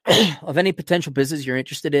of any potential business you're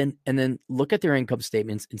interested in, and then look at their income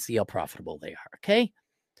statements and see how profitable they are. Okay?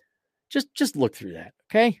 Just look through that.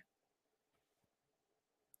 Okay?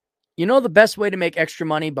 The best way to make extra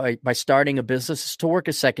money by starting a business is to work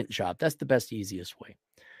a second job. That's the best, easiest way.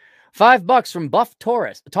 $5 from Buff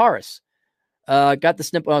Taurus. Got the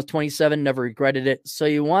snip when I was 27, never regretted it. So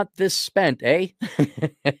you want this spent, eh?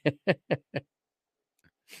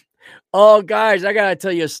 Oh, guys, I got to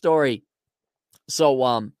tell you a story.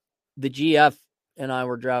 So the GF and I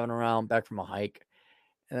were driving around back from a hike,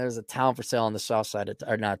 and there's a town for sale on the south side,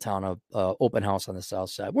 or not a town, open house on the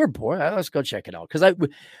south side. We're bored. Let's go check it out. Because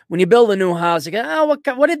when you build a new house, you go,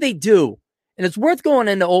 what did they do? And it's worth going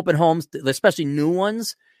into open homes, especially new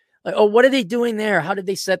ones. Like, what are they doing there? How did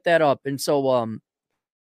they set that up? And so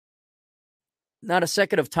not a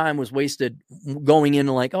second of time was wasted going in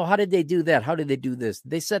like, how did they do that? How did they do this?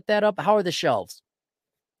 Did they set that up? How are the shelves?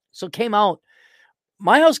 So it came out.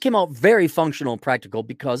 My house came out very functional and practical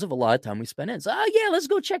because of a lot of time we spent in. So, yeah, let's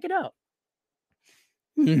go check it out.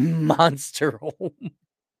 Monster home.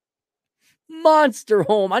 Monster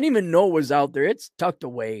home. I didn't even know it was out there. It's tucked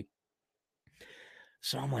away.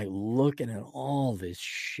 So I'm like looking at all this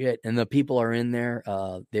shit. And the people are in there.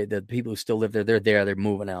 The people who still live there, they're there. They're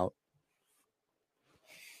moving out.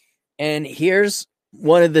 And here's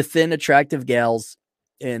one of the thin, attractive gals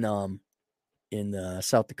in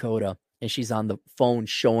South Dakota. And she's on the phone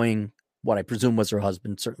showing what I presume was her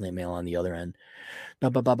husband, certainly a male on the other end.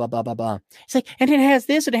 Blah, blah, blah, blah, blah, blah, blah. It's like, and it has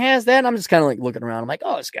this and it has that. And I'm just kind of like looking around. I'm like,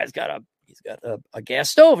 this guy's got a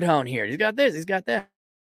gas stove down here. He's got this. He's got that.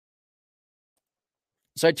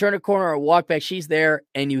 So I turn a corner, I walk back. She's there.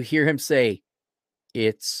 And you hear him say,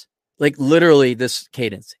 it's like literally this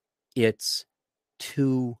cadence. It's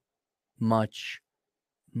too much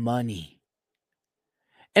money.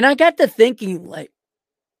 And I got to thinking, like,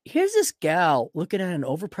 here's this gal looking at an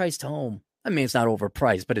overpriced home. I mean, it's not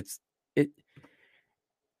overpriced, but it.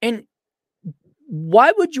 And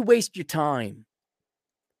why would you waste your time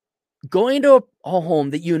going to a home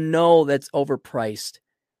that you know that's overpriced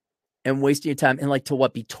and wasting your time and like to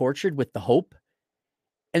what, be tortured with the hope?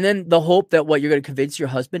 And then the hope that what, you're going to convince your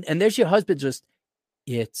husband, and there's your husband just,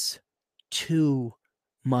 it's too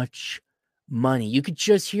much money. You could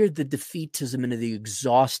just hear the defeatism and the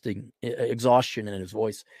exhaustion in his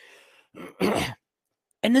voice.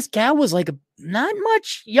 And this gal was like not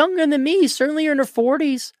much younger than me, certainly in her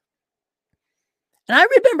 40s. And I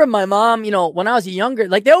remember my mom, when I was younger,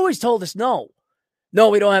 like they always told us, no,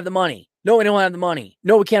 we don't have the money. No, we don't have the money.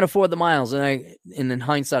 No, we can't afford the miles. And in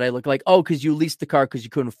hindsight, I look like, oh, because you leased the car because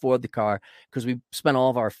you couldn't afford the car, because we spent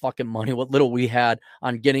all of our fucking money, what little we had,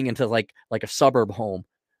 on getting into like a suburb home.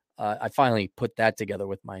 I finally put that together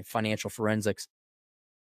with my financial forensics.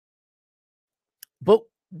 But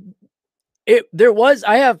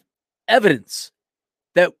I have evidence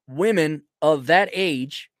that women of that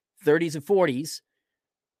age, 30s and 40s,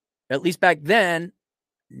 at least back then,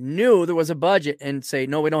 knew there was a budget and say,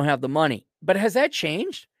 no, we don't have the money. But has that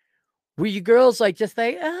changed? Were you girls like just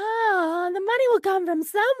like, oh, the money will come from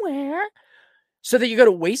somewhere, so that you're going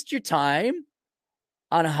to waste your time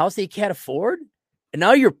on a house that you can't afford? And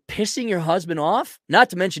now you're pissing your husband off,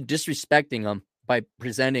 not to mention disrespecting him by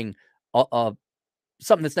presenting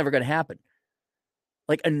something that's never going to happen.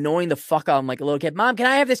 Like annoying the fuck out of him like a little kid. Mom, can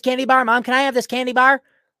I have this candy bar? Mom, can I have this candy bar?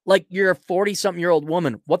 Like you're a 40-something-year-old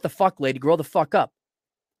woman. What the fuck, lady? Grow the fuck up.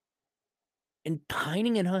 And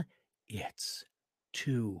pining in her, it's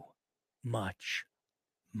too much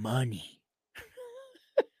money.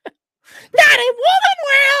 Not a woman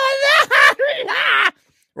will.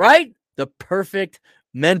 Right? The perfect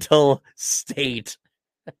mental state.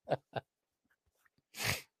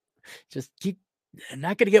 Just keep. I'm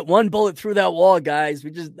not going to get one bullet through that wall, guys.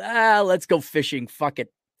 We just, let's go fishing. Fuck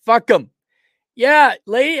it. Fuck them. Yeah,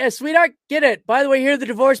 lady, sweetheart, get it. By the way, here are the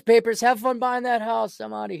divorce papers. Have fun buying that house.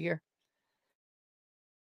 I'm out of here.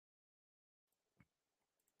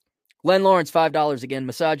 Glenn Lawrence, $5 again.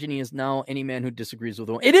 Misogyny is now any man who disagrees with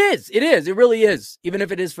a woman. It is. It really is. Even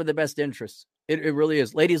if it is for the best interests. It really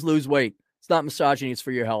is. Ladies, lose weight. It's not misogyny. It's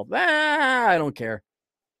for your health. I don't care.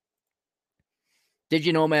 Did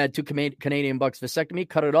you know, man, 2 Canadian bucks vasectomy?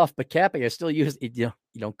 Cut it off, but Cappy, I still use it. You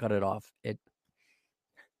don't cut it off.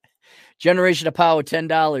 Generation of Power,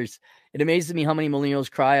 $10. It amazes me how many millennials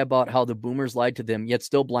cry about how the boomers lied to them, yet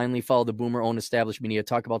still blindly follow the boomer-owned established media,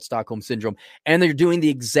 talk about Stockholm Syndrome, and they're doing the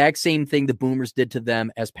exact same thing the boomers did to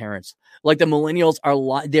them as parents. Like the millennials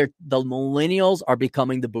are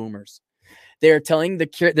becoming the boomers. They're telling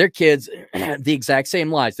their kids the exact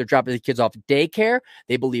same lies. They're dropping the kids off at daycare.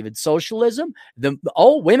 They believe in socialism.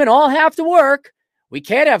 Women all have to work. We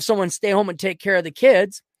can't have someone stay home and take care of the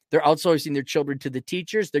kids. They're outsourcing their children to the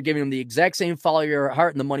teachers. They're giving them the exact same follow your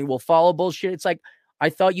heart and the money will follow bullshit. It's like, I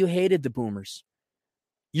thought you hated the boomers.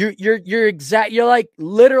 You're like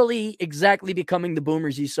literally exactly becoming the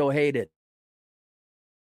boomers you so hated.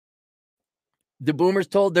 The boomers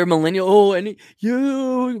told their millennial, and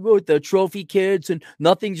you with the trophy kids and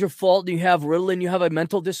nothing's your fault. You have Ritalin, you have a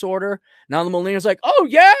mental disorder. Now the millennials like, oh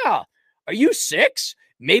yeah, are you 6?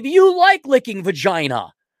 Maybe you like licking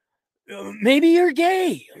vagina. Maybe you're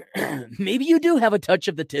gay. Maybe you do have a touch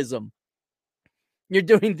of the tism. You're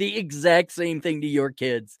doing the exact same thing to your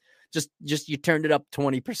kids. Just you turned it up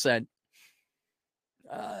 20%.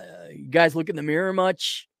 You guys look in the mirror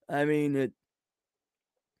much? I mean,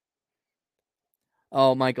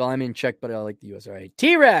 oh, Michael, I'm in Czech, but I like the U.S. All right.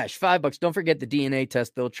 T-Rash, $5. Don't forget the DNA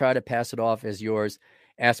test. They'll try to pass it off as yours.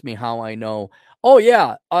 Ask me how I know. Oh,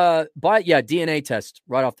 yeah. DNA test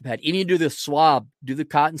right off the bat. Even you do the swab, do the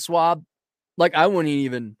cotton swab. Like, I wouldn't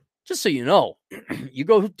even, just so you know, you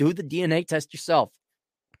go do the DNA test yourself.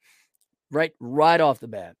 Right off the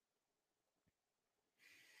bat.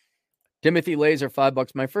 Timothy Laser,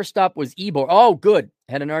 $5. My first stop was Ybor. Oh, good.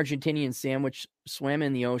 Had an Argentinian sandwich, swam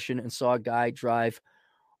in the ocean, and saw a guy drive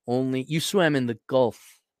only. You swam in the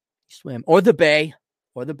Gulf. You swam. Or the Bay.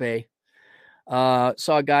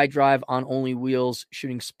 Saw a guy drive on only wheels,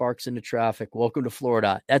 shooting sparks into traffic. Welcome to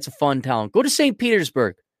Florida. That's a fun town. Go to St.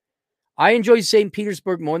 Petersburg. I enjoy St.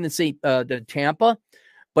 Petersburg more than Tampa,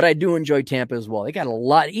 but I do enjoy Tampa as well. They got a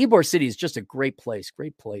lot. Ybor City is just a great place.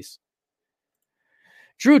 Great place.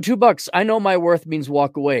 Drew, $2. I know my worth means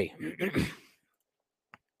walk away.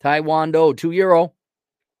 Taekwondo, €2.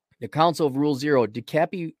 The Council of Rule Zero. Did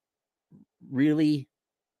Cappy really?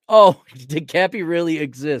 Oh, did Cappy really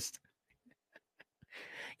exist?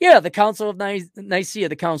 Yeah, the Council of Nicaea,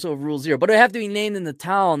 the Council of Rule Zero. But it have to be named in the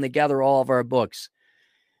town that gather all of our books.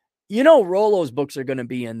 You know, Rollo's books are going to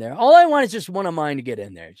be in there. All I want is just one of mine to get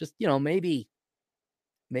in there. Just, maybe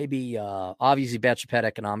obviously Bachelor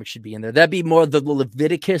Economics should be in there. That'd be more the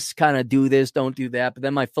Leviticus kind of do this, don't do that. But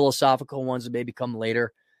then my philosophical ones would maybe come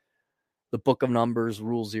later. The Book of Numbers,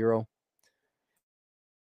 Rule Zero.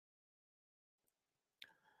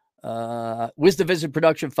 Wisdom Vision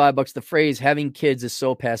Production, $5. The phrase having kids is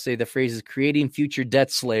so passe. The phrase is creating future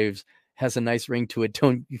debt slaves has a nice ring to it,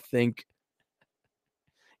 don't you think?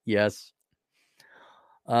 Yes.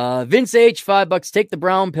 Vince H, $5. Take the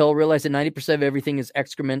brown pill, realize that 90% of everything is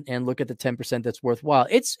excrement, and look at the 10% that's worthwhile.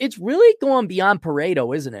 It's really going beyond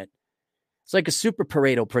Pareto, isn't it? It's like a super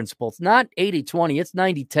Pareto principle. It's not 80-20, it's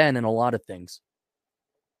 90-10 in a lot of things.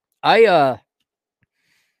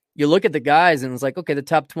 You look at the guys and it's like, okay, the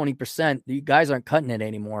top 20%, you guys aren't cutting it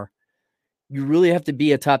anymore. You really have to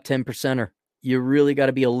be a top 10%er. You really got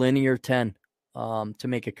to be a linear 10 to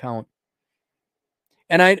make it count.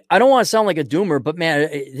 And I don't want to sound like a doomer, but man,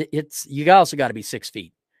 you also got to be 6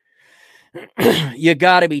 feet. You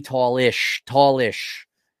got to be tallish.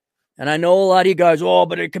 And I know a lot of you guys,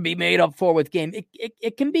 but it can be made up for with game.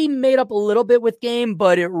 It can be made up a little bit with game,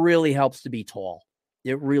 but it really helps to be tall.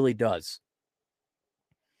 It really does.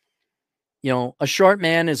 A short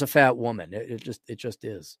man is a fat woman. It just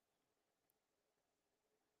is.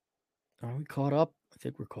 Are we caught up? I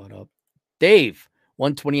think we're caught up. Dave,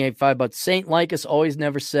 128, $5. St. Lycus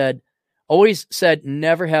always said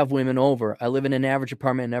never have women over. I live in an average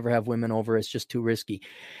apartment and never have women over. It's just too risky.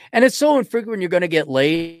 And it's so infrequent you're going to get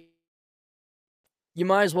laid. You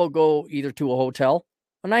might as well go either to a hotel,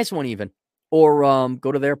 a nice one even, or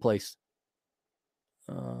go to their place.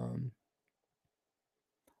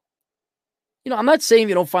 I'm not saying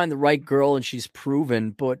you don't find the right girl and she's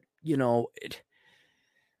proven, but, you don't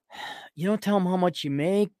tell them how much you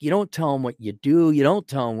make. You don't tell them what you do. You don't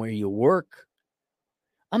tell them where you work.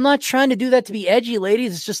 I'm not trying to do that to be edgy,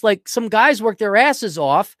 ladies. It's just like some guys work their asses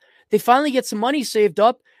off. They finally get some money saved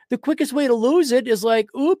up. The quickest way to lose it is like,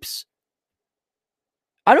 oops.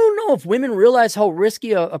 I don't know if women realize how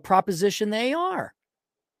risky a proposition they are.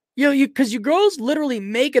 Because you girls literally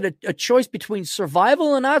make it a choice between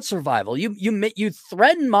survival and not survival. You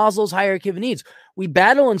threaten Maslow's hierarchy of needs. We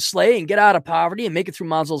battle and slay and get out of poverty and make it through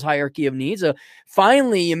Maslow's hierarchy of needs.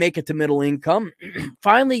 Finally, you make it to middle income.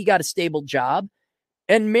 Finally, you got a stable job.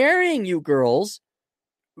 And marrying you girls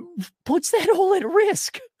puts that all at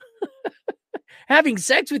risk. Having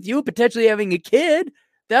sex with you, potentially having a kid,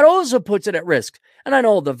 that also puts it at risk. And I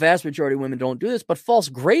know the vast majority of women don't do this, but false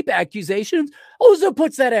grape accusations also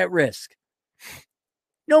puts that at risk.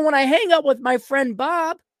 When I hang out with my friend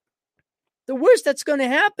Bob, the worst that's going to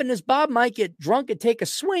happen is Bob might get drunk and take a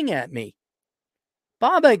swing at me.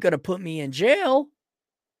 Bob ain't going to put me in jail.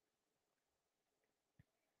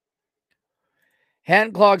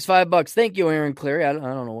 Hand clogs, $5. Thank you, Aaron Cleary. I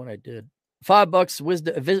don't know what I did.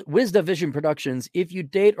 $5. Wisdom Vision Productions. If you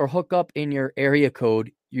date or hook up in your area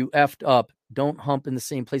code, you effed up. Don't hump in the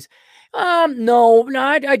same place. No,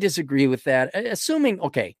 I disagree with that. Assuming,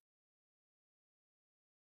 okay,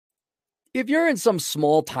 if you're in some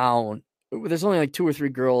small town, there's only like 2 or 3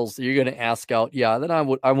 girls that you're going to ask out. Yeah, then I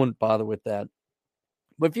wouldn't bother with that.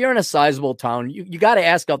 But if you're in a sizable town, you got to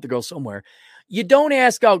ask out the girl somewhere. You don't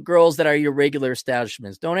ask out girls that are your regular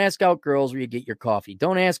establishments. Don't ask out girls where you get your coffee.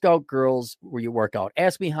 Don't ask out girls where you work out.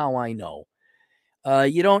 Ask me how I know.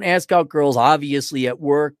 You don't ask out girls, obviously, at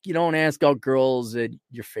work. You don't ask out girls at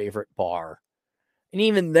your favorite bar. And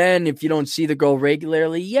even then, if you don't see the girl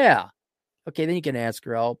regularly, yeah. Okay, then you can ask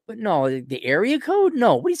her out. But no, the area code?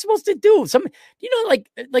 No. What are you supposed to do?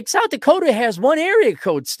 Like South Dakota has one area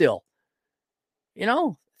code still.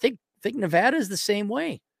 I think Nevada is the same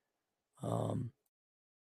way.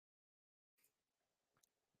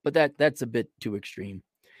 But that's a bit too extreme.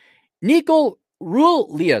 Nico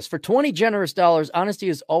Rulias for 20 generous dollars. Honesty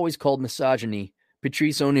is always called misogyny.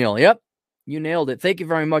 Patrice O'Neill. Yep, you nailed it. Thank you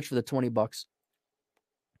very much for the $20.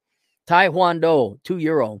 Tai Huando,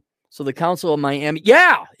 €2. So the Council of Miami.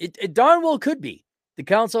 Yeah, it darn well could be. The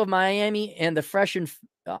Council of Miami and the Fresh and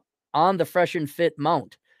Fit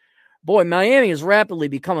Mount. Boy, Miami is rapidly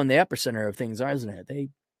becoming the epicenter of things, isn't it? They're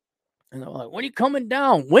like, when are you coming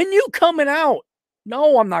down? When you coming out?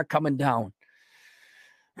 No, I'm not coming down.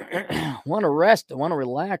 I want to rest. I want to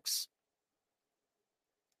relax.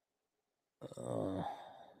 Are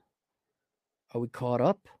we caught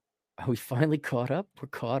up? Are we finally caught up? We're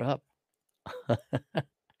caught up.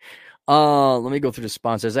 Let me go through the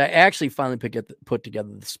sponsors. I actually finally put together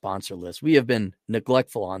the sponsor list. We have been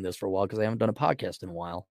neglectful on this for a while because I haven't done a podcast in a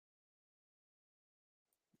while.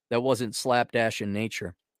 That wasn't slapdash in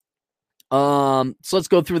nature. So let's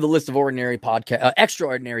go through the list of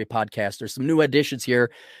extraordinary podcasters. Some new additions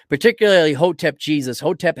here, particularly Hotep Jesus.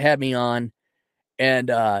 Hotep had me on,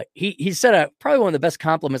 and he said probably one of the best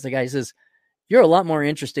compliments. The guy says, "You're a lot more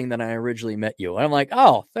interesting than I originally met you." And I'm like,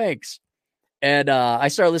 "Oh, thanks." And I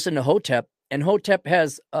started listening to Hotep, and Hotep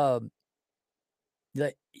has don't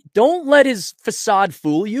let his facade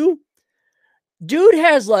fool you. Dude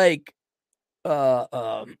has like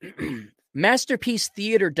masterpiece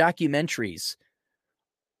theater documentaries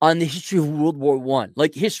on the history of World War One,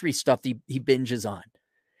 like history stuff he binges on.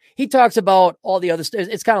 He talks about all the other stuff.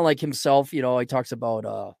 It's kind of like himself, you know. He talks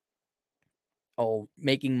about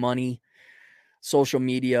making money, social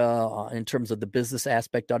media in terms of the business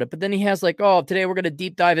aspect of it. But then he has like, today we're going to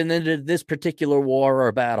deep dive into this particular war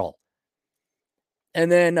or battle.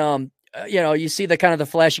 And then, you see the kind of the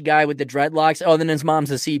flashy guy with the dreadlocks. Oh, then his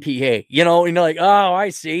mom's a CPA, and you're like, oh, I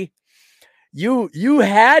see. You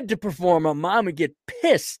had to perform. A mom would get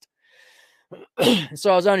pissed.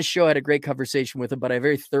 So I was on his show, I had a great conversation with him, but I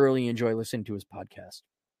very thoroughly enjoy listening to his podcast.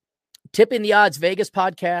 Tipping the Odds Vegas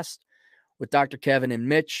podcast with Dr. Kevin and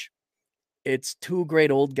Mitch. It's two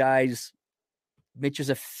great old guys. Mitch is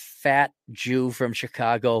a fat Jew from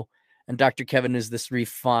Chicago, and Dr. Kevin is this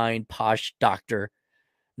refined, posh doctor,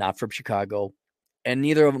 not from Chicago. And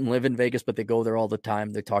neither of them live in Vegas, but they go there all the time.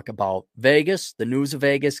 They talk about Vegas, the news of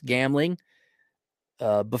Vegas, gambling,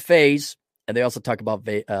 buffets, and they also talk about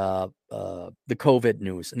the COVID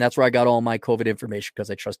news. And that's where I got all my COVID information because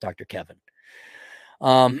I trust Dr. Kevin.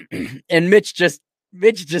 And Mitch just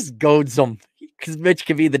goads them because Mitch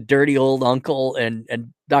can be the dirty old uncle,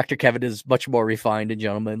 and Dr. Kevin is much more refined and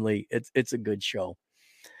gentlemanly. It's a good show.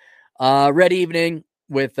 Red Evening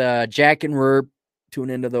with Jack and Herb. Tune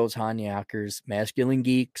into those Hanyakers, Masculine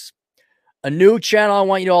Geeks. A new channel I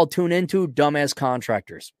want you to all tune into, Dumbass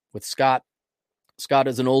Contractors with Scott. Scott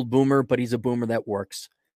is an old boomer, but he's a boomer that works.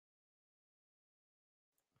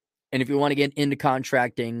 And if you want to get into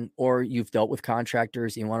contracting, or you've dealt with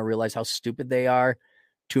contractors and you want to realize how stupid they are,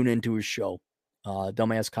 tune into his show,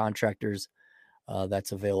 Dumbass Contractors.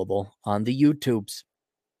 That's available on the YouTubes.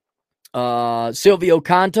 Silvio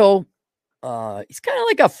Canto. He's kind of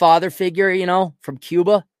like a father figure, from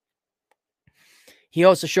Cuba. He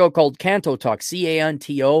hosts a show called Canto Talk,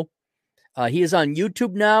 Canto. He is on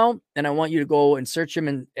YouTube now, and I want you to go and search him.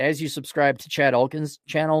 And as you subscribe to Chad Elkins'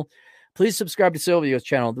 channel, please subscribe to Silvio's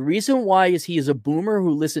channel. The reason why is he is a boomer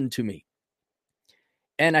who listened to me.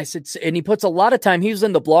 And I said, and he puts a lot of time. He was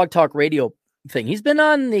in the Blog Talk Radio thing. He's been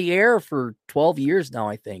on the air for 12 years now,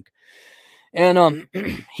 I think. And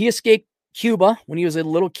he escaped Cuba when he was a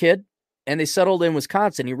little kid, and they settled in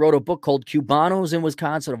Wisconsin. He wrote a book called Cubanos in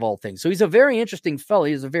Wisconsin, of all things. So he's a very interesting fellow.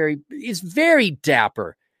 He's very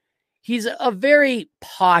dapper. He's a very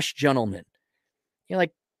posh gentleman. You're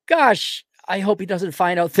like, gosh, I hope he doesn't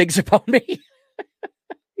find out things about me.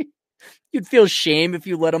 You'd feel shame if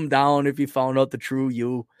you let him down, if you found out the true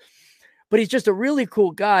you. But he's just a really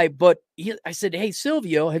cool guy. But I said, hey,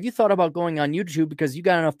 Silvio, have you thought about going on YouTube? Because you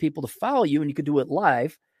got enough people to follow you and you could do it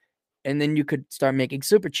live. And then you could start making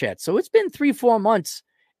super chats. So it's been 3-4 months.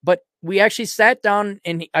 But we actually sat down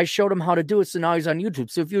and I showed him how to do it. So now he's on YouTube.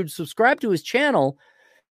 So if you subscribe to his channel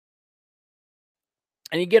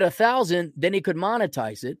and you get 1,000, then he could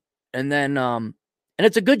monetize it. And then, and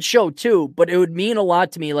it's a good show too, but it would mean a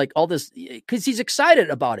lot to me, like all this, because he's excited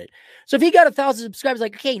about it. So if he got 1,000 subscribers,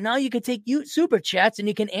 like, okay, now you can take super chats and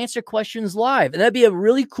you can answer questions live. And that'd be a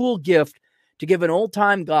really cool gift to give an old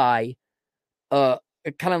time guy, kind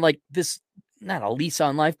of like this, not a lease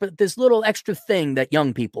on life, but this little extra thing that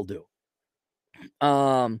young people do.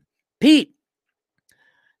 Pete,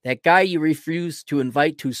 that guy you refuse to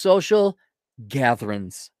invite to social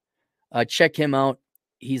gatherings. Check him out.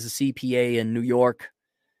 He's a CPA in New York,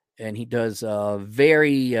 and he does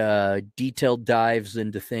very detailed dives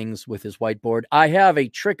into things with his whiteboard. I have a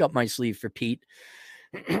trick up my sleeve for Pete.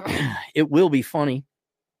 It will be funny.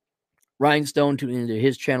 Rhinestone tuned into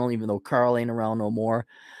his channel, even though Carl ain't around no more.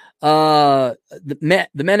 The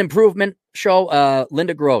Men Improvement Show,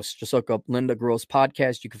 Linda Gross. Just look up Linda Gross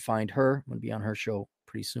podcast. You can find her. I'm going to be on her show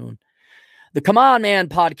pretty soon. The Come On Man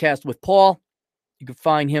podcast with Paul. You can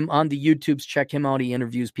find him on the YouTubes. Check him out. He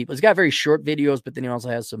interviews people. He's got very short videos, but then he also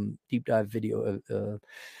has some deep dive video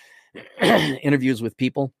interviews with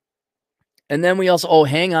people. And then we also,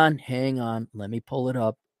 hang on. Let me pull it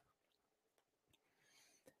up.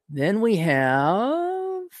 Then we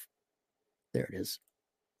have, there it is.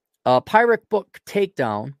 Pirate Book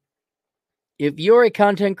Takedown. if you're a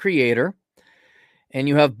content creator and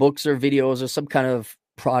you have books or videos or some kind of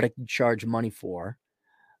product you charge money for,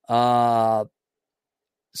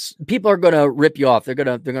 people are going to rip you off. They're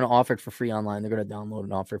going to offer it for free online. They're going to download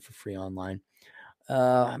and offer it for free online.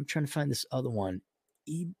 I'm trying to find this other one.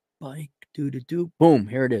 E-bike, boom,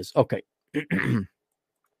 here it is. Okay.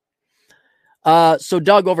 So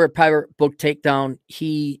Doug over at Pirate Book Takedown,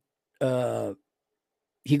 he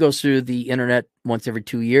goes through the internet once every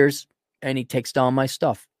 2 years and he takes down my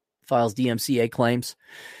stuff, files DMCA claims.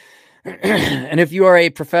 And if you are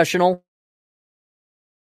a professional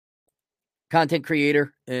content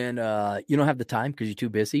creator and you don't have the time because you're too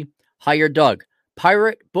busy, hire Doug.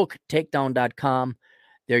 PirateBookTakedown.com.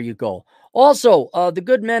 There you go. Also, the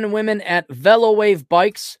good men and women at VeloWave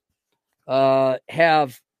Bikes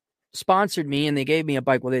have sponsored me, and they gave me a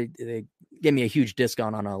bike. Well, they gave me a huge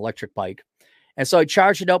discount on an electric bike. And so I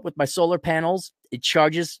charged it up with my solar panels. It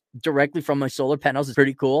charges directly from my solar panels. It's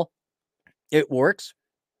pretty cool. It works.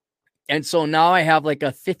 And so now I have like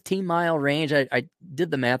a 15-mile range. I did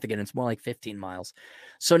the math again. It's more like 15 miles.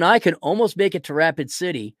 So now I can almost make it to Rapid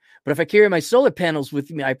City. But if I carry my solar panels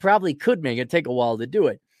with me, I probably could make it. It'd take a while to do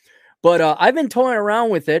it. But I've been toying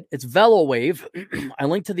around with it. It's VeloWave. I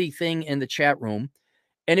linked to the thing in the chat room.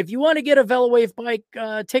 And if you want to get a VeloWave bike,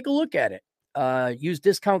 take a look at it. Use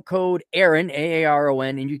discount code Aaron,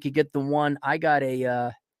 AARON, and you could get the one. I got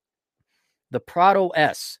the Prado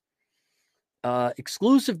S.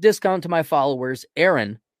 Exclusive discount to my followers,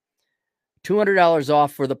 Aaron, $200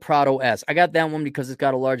 off for the Prado S. I got that one because it's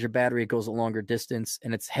got a larger battery. It goes a longer distance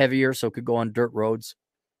and it's heavier, so it could go on dirt roads.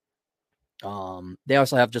 They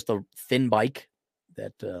also have just a thin bike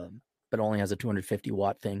that only has a 250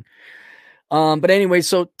 watt thing. But anyway,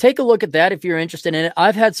 so take a look at that if you're interested in it.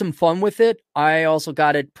 I've had some fun with it. I also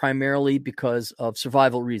got it primarily because of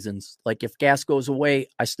survival reasons. Like if gas goes away,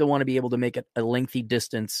 I still want to be able to make it a lengthy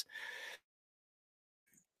distance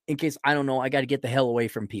in case, I don't know, I got to get the hell away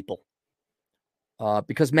from people.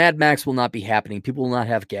 Because Mad Max will not be happening. People will not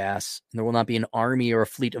have gas, and there will not be an army or a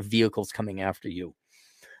fleet of vehicles coming after you.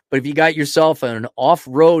 But if you got yourself an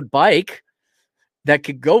off-road bike that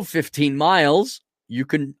could go 15 miles, you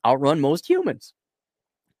can outrun most humans.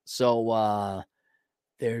 So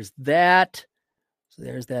there's that. So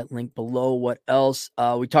there's that link below. What else?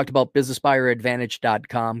 We talked about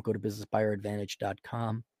businessbuyeradvantage.com. Go to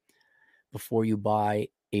businessbuyeradvantage.com before you buy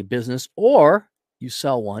a business or you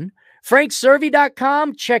sell one.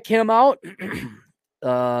 frankservy.com. Check him out.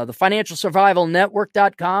 The Financial Survival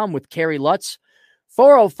Network.com with Carrie Lutz.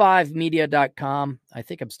 405media.com. I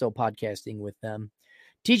think I'm still podcasting with them.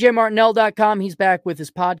 TJMartinell.com. He's back with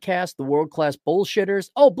his podcast, The World Class Bullshitters.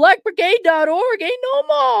 Oh, blackbrigade.org. Ain't no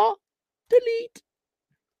more. Delete.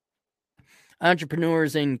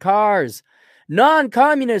 Entrepreneurs in Cars.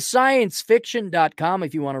 Non-communist science-fiction.com.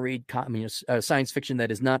 If you want to read communist science fiction that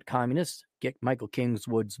is not communist, get Michael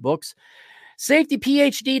Kingswood's books.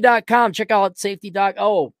 SafetyPhD.com. Check out Safety Doc.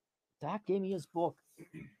 Oh, Doc gave me his book.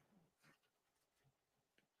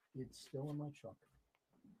 It's still in my truck.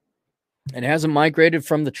 It hasn't migrated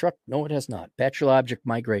from the truck. No, it has not. Bachelor Object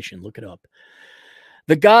Migration. Look it up.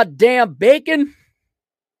 The Goddamn Bacon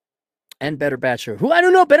and Better Bachelor. Who I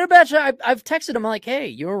don't know. Better Bachelor. I've texted him. I'm like, hey,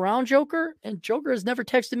 you around, Joker? And Joker has never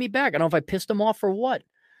texted me back. I don't know if I pissed him off or what.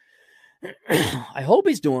 I hope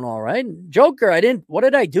he's doing all right. Joker, what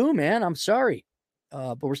did I do, man? I'm sorry.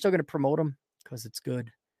 But we're still going to promote him because it's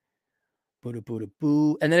good.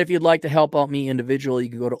 Boo. And then if you'd like to help out me individually, you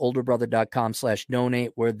can go to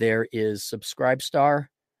olderbrother.com/donate where there is Subscribestar.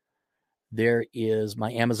 There is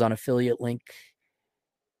my Amazon affiliate link.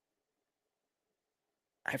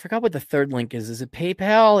 I forgot what the third link is. Is it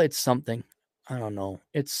PayPal? It's something. I don't know.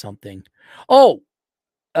 It's something. Oh,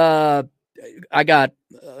 I got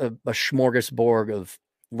a smorgasbord of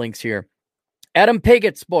links here. Adam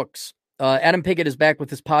Pigot's books. Adam Pigot is back with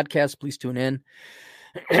his podcast. Please tune in.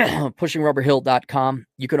 PushingRubberHill.com.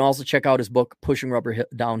 You can also check out his book, Pushing Rubber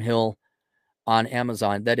Downhill, on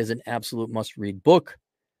Amazon. That is an absolute must-read book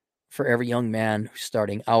for every young man who's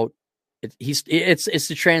starting out. It's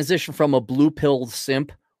the transition from a blue-pilled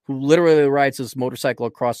simp who literally rides his motorcycle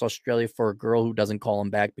across Australia for a girl who doesn't call him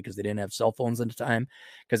back because they didn't have cell phones at the time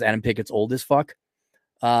because Adam Pigot's old as fuck,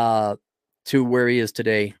 to where he is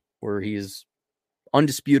today, where he's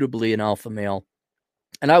undisputably an alpha male.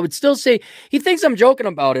 And I would still say he thinks I'm joking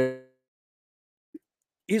about it.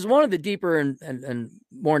 He's one of the deeper and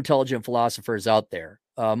more intelligent philosophers out there.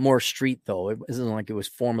 More street, though. It isn't like it was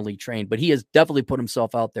formally trained, but he has definitely put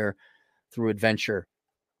himself out there through adventure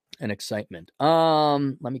and excitement.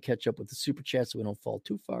 Let me catch up with the super chat so we don't fall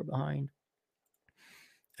too far behind.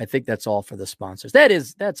 I think that's all for the sponsors.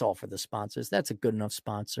 That's all for the sponsors. That's a good enough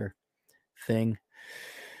sponsor thing.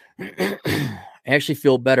 I actually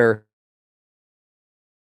feel better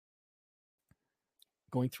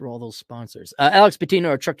going through all those sponsors. Alex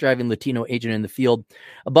Patino, a truck driving Latino agent in the field.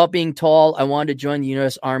 About being tall, I wanted to join the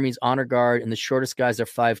U.S. Army's Honor Guard, and the shortest guys are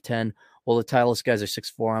 5'10", while the tallest guys are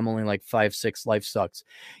 6'4". I'm only like 5'6". Life sucks.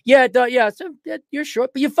 Yeah, so you're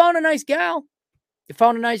short, but you found a nice gal. You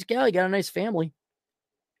found a nice gal. You got a nice family.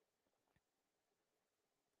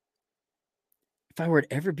 If I were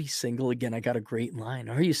to ever be single again, I got a great line.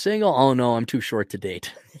 Are you single? Oh, no, I'm too short to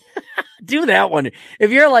date. Do that one.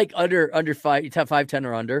 If you're like under 5'10"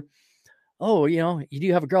 or under, oh, you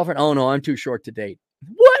do have a girlfriend? Oh, no, I'm too short to date.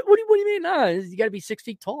 What? What do you mean? No, you got to be 6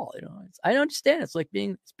 feet tall. I understand. It's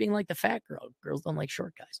being like the fat girl. Girls don't like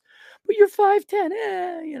short guys. But you're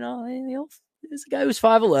 5'10". This guy who's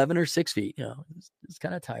 5'11" or 6 feet. It's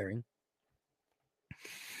kind of tiring.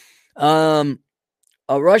 A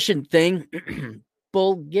Russian thing.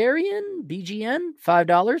 Bulgarian BGN,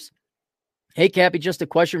 $5. Hey, Cappy, just a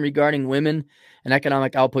question regarding women and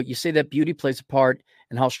economic output. You say that beauty plays a part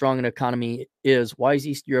in how strong an economy is. Why is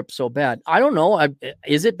East Europe so bad? I don't know.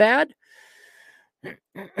 Is it bad?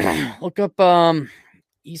 Look up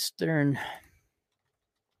Eastern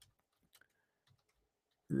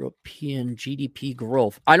European GDP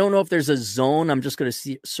growth. I don't know if there's a zone. I'm just going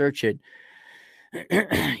to search it.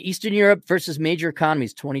 Eastern Europe versus major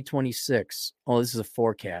economies 2026. Oh, this is a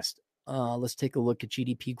forecast. Let's take a look at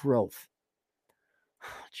GDP growth.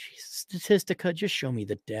 Oh, geez. Statistica, just show me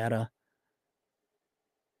the data.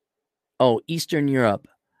 Oh, Eastern Europe.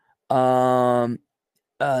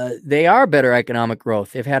 They are better economic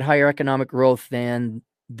growth. They've had higher economic growth than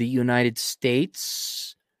the United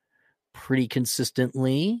States pretty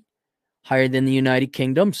consistently. Higher than the United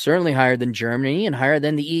Kingdom, certainly higher than Germany, and higher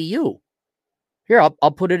than the EU. Here,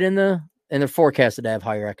 I'll put it in the forecast that I have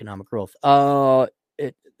higher economic growth. That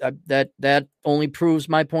only proves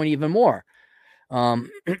my point even more.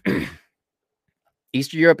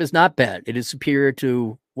 Eastern Europe is not bad. It is superior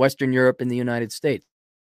to Western Europe and the United States.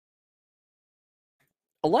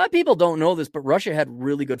 A lot of people don't know this, but Russia had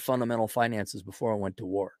really good fundamental finances before it went to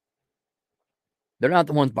war. They're not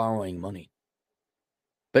the ones borrowing money.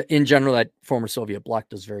 But in general, that former Soviet bloc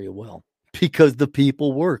does very well because the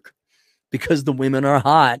people work, because the women are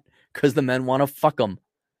hot, because the men want to fuck them.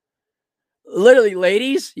 Literally,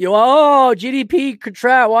 ladies, GDP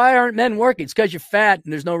contract. Why aren't men working? It's because you're fat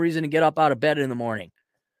and there's no reason to get up out of bed in the morning.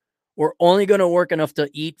 We're only going to work enough to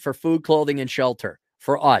eat for food, clothing, and shelter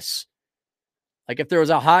for us. Like if there was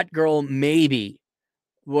a hot girl, maybe.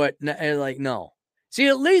 No. See,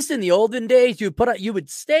 at least in the olden days, you would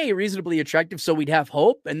stay reasonably attractive so we'd have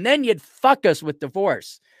hope, and then you'd fuck us with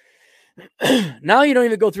divorce. Now you don't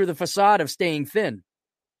even go through the facade of staying thin.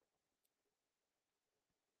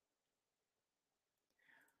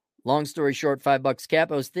 Long story short, $5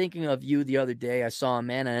 Cap. I was thinking of you the other day. I saw a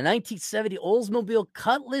man in a 1970 Oldsmobile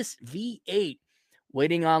Cutlass V8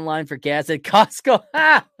 waiting online for gas at Costco.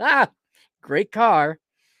 Great car.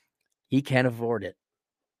 He can't afford it.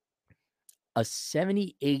 A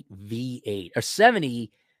 78 V8. A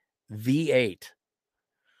 70 V8.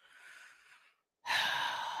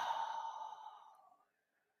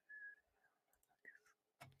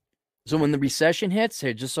 So when the recession hits,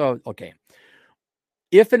 okay.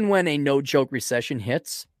 If and when a no-joke recession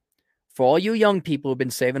hits, for all you young people who've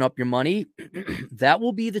been saving up your money, that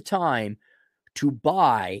will be the time to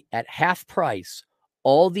buy at half price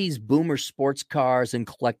all these boomer sports cars and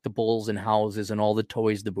collectibles and houses and all the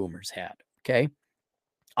toys the boomers had, okay?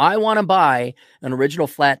 I want to buy an original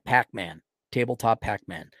flat Pac-Man, tabletop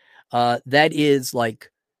Pac-Man. That is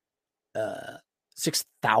like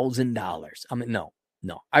 $6,000. I mean, no.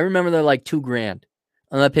 I remember they're like $2,000.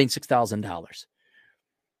 I'm not paying $6,000.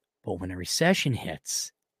 But when a recession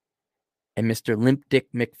hits and Mr. Limp Dick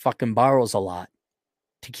McFucking borrows a lot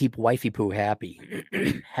to keep Wifey Poo happy,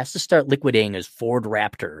 has to start liquidating his Ford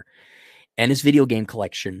Raptor and his video game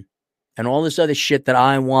collection and all this other shit that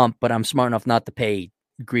I want, but I'm smart enough not to pay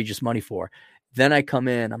egregious money for. Then I come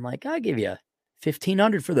in, I'm like, I'll give you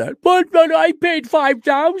 $1,500 for that. But I paid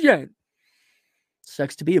 $5,000.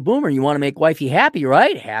 Sucks to be a boomer. You want to make wifey happy,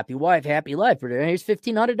 right? Happy wife, happy life. But here's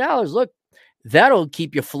 $1,500. Look, that'll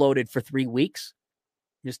keep you floated for 3 weeks.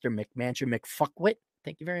 Mr. McMansion McFuckwit.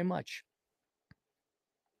 Thank you very much.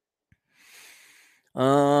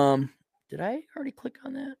 Did I already click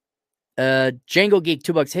on that? Django Geek,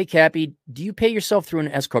 $2. Hey, Cappy, do you pay yourself through an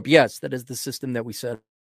S Corp? Yes, that is the system that we set.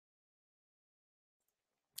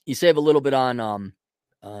 You save a little bit on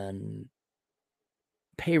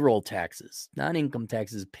payroll taxes, not income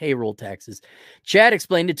taxes, payroll taxes. Chad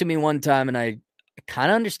explained it to me one time, and I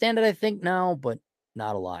kind of understand it, I think, now, but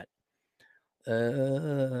not a lot.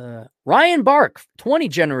 Ryan Bark, 20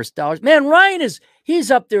 generous dollars. Man, Ryan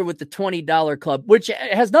he's up there with the $20 club, which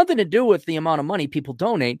has nothing to do with the amount of money people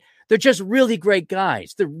donate. They're just really great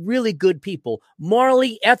guys. They're really good people,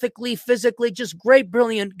 morally, ethically, physically, just great,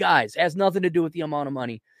 brilliant guys. It has nothing to do with the amount of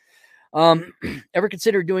money. Ever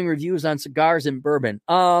consider doing reviews on cigars and bourbon?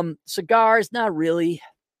 Cigars, not really.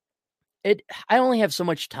 I only have so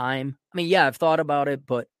much time. I mean, yeah, I've thought about it,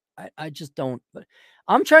 but I just don't. But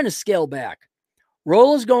I'm trying to scale back.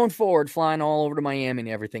 Rola's going forward, flying all over to Miami and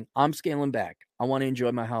everything. I'm scaling back. I want to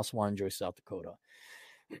enjoy my house. I want to enjoy South Dakota.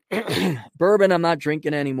 Bourbon, I'm not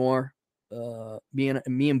drinking anymore. Me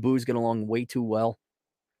and booze get along way too well,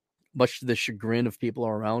 much to the chagrin of people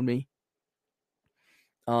around me.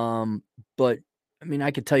 But I mean,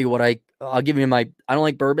 I could tell you what I'll give you I don't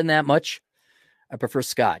like bourbon that much. I prefer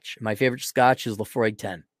Scotch. My favorite Scotch is Lafroig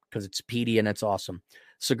 10 because it's peaty and it's awesome.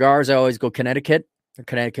 Cigars, I always go Connecticut or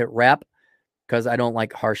Connecticut Wrap because I don't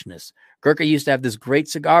like harshness. Gurkha used to have this great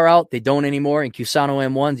cigar out. They don't anymore. And Cusano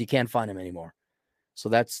M1s, you can't find them anymore. So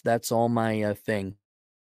that's all my thing.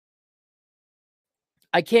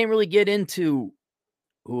 I can't really get into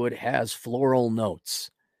who it has floral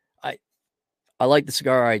notes. I like the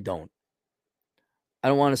cigar. I don't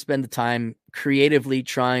want to spend the time creatively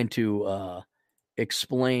trying to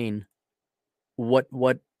explain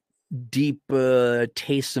what deep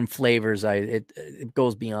tastes and flavors. It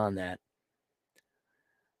goes beyond that.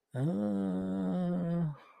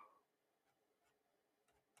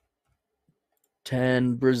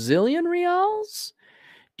 10 Brazilian reals.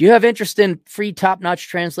 Do you have interest in free top-notch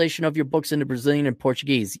translation of your books into Brazilian and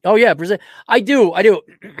Portuguese? Oh yeah, Brazil. I do.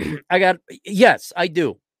 Yes, I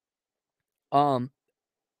do.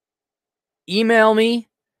 Email me.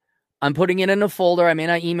 I'm putting it in a folder. I may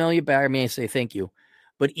not email you back. I may say thank you,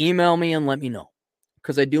 but email me and let me know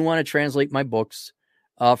because I do want to translate my books.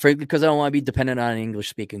 Frankly, because I don't want to be dependent on an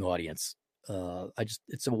English-speaking audience.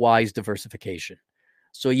 It's a wise diversification.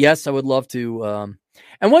 So yes, I would love to.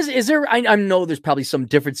 And is there? I know there's probably some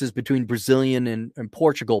differences between Brazilian and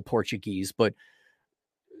Portuguese, but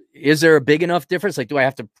is there a big enough difference? Like, do I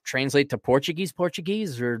have to translate to Portuguese,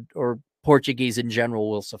 or Portuguese in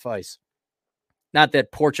general will suffice? Not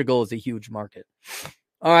that Portugal is a huge market.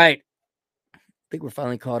 All right, I think we're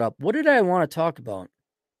finally caught up. What did I want to talk about?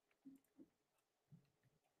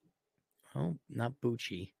 Oh, not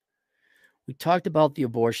Bucci. We talked about the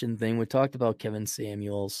abortion thing. We talked about Kevin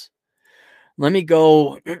Samuels. Let me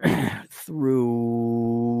go through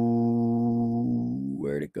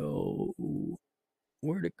where to go.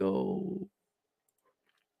 Where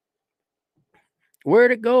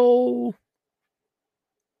did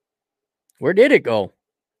it go?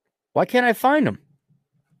 Why can't I find him?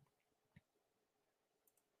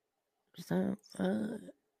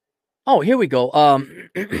 Oh, here we go.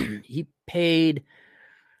 He paid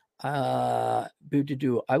I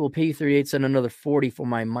will pay you 38 cents, another 40 for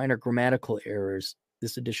my minor grammatical errors.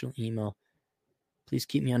 This additional email. Please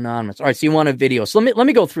keep me anonymous. All right, so you want a video. So let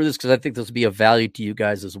me go through this because I think this will be of value to you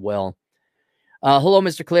guys as well. Hello,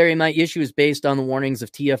 Mr. Clary. My issue is based on the warnings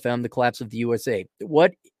of TFM, the collapse of the USA.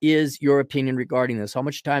 What is your opinion regarding this? How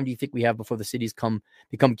much time do you think we have before the cities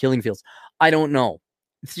become killing fields? I don't know.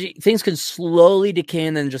 Things can slowly decay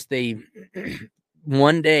and then just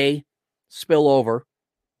one day spill over.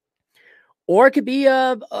 Or it could be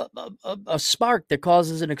a spark that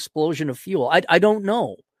causes an explosion of fuel. I don't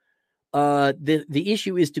know. The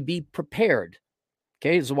issue is to be prepared.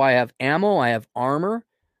 Okay, this is why I have ammo. I have armor.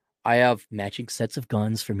 I have matching sets of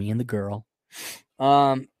guns for me and the girl.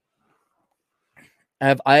 I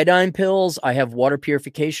have iodine pills. I have water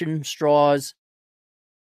purification straws.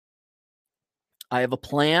 I have a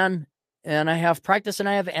plan, and I have practice, and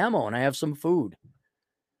I have ammo, and I have some food.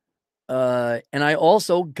 And I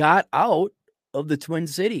also got out of the Twin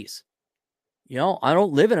Cities. I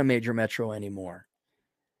don't live in a major metro anymore.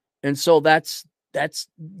 And so that's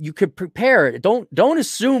you could prepare it. Don't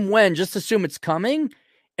assume when, just assume it's coming,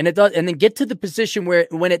 and it does, and then get to the position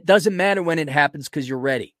when it doesn't matter when it happens because you're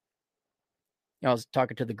ready. I was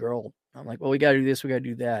talking to the girl. I'm like, well, we got to do this, we got to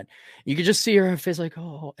do that. You could just see her face like,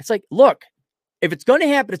 oh, it's like, look, if it's going to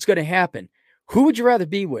happen, it's going to happen. Who would you rather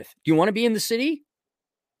be with? Do you want to be in the city?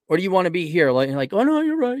 Or do you want to be here? Like, oh no,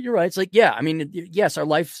 you're right. It's like, yeah, I mean, yes, our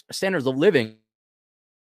life standards of living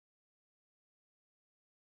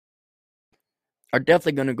are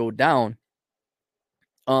definitely going to go down.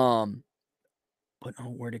 But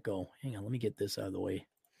where'd it go? Hang on, let me get this out of the way.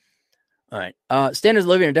 All right. Standards of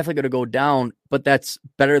living are definitely going to go down, but that's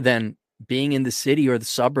better than being in the city or the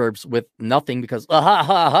suburbs with nothing because, ha ha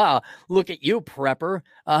ha, look at you, prepper.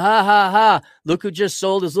 Ha ha ha, look who just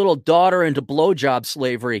sold his little daughter into blowjob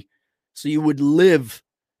slavery so you would live.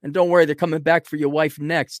 And don't worry, they're coming back for your wife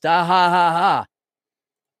next. Ha ha ha ha.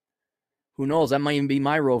 Who knows? That might even be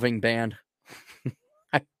my roving band.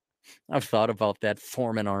 I've thought about that.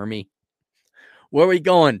 Form an army. Where are we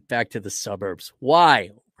going? Back to the suburbs.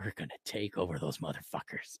 Why? We're going to take over those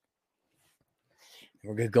motherfuckers.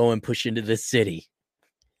 We're going to go and push into the city.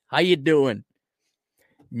 How you doing?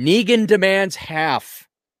 Negan demands half.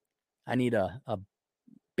 I need a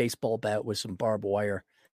baseball bat with some barbed wire.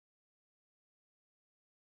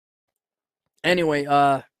 Anyway,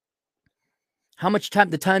 how much time?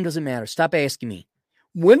 The time doesn't matter. Stop asking me.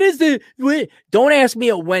 When is the... Don't ask me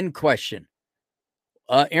a when question.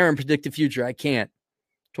 Aaron, predict the future. I can't.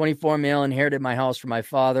 24 male, inherited my house from my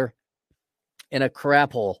father in a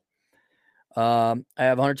crap hole. I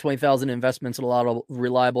have 120,000 investments and a lot of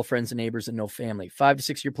reliable friends and neighbors and no family. 5 to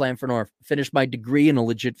 6 year plan for North. Finished my degree in a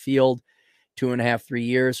legit field, 2.5, 3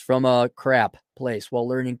 years from a crap place while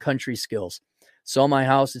learning country skills. Sell my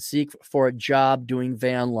house and seek for a job doing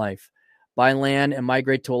van life. Buy land and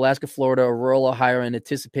migrate to Alaska, Florida, or rural Ohio in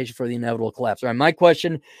anticipation for the inevitable collapse. All right, my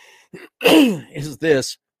question is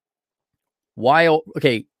this. Why?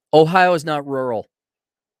 Okay, Ohio is not rural.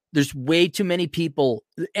 There's way too many people.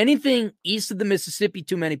 Anything east of the Mississippi,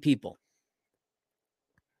 too many people.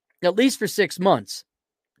 At least for 6 months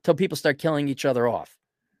until people start killing each other off.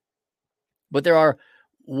 But there are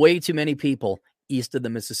way too many people east of the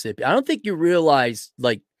Mississippi. I don't think you realize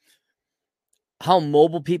like how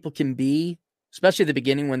mobile people can be, especially at the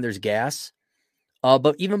beginning when there's gas.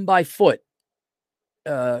 But even by foot,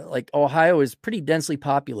 like Ohio is pretty densely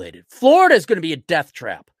populated. Florida is going to be a death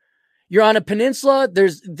trap. You're on a peninsula.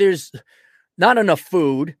 There's not enough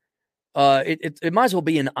food. It might as well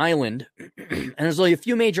be an island, and there's only a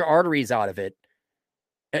few major arteries out of it.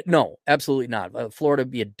 No, absolutely not. Florida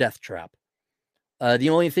would be a death trap. The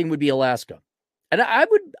only thing would be Alaska, and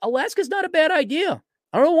Alaska's not a bad idea.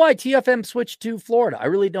 I don't know why TFM switched to Florida. I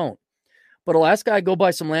really don't. But Alaska, I'd go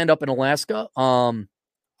buy some land up in Alaska.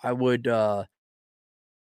 I would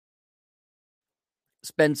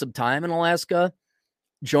spend some time in Alaska.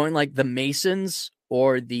 Join like the Masons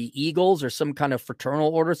or the Eagles or some kind of fraternal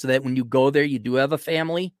order so that when you go there, you do have a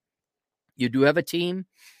family, you do have a team.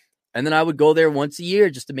 And then I would go there once a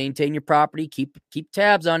year just to maintain your property, keep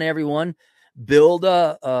tabs on everyone, build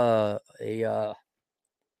a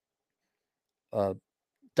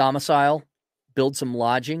domicile, build some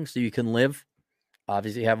lodging so you can live.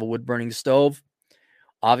 Obviously have a wood burning stove.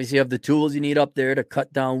 Obviously have the tools you need up there to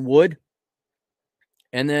cut down wood.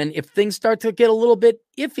 And then if things start to get a little bit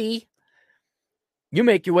iffy, you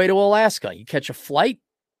make your way to Alaska. You catch a flight.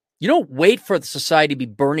 You don't wait for the society to be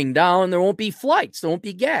burning down. There won't be flights. There won't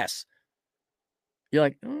be gas. You're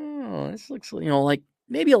like, oh, this looks, like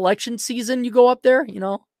maybe election season. You go up there,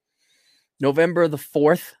 November the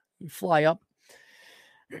 4th, you fly up.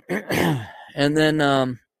 And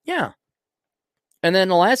then, yeah. And then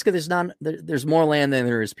Alaska, there's more land than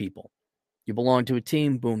there is people. You belong to a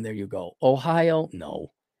team, boom, there you go. Ohio,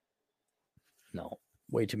 no,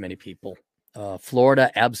 way too many people.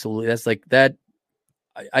 Florida, absolutely. That's like that.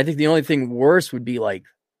 I think the only thing worse would be like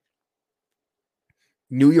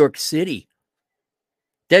New York City.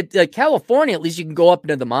 That California, at least you can go up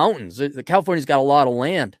into the mountains. California's got a lot of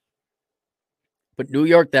land. But New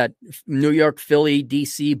York, Philly,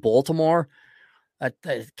 DC, Baltimore,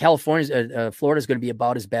 Florida's going to be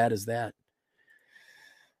about as bad as that.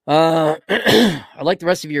 I like the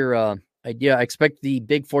rest of your idea. I expect the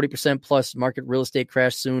big 40% plus market real estate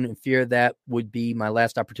crash soon and fear that would be my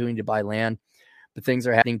last opportunity to buy land, but things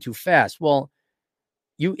are happening too fast. Well,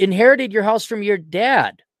 you inherited your house from your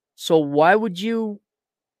dad. So why would you?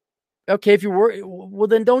 Okay, if you were, well,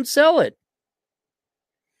 then don't sell it.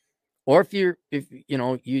 Or if you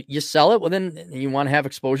sell it, well, then you want to have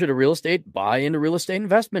exposure to real estate, buy into real estate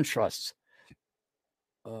investment trusts.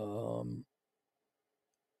 You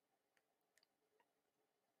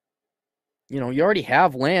already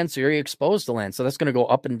have land, so you're already exposed to land. So that's going to go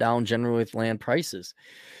up and down generally with land prices.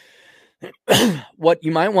 What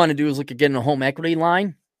you might want to do is look at getting a home equity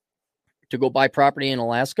line to go buy property in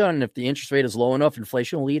Alaska. And if the interest rate is low enough,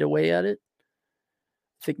 inflation will eat away at it.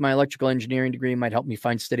 I think my electrical engineering degree might help me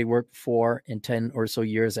find steady work 4 and 10 or so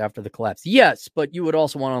years after the collapse. Yes, but you would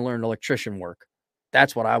also want to learn electrician work.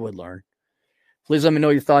 That's what I would learn. Please let me know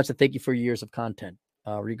your thoughts and thank you for your years of content.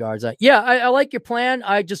 Regards. I like your plan.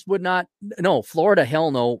 I just would not. No, Florida,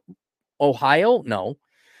 hell no. Ohio, no.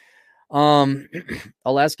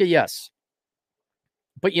 Alaska, yes.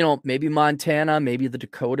 But, maybe Montana, maybe the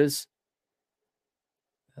Dakotas.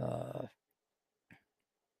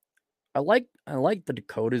 I like the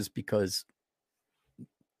Dakotas because,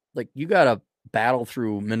 like, you got to battle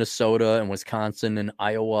through Minnesota and Wisconsin and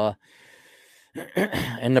Iowa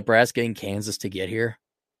and Nebraska and Kansas to get here.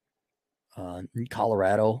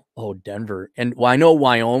 Colorado, Denver. And I know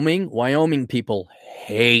Wyoming people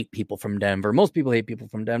hate people from Denver. Most people hate people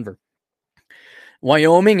from Denver.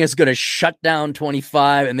 Wyoming is going to shut down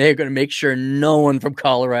 25 and they're going to make sure no one from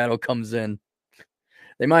Colorado comes in.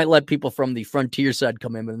 They might let people from the frontier side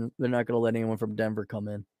come in, but they're not going to let anyone from Denver come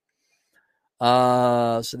in.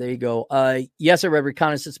 So there you go. Yes, I read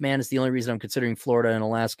Reconnaissance Man is the only reason I'm considering Florida and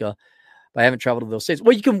Alaska, but I haven't traveled to those states.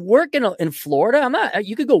 Well, you can work in Florida.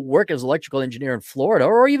 You could go work as an electrical engineer in Florida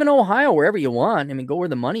or even Ohio, wherever you want. I mean, go where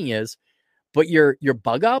the money is, but your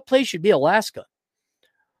bug out place should be Alaska.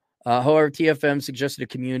 However, TFM suggested a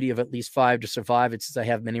community of at least 5 to survive. It says I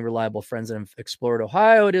have many reliable friends and have explored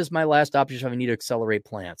Ohio. It is my last option if I need to accelerate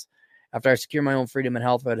plans. After I secure my own freedom and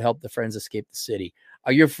health, I'd help the friends escape the city.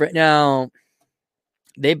 Are your friends now?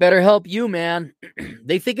 They better help you, man.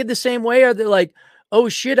 They think it the same way, or they're like, oh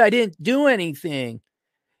shit, I didn't do anything.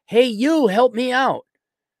 Hey, you help me out.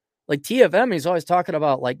 Like TFM, he's always talking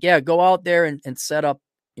about, like, yeah, go out there and set up.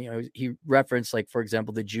 He referenced, like, for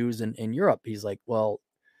example, the Jews in Europe. He's like, well,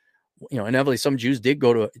 inevitably some Jews did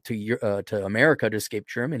go to America to escape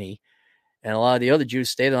Germany. And a lot of the other Jews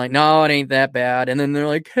stayed there like, no, it ain't that bad. And then they're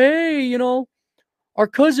like, hey, our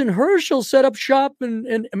cousin Herschel set up shop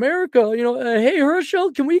in America. Hey,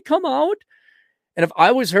 Herschel, can we come out? And if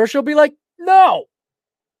I was Herschel, I'd be like, no.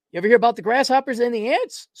 You ever hear about the grasshoppers and the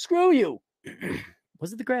ants? Screw you.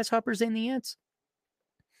 Was it the grasshoppers and the ants?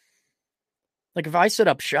 Like, if I set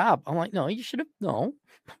up shop, I'm like, no, you should have. No,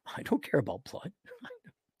 I don't care about blood.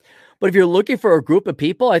 But if you're looking for a group of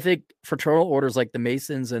people, I think fraternal orders like the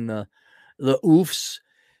Masons and the Oofs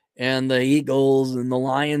and the Eagles and the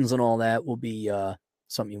Lions and all that will be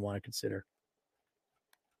something you want to consider.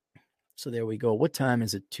 So there we go. What time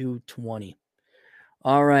is it? 2:20.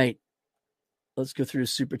 All right. Let's go through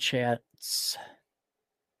super chats.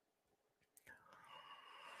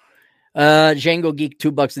 Django Geek,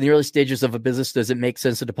 $2. In the early stages of a business, does it make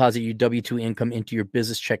sense to deposit your W-2 income into your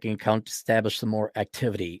business checking account to establish some more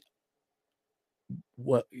activity?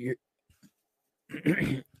 What you're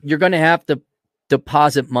going to have to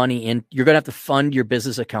deposit money in. You're going to have to fund your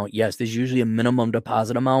business account. Yes, there's usually a minimum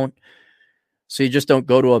deposit amount. So you just don't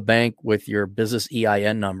go to a bank with your business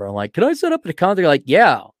EIN number. I'm like, can I set up an account? They're like,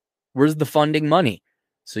 yeah, where's the funding money?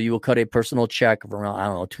 So you will cut a personal check of around, I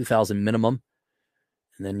don't know, $2,000 minimum.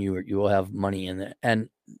 And then you will have money in there. And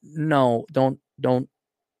no, don't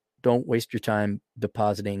waste your time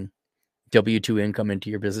depositing W-2 income into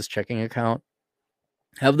your business checking account.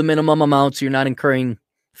 Have the minimum amount so you're not incurring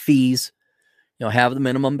fees. Have the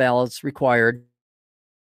minimum balance required.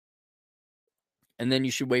 And then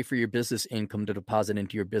you should wait for your business income to deposit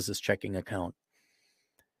into your business checking account.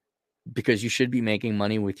 Because you should be making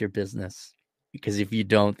money with your business. Because if you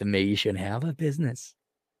don't, then maybe you shouldn't have a business.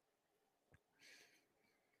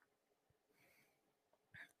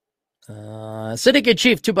 Syndicate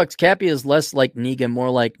Chief, $2. Cappy is less like Negan, more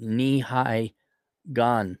like knee-high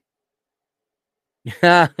gone.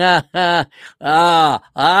 I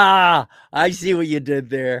see what you did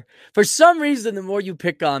there. For some reason, the more you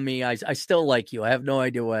pick on me, I still like you. I have no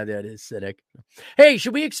idea why that is, Siddiq. Hey,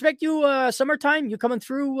 should we expect you summertime? You coming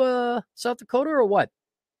through South Dakota or what?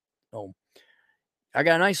 Oh, I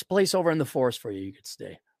got a nice place over in the forest for you. You could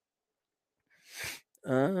stay.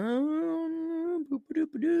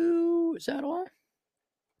 Is that all?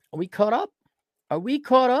 Are we caught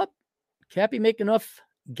up? Cappy make enough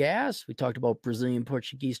gas? We talked about Brazilian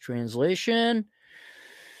Portuguese translation.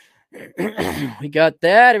 We got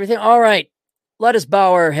that. Everything. All right. Let us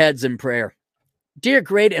bow our heads in prayer. Dear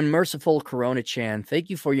great and merciful Coronachan, thank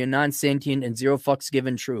you for your non-sentient and zero fucks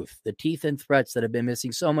given truth, the teeth and threats that have been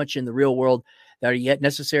missing so much in the real world that are yet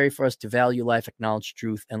necessary for us to value life, acknowledge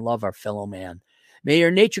truth, and love our fellow man. May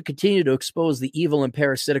your nature continue to expose the evil and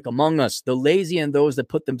parasitic among us, the lazy and those that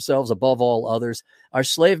put themselves above all others, our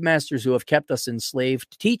slave masters who have kept us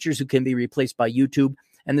enslaved, teachers who can be replaced by YouTube,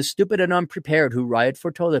 and the stupid and unprepared who riot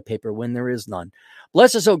for toilet paper when there is none.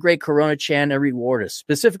 Bless us, O great Coronachan, and reward us,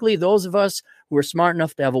 specifically those of us who are smart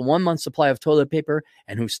enough to have a 1-month supply of toilet paper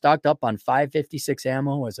and who stocked up on 5.56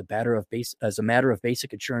 ammo as a matter of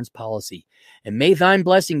basic insurance policy. And may thine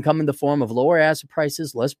blessing come in the form of lower acid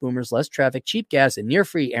prices, less boomers, less traffic, cheap gas, and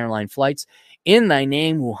near-free airline flights. In thy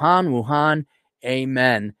name, Wuhan, Wuhan,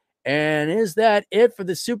 amen. And is that it for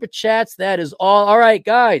the super chats? That is all. All right,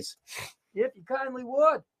 guys, if you kindly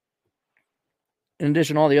would. In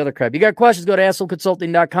addition to all the other crap. You got questions, go to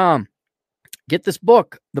assholeconsulting.com. get this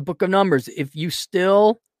book, the Book of Numbers. If you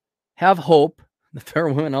still have hope, there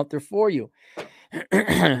are women out there for you.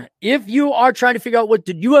 If you are trying to figure out what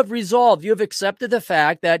did you have resolved, you have accepted the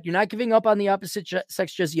fact that you're not giving up on the opposite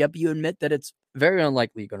sex just yet, but you admit that it's very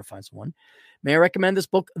unlikely you're going to find someone. May I recommend this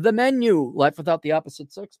book, The Menu, Life Without the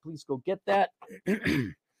Opposite Sex? Please go get that.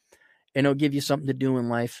 And it'll give you something to do in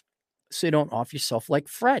life so you don't off yourself like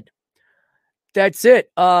Fred. That's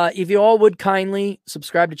it. If you all would kindly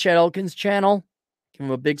subscribe to Chad Elkins' channel, give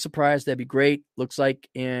him a big surprise. That'd be great. Looks like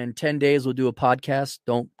in 10 days we'll do a podcast.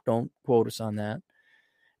 Don't quote us on that.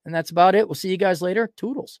 And that's about it. We'll see you guys later.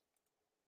 Toodles.